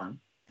 verse 1.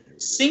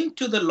 Sing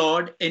to the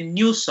Lord a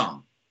new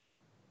song.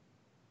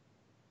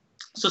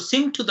 So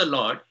sing to the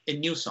Lord a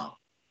new song.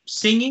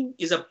 Singing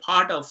is a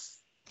part of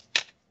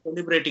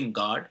celebrating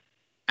God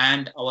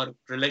and our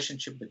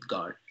relationship with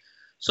God.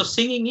 So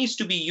singing is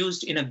to be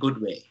used in a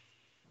good way.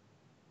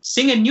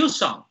 Sing a new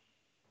song.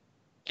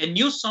 A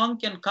new song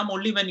can come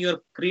only when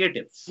you're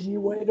creative. Can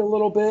you wait a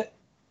little bit?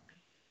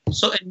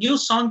 So a new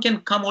song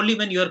can come only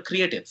when you're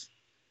creative.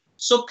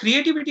 So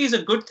creativity is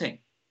a good thing.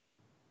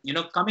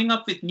 Coming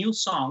up with new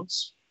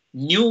songs,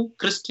 new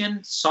Christian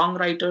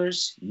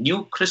songwriters,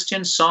 new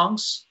Christian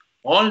songs,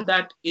 all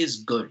that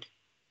is good.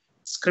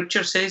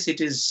 Scripture says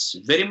it is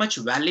very much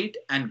valid,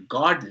 and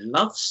God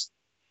loves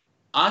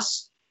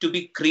us to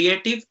be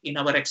creative in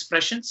our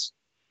expressions,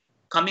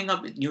 coming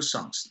up with new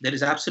songs. There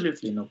is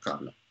absolutely no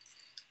problem.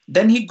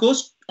 Then he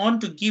goes on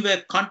to give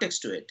a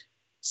context to it.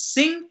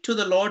 Sing to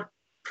the Lord,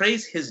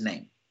 praise his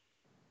name.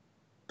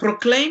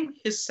 Proclaim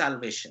his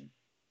salvation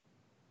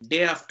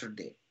day after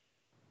day.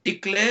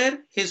 Declare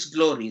his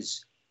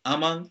glories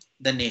among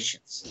the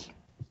nations.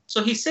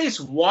 So he says,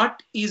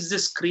 what is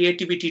this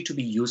creativity to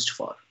be used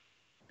for?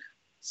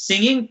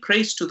 Singing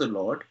praise to the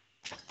Lord,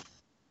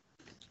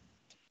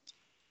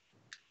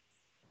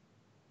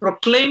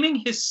 proclaiming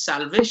his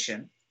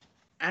salvation,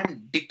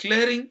 and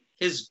declaring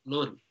his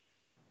glory.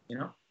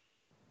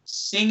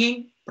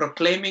 Singing,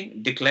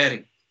 proclaiming,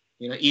 declaring.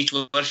 Each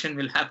version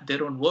will have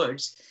their own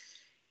words.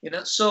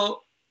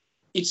 So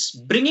it's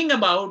bringing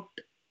about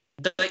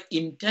the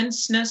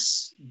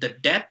intenseness, the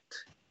depth,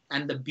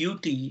 and the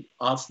beauty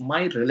of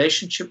my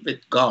relationship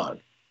with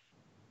God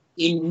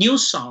in new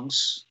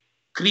songs,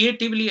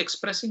 creatively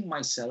expressing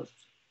myself.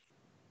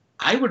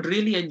 I would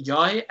really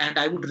enjoy, and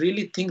I would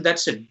really think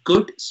that's a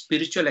good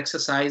spiritual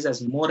exercise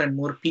as more and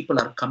more people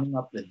are coming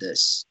up with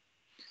this.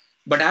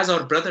 But as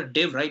our brother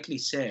Dave rightly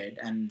said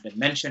and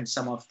mentioned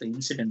some of the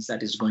incidents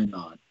that is going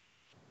on,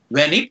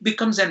 when it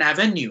becomes an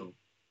avenue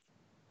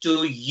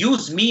to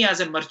use me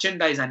as a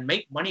merchandise and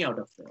make money out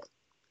of it,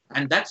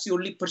 and that's the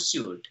only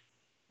pursuit,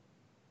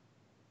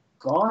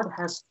 God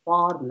has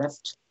far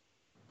left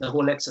the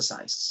whole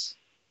exercise.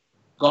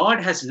 God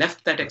has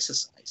left that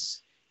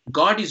exercise.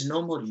 God is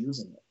no more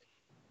using it.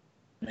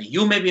 Now,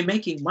 you may be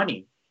making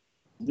money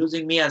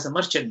using me as a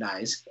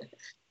merchandise.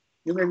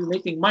 You may be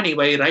making money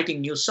by writing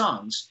new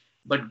songs,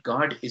 but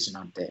God is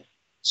not there.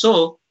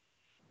 So,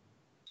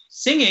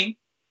 singing,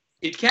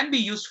 it can be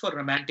used for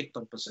romantic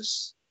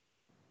purposes.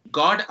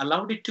 God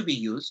allowed it to be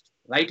used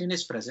right in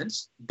his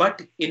presence,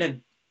 but in a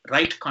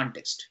right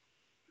context.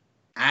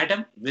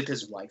 Adam with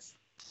his wife.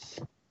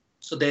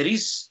 So there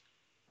is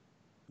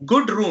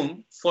good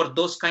room for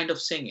those kind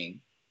of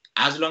singing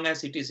as long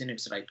as it is in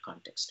its right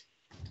context.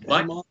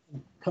 But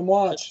come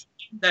watch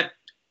that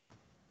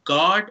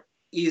God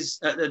is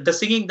the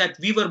singing that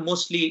we were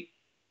mostly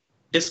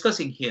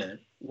discussing here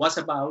was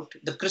about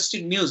the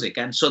Christian music.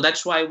 And so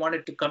that's why I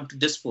wanted to come to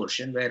this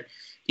portion where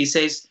he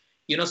says,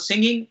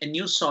 singing a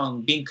new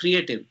song, being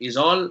creative is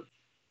all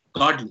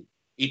godly.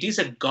 It is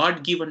a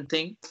God-given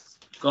thing.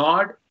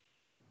 God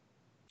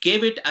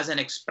gave it as an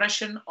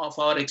expression of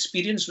our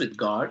experience with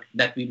God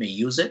that we may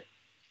use it.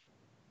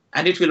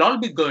 And it will all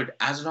be good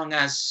as long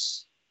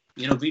as,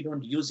 we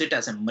don't use it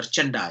as a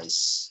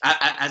merchandise,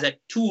 as a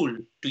tool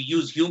to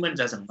use humans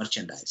as a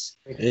merchandise.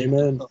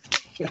 Amen. So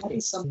that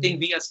is something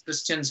we as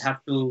Christians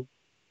have to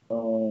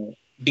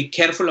be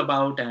careful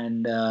about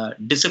and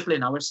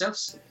discipline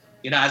ourselves.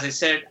 As I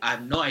said, I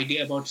have no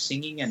idea about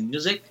singing and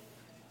music.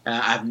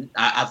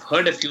 I've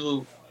heard a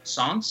few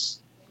songs.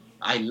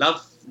 I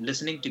love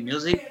listening to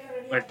music.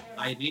 but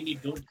I really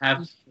don't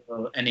have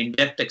an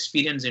in-depth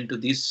experience into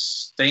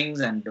these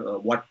things and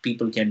what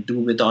people can do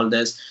with all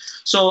this.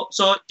 So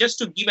just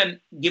to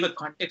give a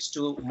context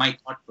to my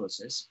thought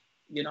process,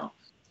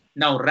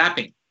 now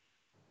rapping,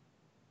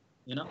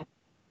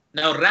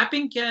 now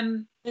rapping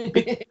can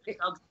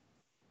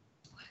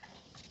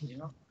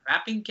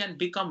rapping can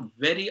become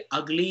very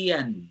ugly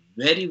and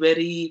very,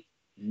 very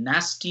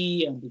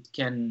nasty, and it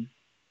can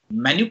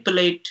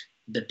manipulate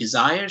the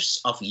desires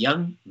of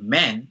young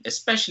men.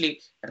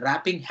 Especially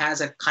rapping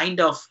has a kind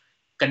of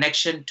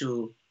connection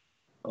to,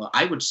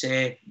 I would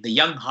say, the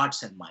young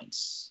hearts and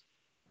minds.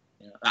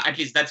 At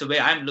least that's the way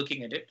I'm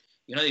looking at it.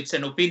 It's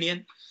an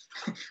opinion.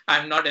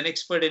 I'm not an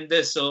expert in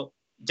this, so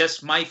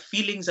just my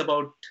feelings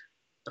about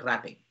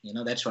rapping.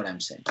 That's what I'm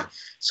saying.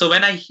 So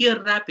when I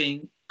hear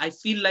rapping, I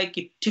feel like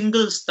it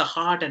tingles the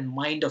heart and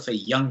mind of a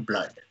young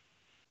blood.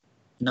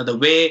 The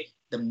way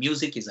the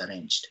music is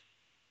arranged.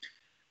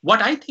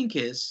 What I think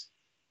is,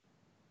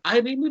 I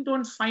really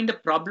don't find a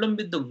problem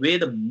with the way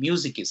the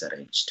music is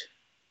arranged.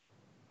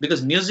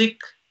 Because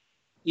music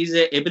is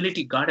an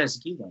ability God has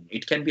given.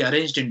 It can be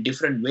arranged in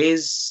different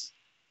ways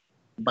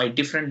by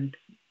different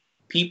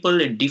people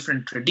in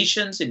different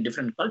traditions, in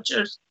different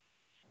cultures.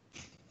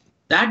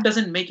 That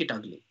doesn't make it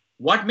ugly.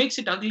 What makes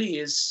it ugly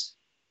is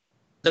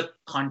the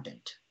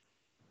content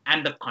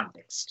and the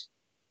context.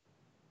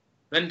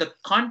 When the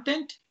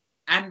content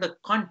and the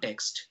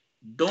context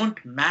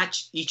don't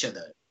match each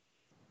other,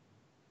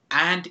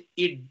 and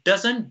it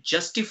doesn't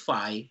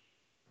justify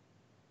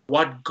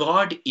what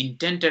God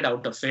intended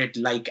out of it,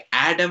 like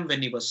Adam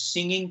when he was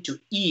singing to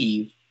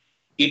Eve,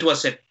 it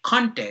was a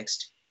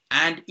context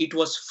and it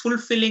was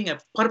fulfilling a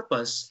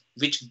purpose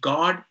which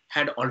God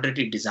had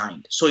already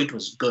designed. So it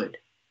was good.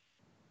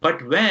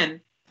 But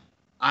when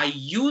I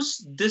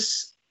use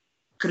this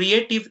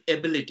creative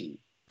ability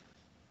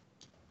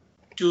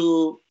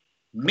to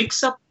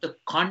mix up the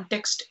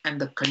context and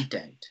the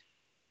content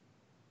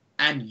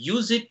and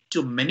use it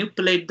to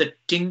manipulate the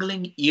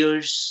tingling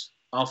ears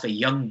of a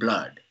young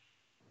blood,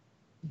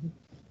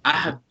 I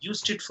have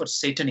used it for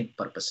satanic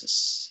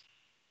purposes.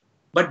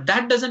 But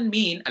that doesn't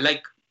mean,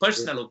 like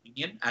personal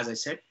opinion, as I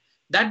said,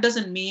 that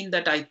doesn't mean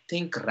that I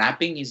think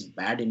rapping is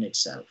bad in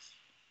itself.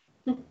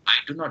 I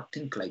do not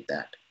think like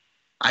that.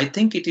 I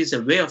think it is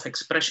a way of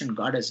expression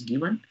God has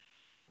given,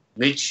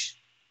 which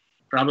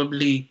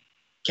probably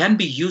can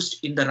be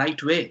used in the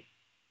right way,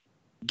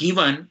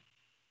 given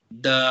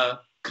the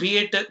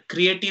creator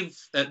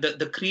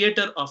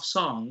of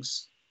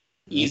songs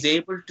is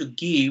able to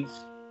give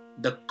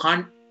the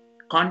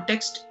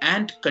context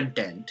and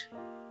content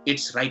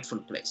its rightful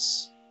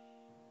place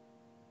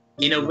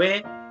in a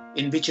way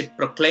in which it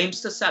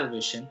proclaims the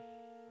salvation,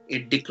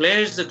 it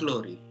declares the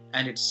glory,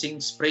 and it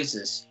sings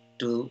praises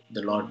to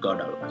the Lord God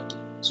Almighty.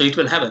 So it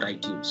will have a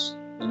right use.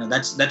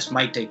 That's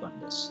my take on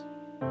this.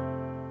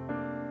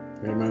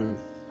 Amen.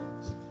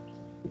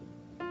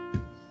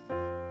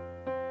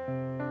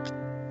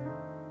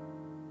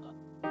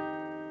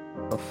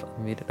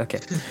 Okay.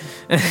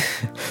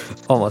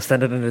 Almost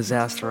ended in a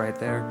disaster right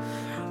there.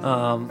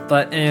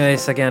 But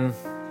anyways, again,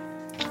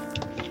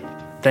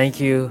 thank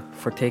you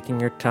for taking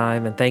your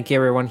time, and thank you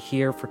everyone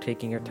here for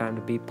taking your time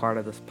to be part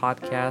of this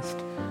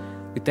podcast.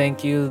 We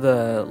thank you,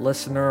 the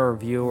listener or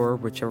viewer,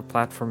 whichever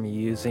platform you're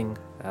using.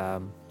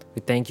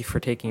 We thank you for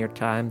taking your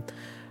time.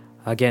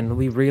 Again,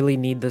 we really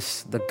need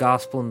the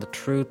gospel and the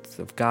truth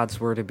of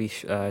God's word to be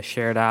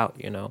shared out.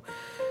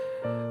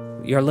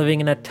 You're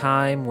living in a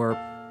time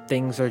where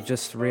things are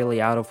just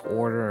really out of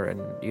order, and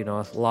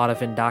a lot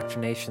of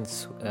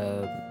indoctrinations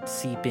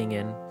seeping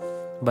in.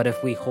 But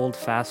if we hold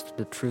fast to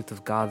the truth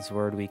of God's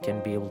word, we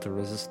can be able to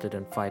resist it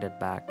and fight it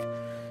back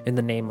in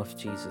the name of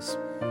Jesus.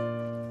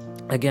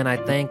 Again, I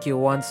thank you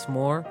once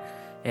more,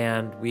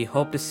 and we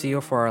hope to see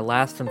you for our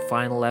last and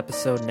final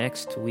episode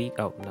next week.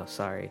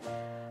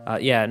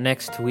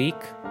 Next week.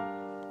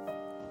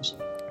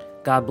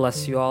 God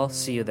bless you all.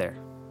 See you there.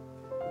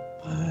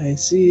 Bye.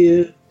 See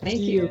you. Thank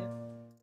you.